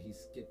fan, but he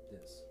skipped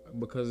this.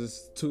 Because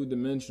it's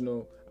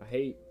two-dimensional. I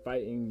hate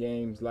fighting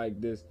games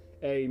like this.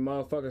 Hey,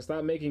 motherfucker,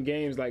 stop making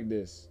games like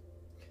this.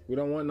 We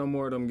don't want no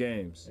more of them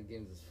games. That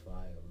game is fire,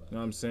 man. You know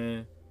what I'm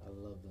saying? I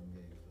love them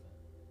games,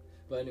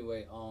 man. But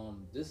anyway,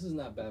 this is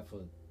not bad for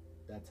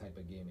that type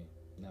of gaming.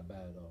 Not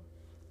bad at all.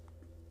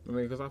 I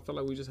mean, because I feel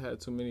like we just had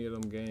too many of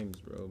them games,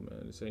 bro,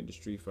 man. This ain't the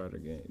Street Fighter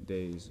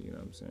days, you know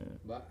what I'm saying?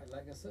 But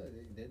like I said,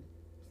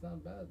 it's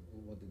not bad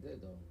what they did,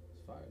 though.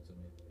 It's fire to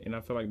me. And I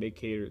feel like they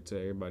catered to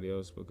everybody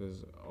else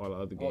because all the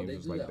other games they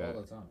was do like that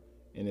all the time.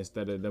 And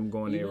instead of them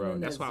going their Even route,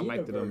 in that's that why I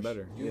liked them Xenoverse,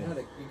 better. You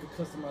could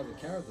customize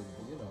the character,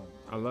 you know.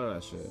 I love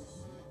that shit.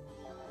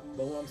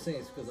 But what I'm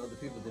saying is because other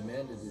people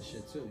demanded this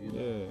shit too, you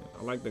know. Yeah,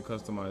 I like the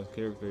customized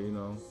character, you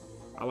know.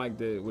 I like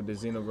that with the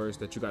Xenoverse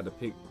that you got to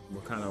pick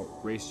what kind of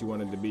race you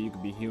wanted to be. You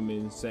could be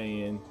human, Saiyan,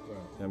 you know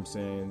what I'm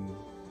saying,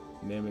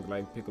 Namek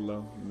like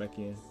Piccolo,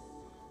 Namekian.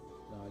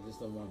 No, I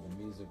just don't want the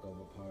music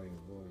overpower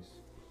your voice.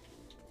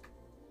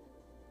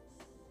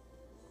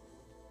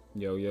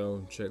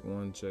 Yo, check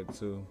 1, check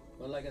 2.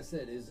 But like I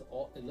said,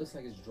 it looks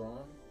like it's drawn.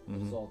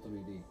 It's all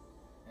 3D,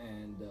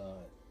 and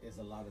it's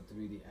a lot of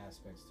 3D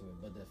aspects to it.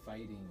 But the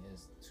fighting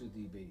is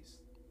 2D based,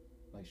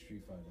 like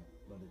Street Fighter.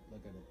 But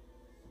look at it.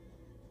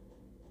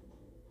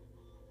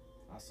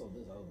 I saw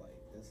this. I was like,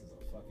 this is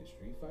a fucking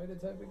Street Fighter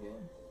type of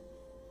game.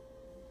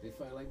 They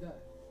fight like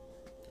that.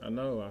 I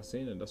know, I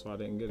seen it. That's why I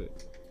didn't get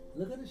it.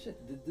 Look at this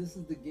shit. This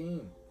is the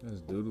game.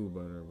 That's doodle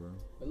butter, bro.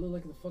 It look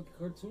like the fucking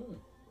cartoon.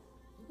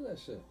 Look at that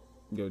shit.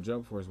 Yo,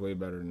 Jump Force way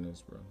better than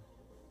this, bro.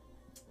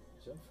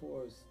 Jump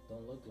Force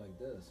don't look like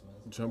this, man.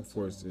 Jump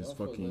Force is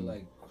fucking look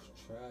like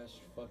trash,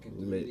 fucking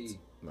 3D. lit.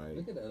 Like,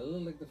 Look at that. It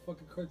look like the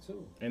fucking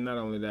cartoon. and not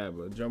only that,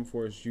 but Jump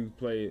Force, you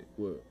play it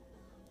with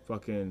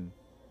fucking.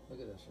 Look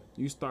at that shit.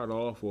 You start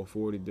off with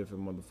 40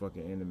 different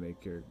motherfucking anime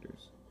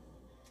characters.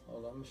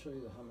 Hold on, I'm gonna show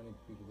you how many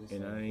people they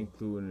And sell. I ain't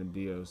including the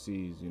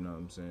DLCs, you know what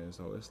I'm saying?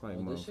 So it's like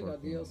This shit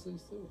got motherfucking.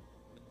 DLCs too.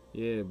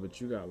 Yeah, but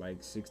you got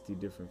like 60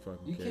 different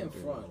fucking You can't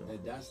characters. front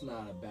that. That's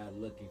not a bad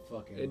looking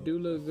fucking. It do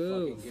look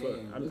good. fucking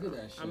game. I'm, Look at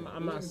that shit. I'm It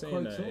not look like a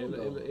saying that. cartoon,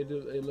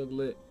 though. It look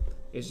lit.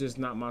 It's just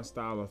not my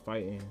style of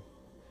fighting.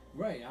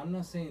 Right, I'm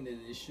not saying that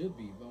it should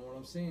be, but what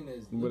I'm saying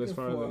is, But looking as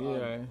far as for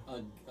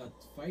yeah, a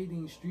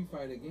fighting Street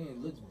Fighter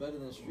game looks better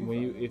than Street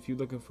when Fighter. if you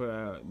looking for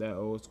that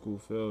old school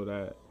feel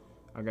that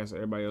I guess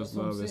everybody else That's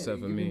what I'm loves saying. except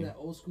It for give me. that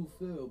old school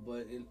feel, but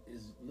it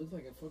looks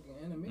like a fucking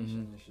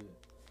animation and shit.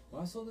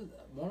 When I saw this,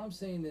 what I'm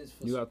saying is,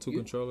 for You got two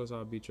controllers,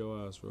 I'll beat your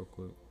ass real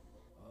quick.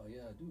 Oh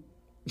yeah, I do.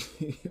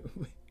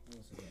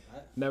 One second.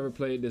 Never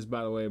played this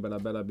by the way, but I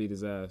bet I beat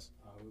his ass.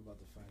 We're about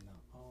to find out.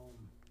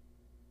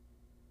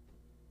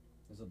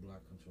 There's a black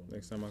controller.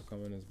 Next time I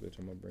come in this bitch,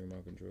 I'm gonna bring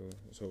my controller.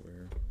 It's over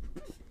here.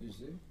 You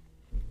see?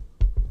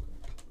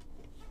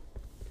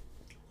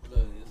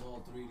 Look, it's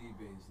all 3D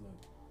based. Look.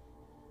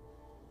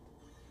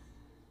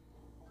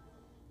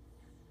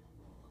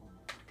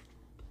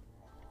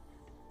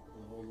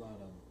 A whole lot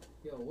of.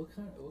 Yo, what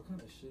kind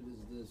of shit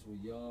is this? Where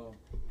y'all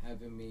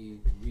having me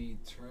read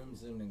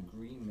terms and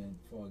agreement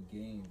for a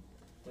game?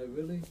 Like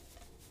really?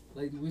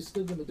 Like we're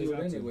still gonna do it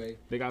anyway.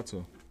 They got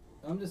to.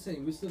 I'm just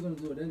saying we're still gonna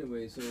do it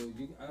anyway. So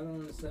I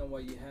don't understand why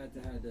you had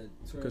to have the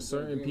terms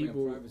certain and agreement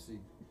people- and privacy.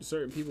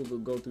 Certain people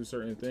could go through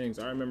certain things.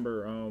 I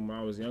remember when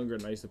I was younger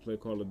and I used to play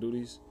Call of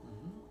Duties.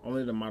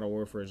 Only the Modern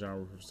Warfare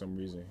genre for some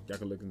reason. Y'all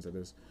can look into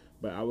this.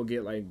 But I would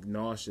get like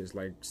nauseous,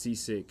 like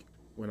seasick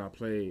when I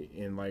play,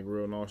 and like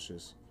real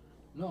nauseous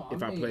No,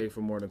 if I played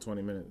for more than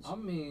 20 minutes. I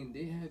mean,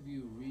 they have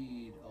you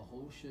read a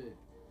whole shit.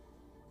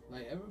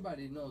 Like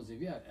everybody knows, if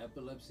you have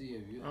epilepsy,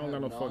 if you I don't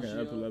got no fucking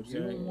epilepsy.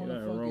 you Ain't don't wanna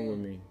nothing wrong with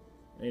me.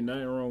 Ain't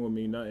nothing wrong with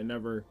me. Nothing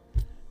never.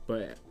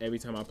 But every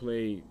time I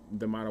played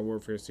the Modern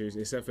Warfare series,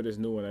 except for this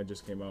new one that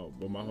just came out,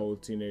 but my whole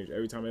teenage,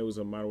 every time it was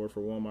a Modern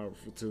Warfare 1, Modern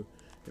Warfare 2,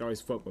 it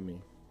always fucked with me.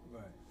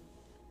 Right.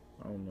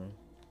 I don't know.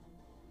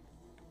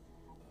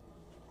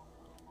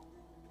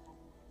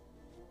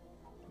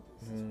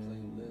 This is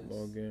playlist.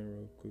 Log in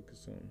real quick or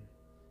something.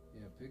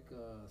 Yeah, pick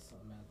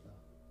something at the.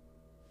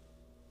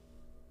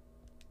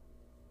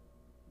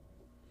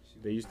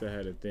 They used to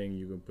have a thing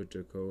you can put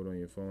your code on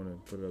your phone and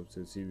put it up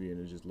to the TV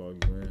and it just logs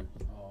you in.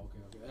 Oh,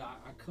 okay.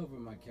 I cover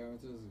my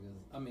characters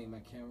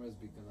my cameras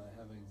because I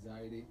have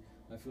anxiety.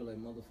 I feel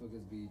like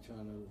motherfuckers be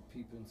trying to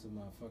peep into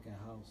my fucking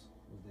house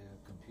with their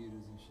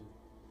computers and shit.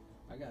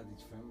 I got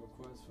these friend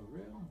requests for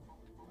real.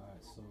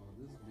 Alright, so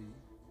this be.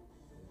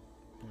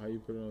 How you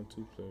put it on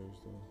 2 players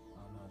though?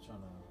 I'm not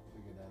trying to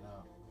figure that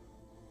out.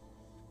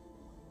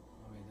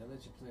 I mean, they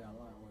let you play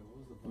online. Wait, what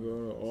was the You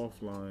go to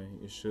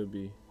offline, it should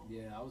be.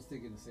 Yeah, I was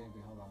thinking the same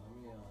thing. Hold on, let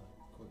me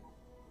quit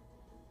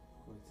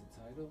to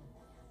title.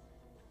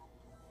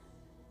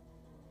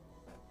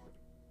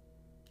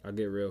 I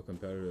get real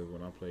competitive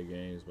when I play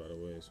games, by the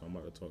way, so I'm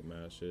about to talk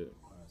mad shit.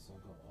 Alright, so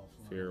go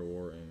offline. Fair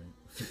warning.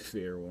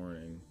 Fair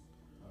warning.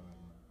 Alright,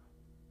 man.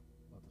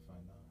 About to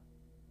find out.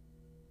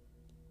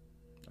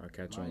 I'll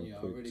catch Mind on you, I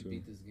quick already too.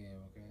 beat this game,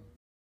 okay?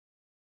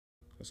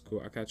 That's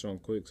cool. I catch on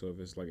quick, so if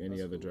it's like any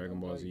That's other cool. Dragon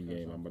I'm Ball glad Z you catch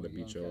game, on I'm about to quick.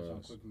 You beat don't your catch on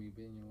ass. quick me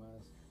beating your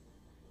ass.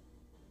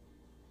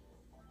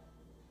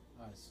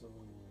 Alright, so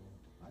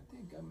I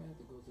think I may have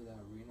to go to that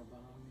arena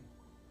behind me,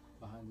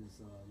 behind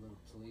this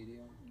little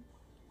palladium,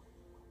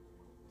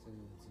 to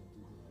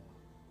do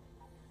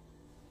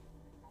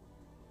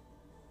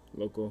the.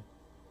 Local.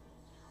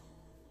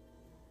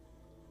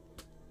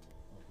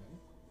 Okay.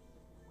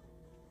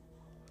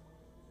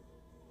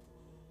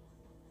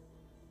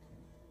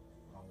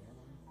 Alright,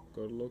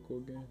 Go to local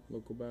again.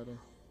 Local battle.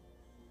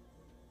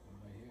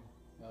 I'm right here.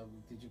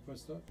 Did you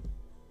press start?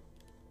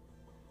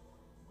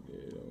 Yeah,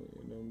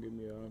 it don't give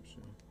me an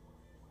option.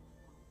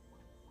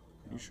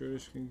 You sure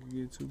this can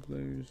get 2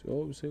 players?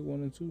 Oh, say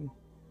 1 and 2.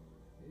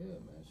 Yeah, man,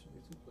 it should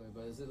be 2 players.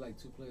 But is it like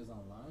 2 players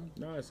online?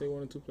 Nah, I say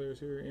 1 and 2 players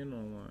here and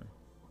online.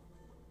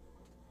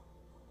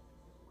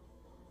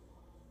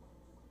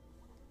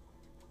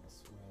 I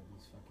swear,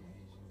 these fucking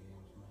Asian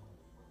games, man,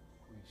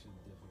 make shit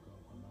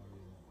difficult for no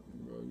reason.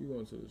 Bro, you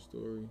going to the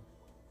story.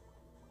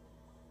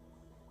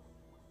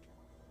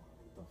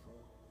 What the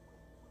fuck?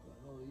 The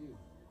hell are you?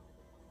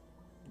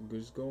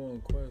 Just go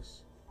on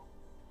quest.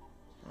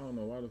 I don't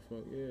know why the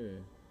fuck, yeah.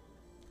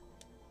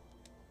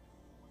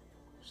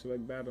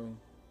 Select battle.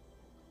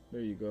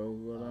 There you go.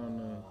 Go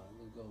down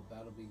Let's go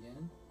battle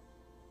begin.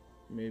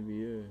 Maybe,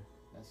 yeah.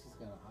 That's just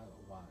gonna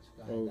watch.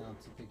 Go Oh. down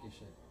to pick your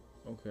shit.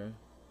 Okay.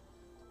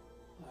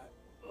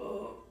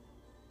 Alright.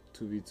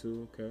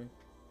 2v2, okay.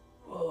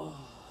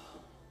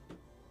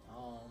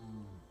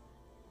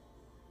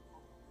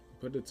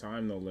 Put the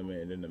time no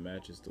limit and then the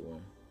matches to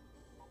win.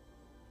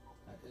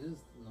 It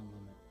is no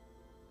limit.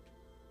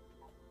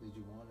 Did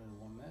you want it in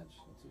 1 match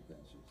or 2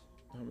 matches?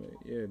 I mean,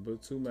 yeah,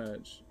 but 2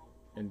 match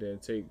and then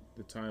take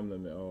the time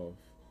limit off.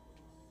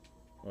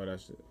 Oh,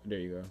 that's it. There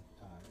you go.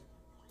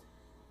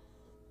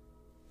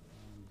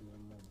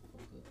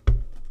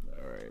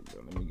 Alright,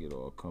 bro. Let me get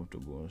all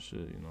comfortable and shit.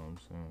 You know what I'm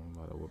saying? I'm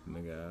about to whoop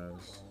nigga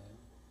ass.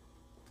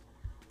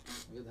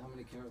 Look at how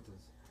many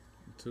characters.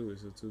 2.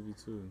 It's a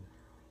 2v2.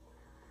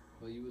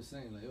 But you were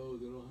saying like, oh,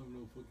 they don't have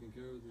no fucking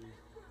characters.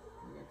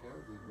 They got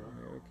characters, bro. I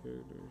got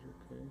characters,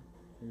 okay.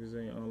 Niggas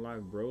ain't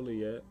unlocked Broly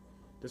yet.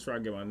 This where I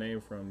get my name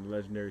from, the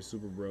legendary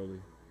Super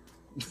Broly.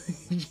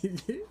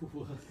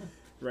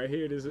 Right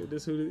here,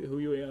 this who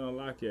you ain't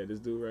unlocked yet. This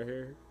dude right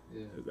here.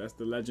 Yeah. That's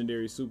the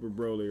legendary Super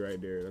Broly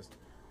right there. That's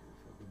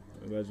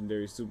the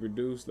legendary Super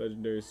Deuce,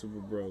 legendary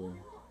Super Broly.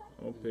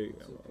 I'm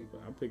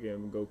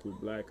picking Goku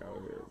Black out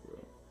here, bro.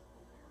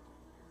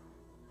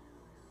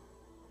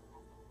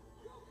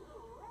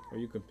 Or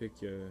you can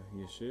pick your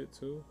shit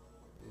too.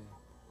 Yeah.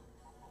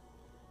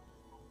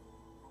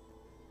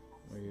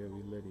 Oh yeah,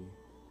 we litty.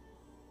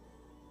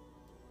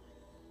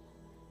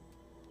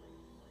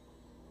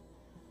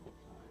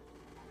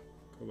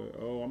 Color.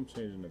 Oh, I'm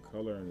changing the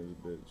color in this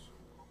bitch.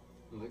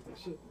 You like that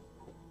shit?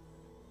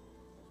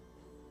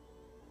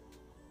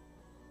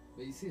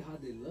 But you see how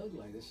they look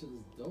like? That shit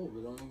is dope.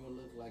 It don't even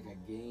look like a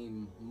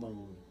game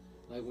mode.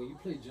 Like when you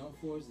play Jump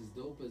Force, as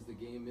dope as the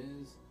game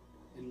is,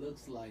 it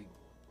looks like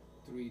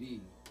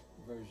 3D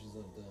versions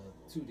of the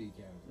 2D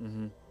characters.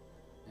 Mm-hmm.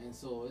 And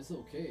so it's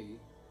okay.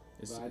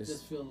 But I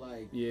just feel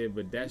like... Yeah,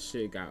 but that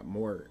shit got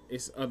more...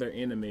 It's other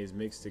animes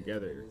mixed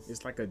together.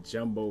 It's like a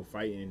jumbo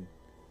fighting.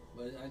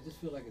 But I just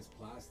feel like it's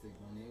plastic.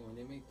 When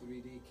they make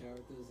 3D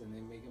characters and they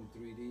make them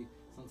 3D,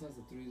 sometimes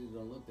the 3D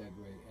don't look that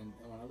great. And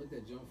when I looked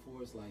at Jump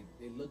Force, like,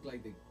 they look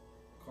like the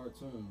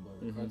cartoon, but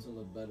the cartoon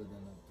looked better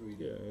than the 3D.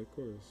 Yeah, of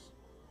course.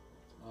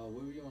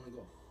 Where do you want to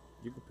go?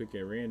 You can pick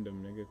a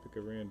random, nigga. Pick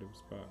a random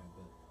spot.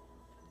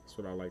 That's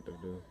what I like to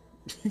do.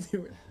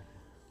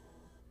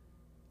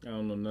 I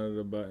don't know none of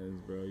the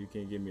buttons, bro. You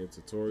can't give me a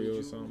tutorial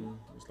or something.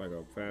 It's like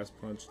a fast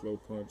punch, slow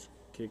punch,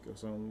 kick or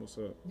something. What's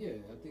up? Yeah,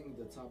 I think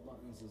the top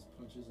buttons is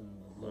punches and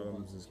the low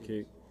Bottoms buttons is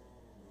kick.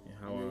 And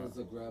how and then there's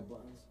the grab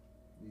buttons.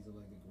 These are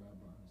like the grab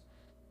buttons.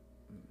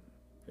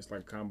 It's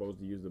like combos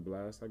to use the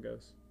blast, I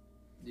guess.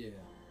 Yeah.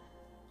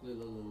 Look.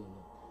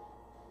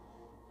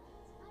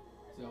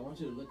 So I want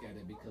you to look at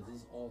it because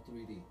it's all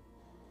 3D.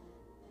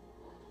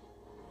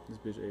 This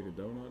bitch ate a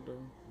donut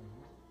though.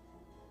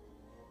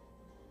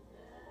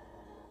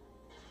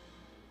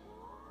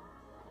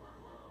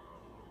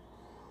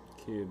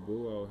 Kid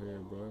Boo out here,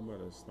 bro. I'm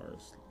about to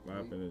start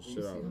slapping the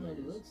shit out of You see how it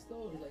niggas. looks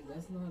though? Like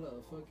that's not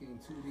a fucking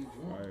 2D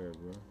drawing. Fire,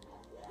 bro.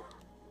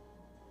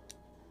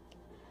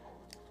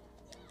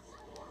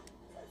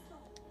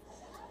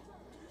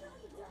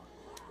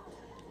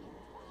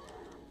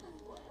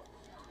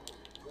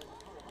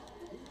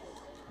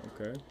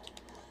 Okay.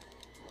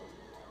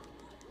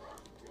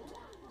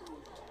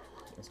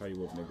 That's how you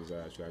whoop niggas'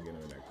 ass. You gotta get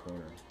them in that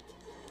corner.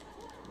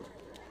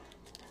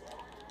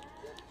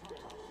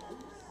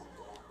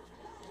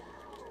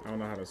 I don't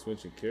know how to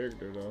switch a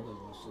character though. Look,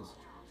 it's just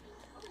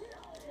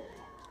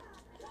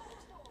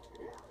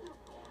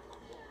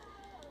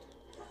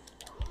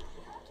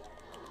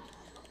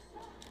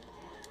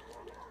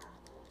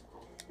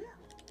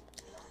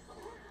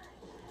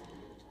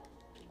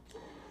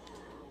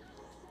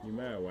You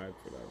mad whack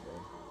for that, bro.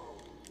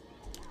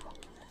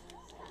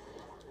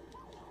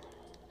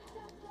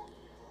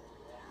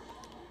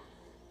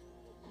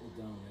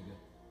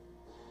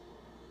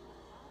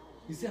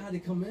 You see how they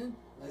come in?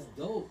 That's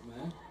dope,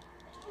 man.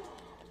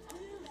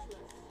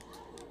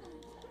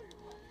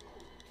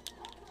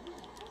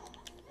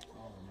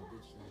 Oh, my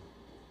bitch thing.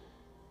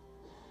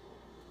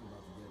 I'm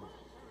about to get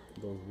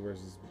it. Goku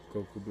versus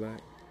Goku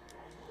Black.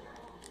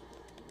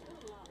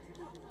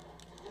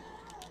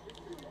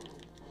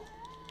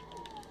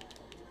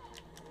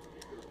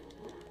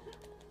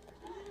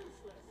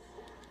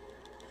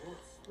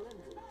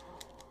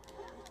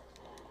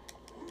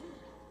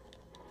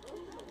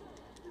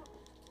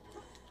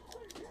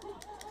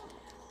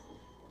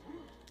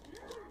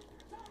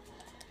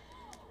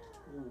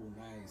 Ooh,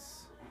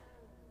 nice.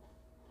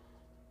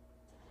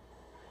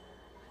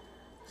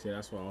 See,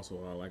 that's what also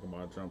what I like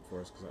about Jump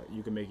Force, because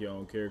you can make your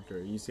own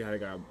character. You see how they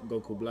got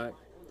Goku Black?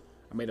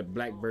 I made a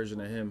black version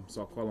of him,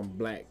 so I call him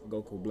Black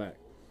Goku Black.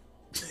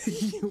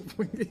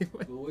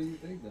 But what do you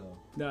think, though?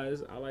 No,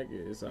 I like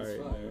it. It's alright,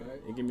 fun, man.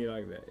 right? It give me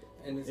like that.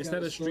 And it's Instead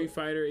got a of Street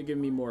Fighter, it give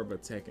me more of a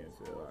Tekken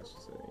feel, I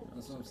should say. You know?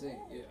 That's what I'm saying.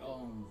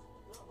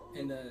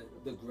 And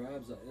the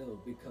grabs are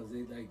ill because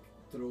they like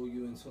throw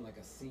you into like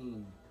a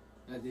scene.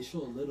 Like they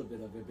show a little bit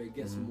of it, but it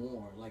gets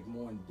more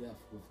in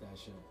depth with that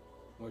shit.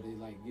 Or they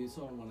like, you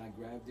saw when I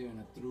grabbed you and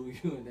I threw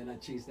you and then I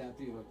chased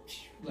after you,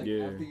 like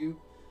after you.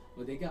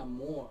 But they got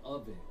more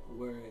of it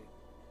where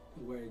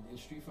in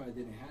Street Fighter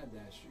didn't have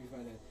that. Street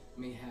Fighter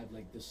may have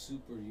like the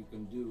super you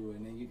can do,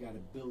 and then you gotta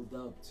build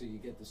up till you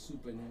get the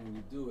super, and then when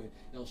you do it,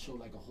 they'll show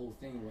like a whole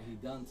thing what he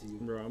done to you.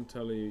 Bro, I'm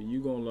telling you,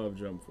 you gonna love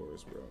Jump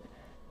Force, bro.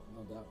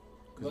 No doubt.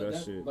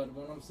 Shit. But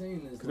what I'm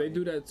saying is, because they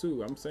do that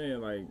too. I'm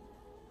saying like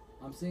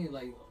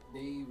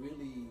they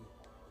really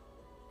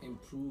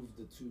improved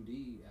the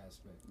 2D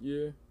aspect.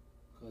 Yeah.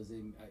 Cause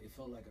it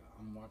felt like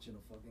I'm watching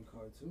a fucking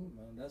cartoon,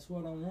 man. That's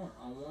what I want.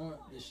 I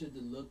want this shit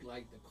to look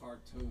like the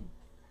cartoon.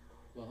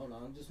 But hold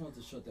on, I just want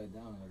to shut that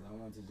down. Like, I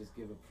want to just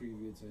give a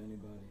preview to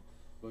anybody.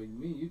 But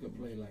you could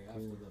play like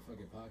after the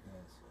fucking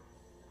podcast.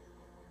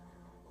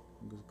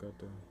 Just got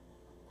the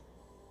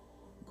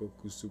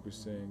Goku Super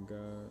Saiyan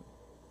God.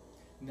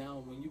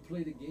 Now, when you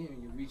play the game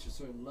and you reach a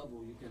certain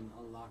level, you can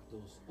unlock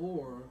those,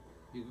 or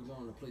you can go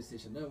on the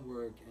PlayStation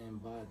Network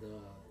and buy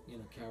the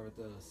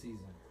character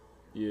season.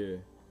 Yeah,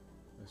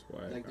 that's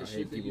why Like the I shit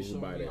hate that people you who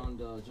showed buy me that. on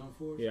the Jump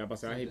Force. Yeah,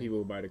 I hate people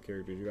who buy the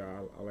characters.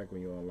 I like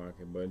when you unlock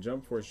it, but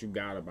Jump Force you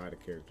gotta buy the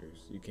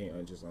characters. You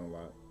can't just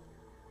unlock.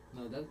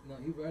 No,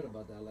 he's right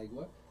about that. Like,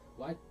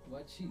 why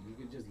cheat? You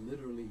could just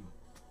literally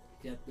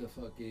get the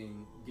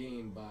fucking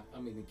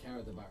the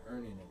character by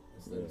earning it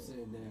instead of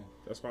sitting there.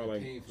 That's why I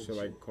like paying for shit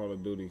like Call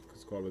of Duty,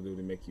 because Call of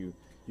Duty make you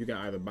can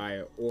either buy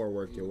it or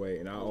work your way,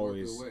 and I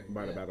always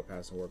buy the battle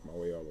pass and work my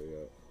way all the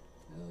way up.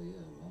 Hell yeah,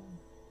 man.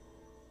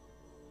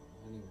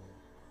 Anyway,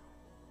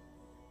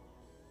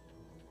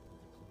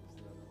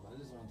 I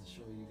just wanted to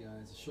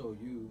show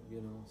you,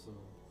 so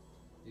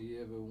if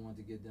you ever want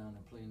to get down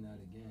and playing that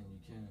again, you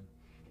can.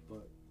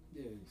 But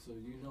yeah, so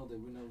you know that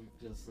we don't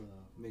just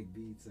make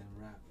beats and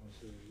rap and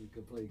shit. We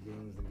could play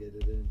games and get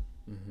it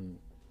in.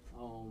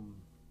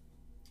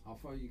 How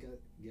far you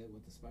get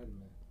with the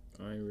Spider-Man?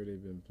 I ain't really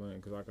been playing,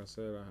 because like I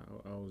said,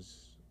 I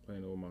was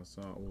playing it with my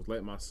son. I was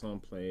letting my son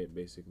play it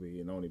basically,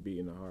 and only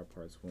beating the hard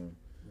parts for him.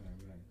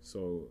 Right.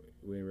 So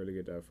we didn't really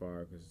get that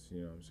far, because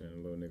you know what I'm saying, the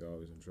little nigga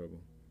always in trouble.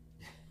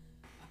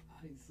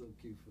 He's so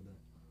cute for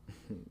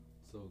that.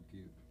 So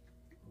cute.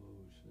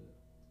 Oh shit.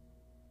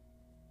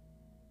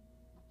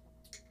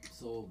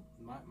 So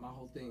my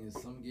whole thing is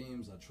some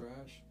games are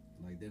trash,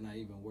 like they're not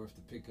even worth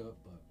to pick up.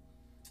 But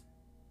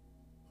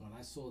when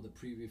I saw the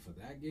preview for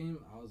that game,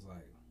 I was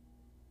like,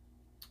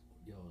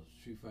 yo,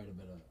 Street Fighter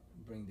better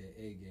bring their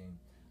A game.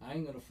 I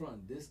ain't gonna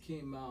front. This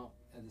came out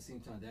at the same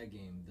time, that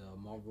game, the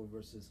Marvel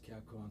vs.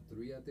 Capcom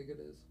 3, I think it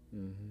is.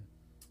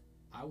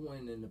 I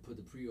went in to put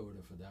the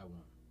pre-order for that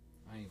one.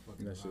 I ain't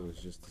fucking That shit was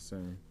just the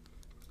same.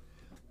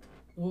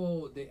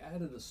 Well, they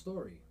added a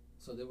story.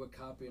 So they were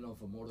copying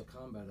off of Mortal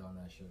Kombat on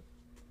that shit.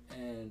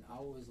 And I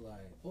was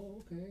like,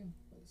 oh, okay.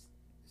 It's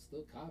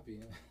still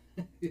copying.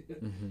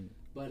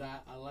 But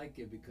I like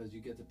it because you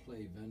get to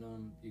play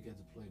Venom, you get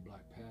to play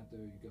Black Panther,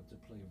 you get to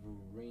play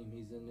Wolverine,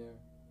 he's in there.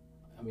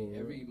 I mean,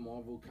 every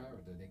Marvel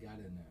character, they got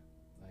in there.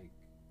 Like,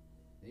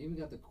 they even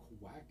got the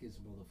wackest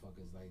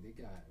motherfuckers. Like,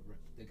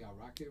 they got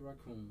Rocket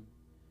Raccoon.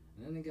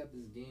 And then they got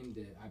this game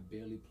that I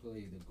barely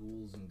play, the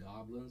Ghouls and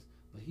Goblins.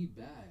 But he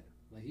bad.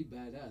 Like, he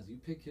badass. You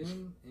pick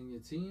him in your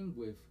team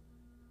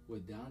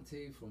with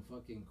Dante from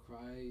fucking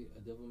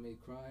Devil May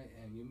Cry,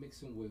 and you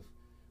mix him with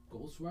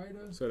Ghost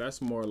Rider. So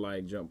that's more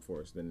like Jump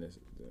Force than this,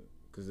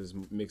 because it's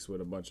mixed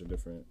with a bunch of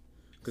different.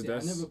 Because I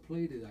never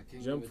played it. I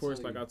can't. Jump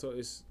Force, like I told,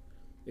 it's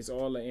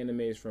all the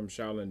animes from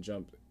Shaolin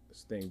Jump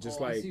thing.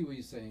 Just I see what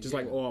you're saying. Just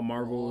like all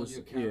Marvels,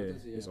 all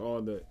it's all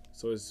the.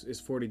 So it's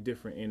 40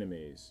 different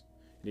animes.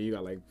 Then you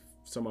got like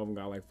some of them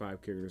got like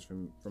 5 characters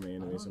from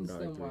anime. Some got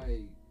like 3.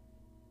 Why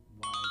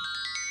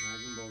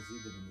Dragon Ball Z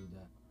didn't do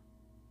that.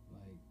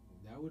 Like,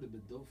 that would have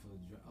been dope for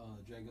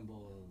Dragon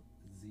Ball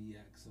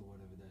ZX or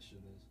whatever that shit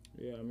is.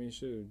 Yeah, I mean,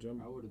 shit,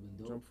 That would have been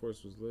dope. Jump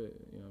Force was lit,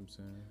 you know what I'm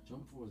saying?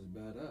 Jump Force is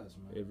badass,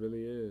 man. It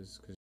really is,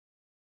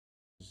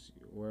 because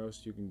where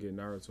else you can get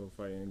Naruto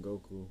fighting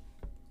Goku?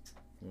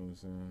 You know what I'm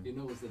saying? You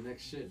know what's the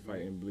next shit? Right?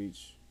 Fighting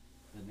Bleach.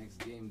 The next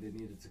game they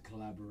needed to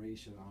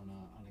collaboration on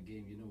a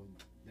game. You know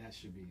that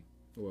should be.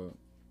 What?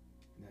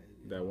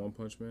 That One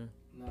Punch Man?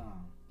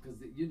 Nah,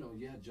 because you know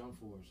you had Jump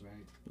Force,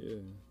 right?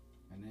 Yeah.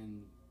 And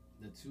then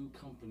the two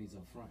companies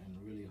are fronting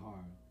really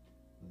hard.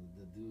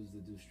 The dudes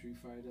that do Street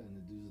Fighter and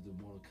the dudes that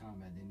do Mortal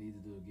Kombat, they need to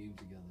do a game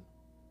together.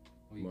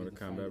 Mortal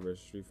Kombat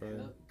versus Street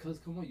Fighter? Because,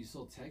 come on, you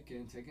saw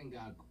Tekken. Tekken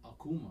got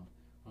Akuma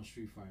on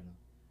Street Fighter.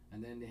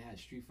 And then they had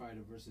Street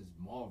Fighter versus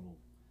Marvel.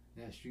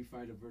 They had Street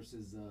Fighter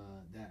versus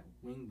that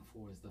Wing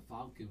Force, the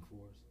Falcon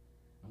Force.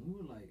 And we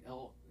were like,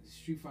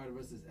 Street Fighter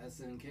versus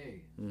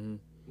SNK. Mm-hmm.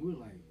 We were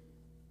like,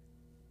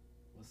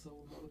 what's up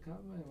with Mortal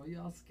Kombat? Why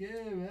y'all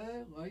scared,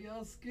 man? Why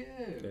y'all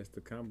scared? That's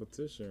the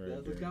competition right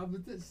there. That's the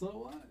competition. So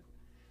what?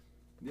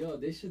 Yo,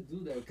 they should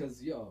do that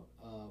because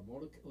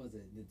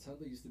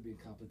Nintendo used to be in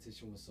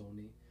competition with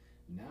Sony.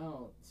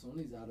 Now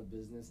Sony's out of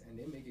business and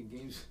they're making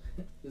games.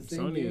 The same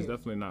Sony game. is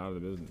definitely not out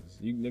of business.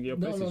 Your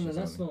No, PlayStation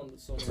that's not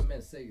Sony. I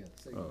meant Sega.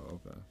 Oh,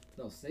 okay.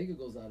 No, Sega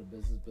goes out of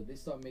business, but they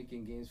start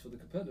making games for the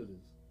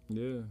competitors.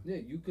 Yeah. Yeah,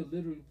 you could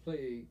literally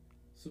play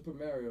Super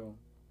Mario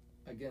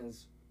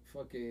against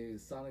fucking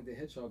Sonic the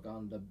Hedgehog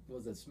on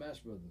Smash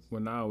Brothers.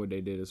 Well, now what they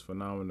did is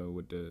phenomenal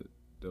with the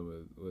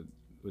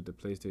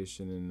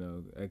PlayStation and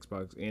the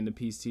Xbox and the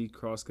PC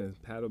cross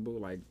compatible.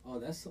 Like, oh,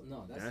 that's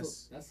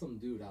some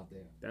dude out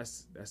there.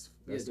 That's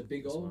the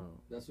Big O.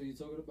 Wild. That's what you're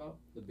talking about.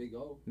 The Big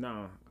O.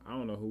 Nah, I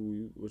don't know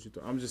what you.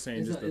 I'm just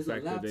saying, It's just the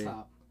fact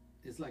that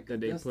it's like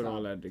they put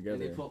all that together.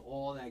 And they put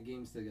all that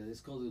games together.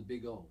 It's called the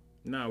Big O.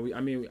 Nah,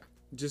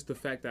 just the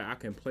fact that I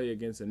can play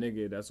against a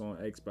nigga that's on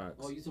Xbox.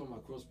 Oh, you talking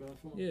about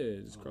cross-platform?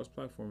 Yeah, just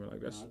cross-platform.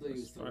 Like that's. I thought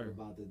you was fire. talking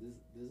about that.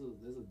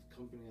 There's a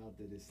company out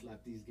there that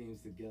slapped these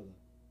games together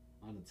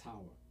on a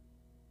tower.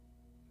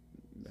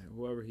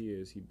 Whoever he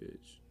is, he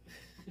bitch.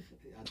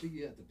 I think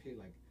you have to pay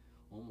like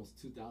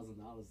almost $2,000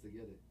 to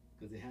get it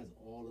because it has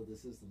all of the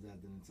systems.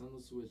 That the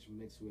Nintendo Switch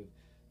mixed with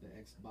the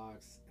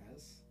Xbox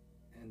S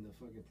and the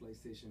fucking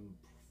PlayStation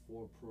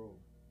 4 Pro.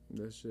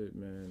 That shit,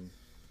 man.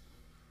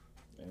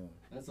 Damn.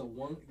 That's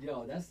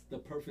the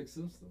perfect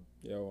system.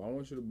 Yo, I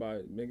want you to buy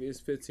it. Nigga,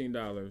 it's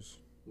 $15.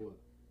 What?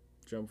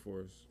 Jump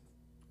Force.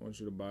 I want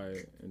you to buy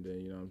it, and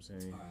then, you know what I'm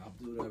saying? Alright, I'll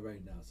do that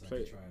right now so I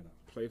can try it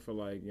out. Play for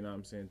like, you know what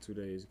I'm saying, 2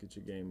 days, get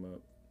your game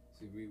up.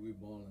 See, we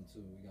balling too.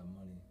 We got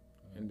money.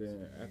 And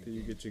then after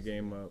you get your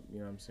game up, you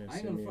know what I'm saying? I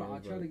ain't gonna front. I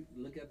try to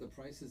look at the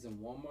prices in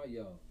Walmart.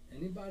 Yo,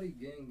 anybody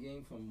getting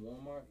game from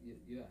Walmart,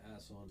 you're an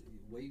asshole.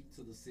 Wait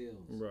till the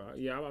sales. Bro,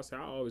 yeah, I was say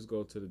I always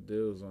go to the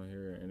deals on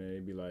here, and then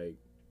it'd be like,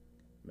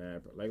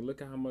 man, like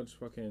look at how much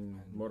fucking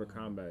Mortal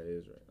Kombat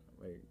is right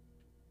now. Like,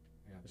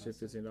 that shit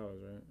 $15,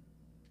 right?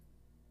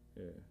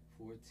 Yeah.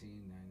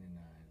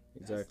 $14.99.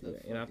 Exactly,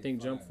 and I think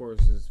Jump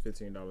Force is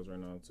 $15 right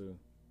now too.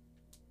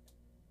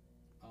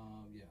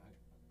 Yeah,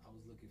 I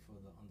was looking for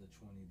the under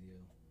 20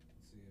 deal.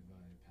 Let's see if I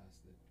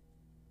passed it.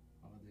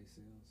 Holiday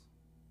sales.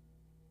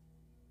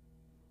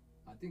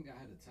 I think I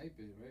had to type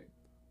it, right?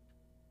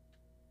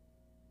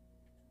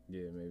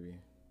 Yeah, maybe.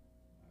 Alright,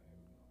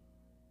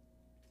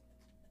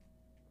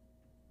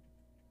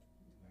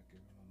 here we go. If I can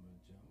remember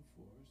Jump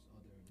Force.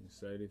 Oh, there it is.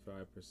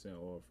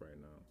 75% off right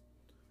now.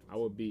 I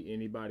would beat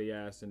anybody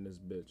ass in this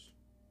bitch.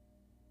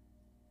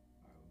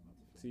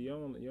 See, you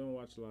don't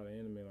watch a lot of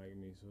anime like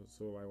me,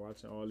 so like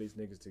watching all these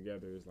niggas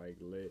together is like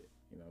lit.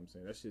 You know what I'm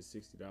saying? That shit $60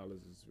 it's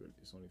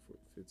only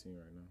 $15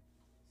 right now.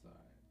 It's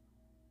alright.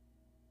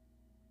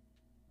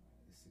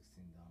 It's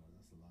 $16.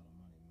 That's a lot of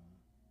money, man.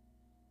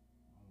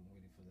 I'm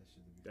waiting for that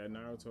shit to be. That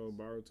Naruto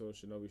Boruto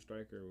Shinobi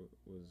Striker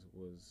was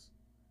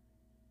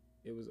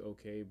it was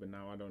okay, but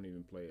now I don't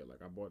even play it.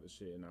 Like I bought the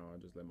shit and now I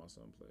just let my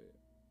son play it,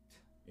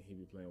 and he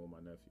be playing with my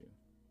nephew.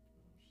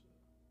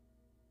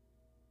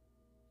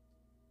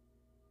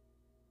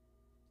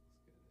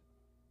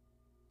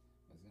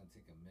 It's gonna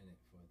take a minute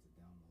for it to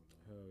download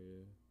though. Hell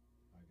yeah.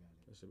 I got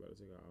it. That shit about to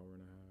take an hour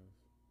and a half.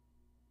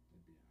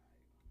 It'll be alright.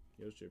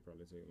 Your shit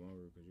probably take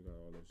longer because you got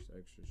all this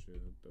extra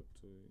shit hooked up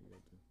to it. You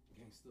got the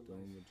Gangsta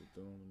Doom life. with the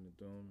Doom and the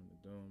Doom and the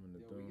Doom and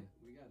the Doom.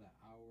 We got an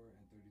hour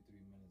and 33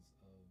 minutes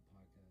of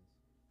podcast.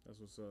 That's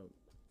what's up.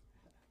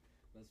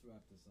 Let's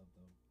wrap this up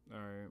though.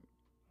 All right.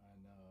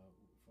 And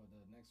for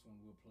the next one,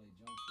 we'll play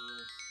Jump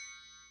Force.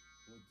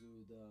 We'll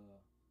do the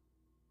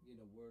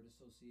word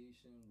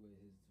association with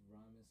his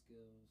rhyming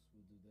skills.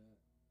 We'll do that.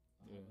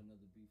 I'll have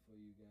another beat for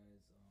you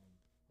guys.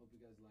 Hope you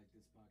guys like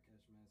this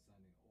podcast, man.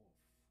 Signing off.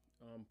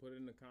 Put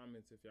it in the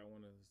comments if y'all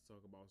want to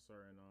talk about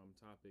certain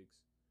topics,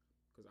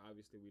 because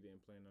obviously we didn't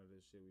plan none of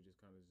this shit. We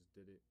just kind of just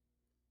did it.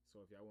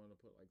 So if y'all want to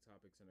put like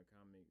topics in the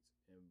comments,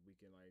 and we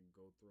can like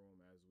go through them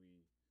as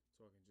we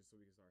talking, just so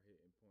we can start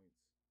hitting points.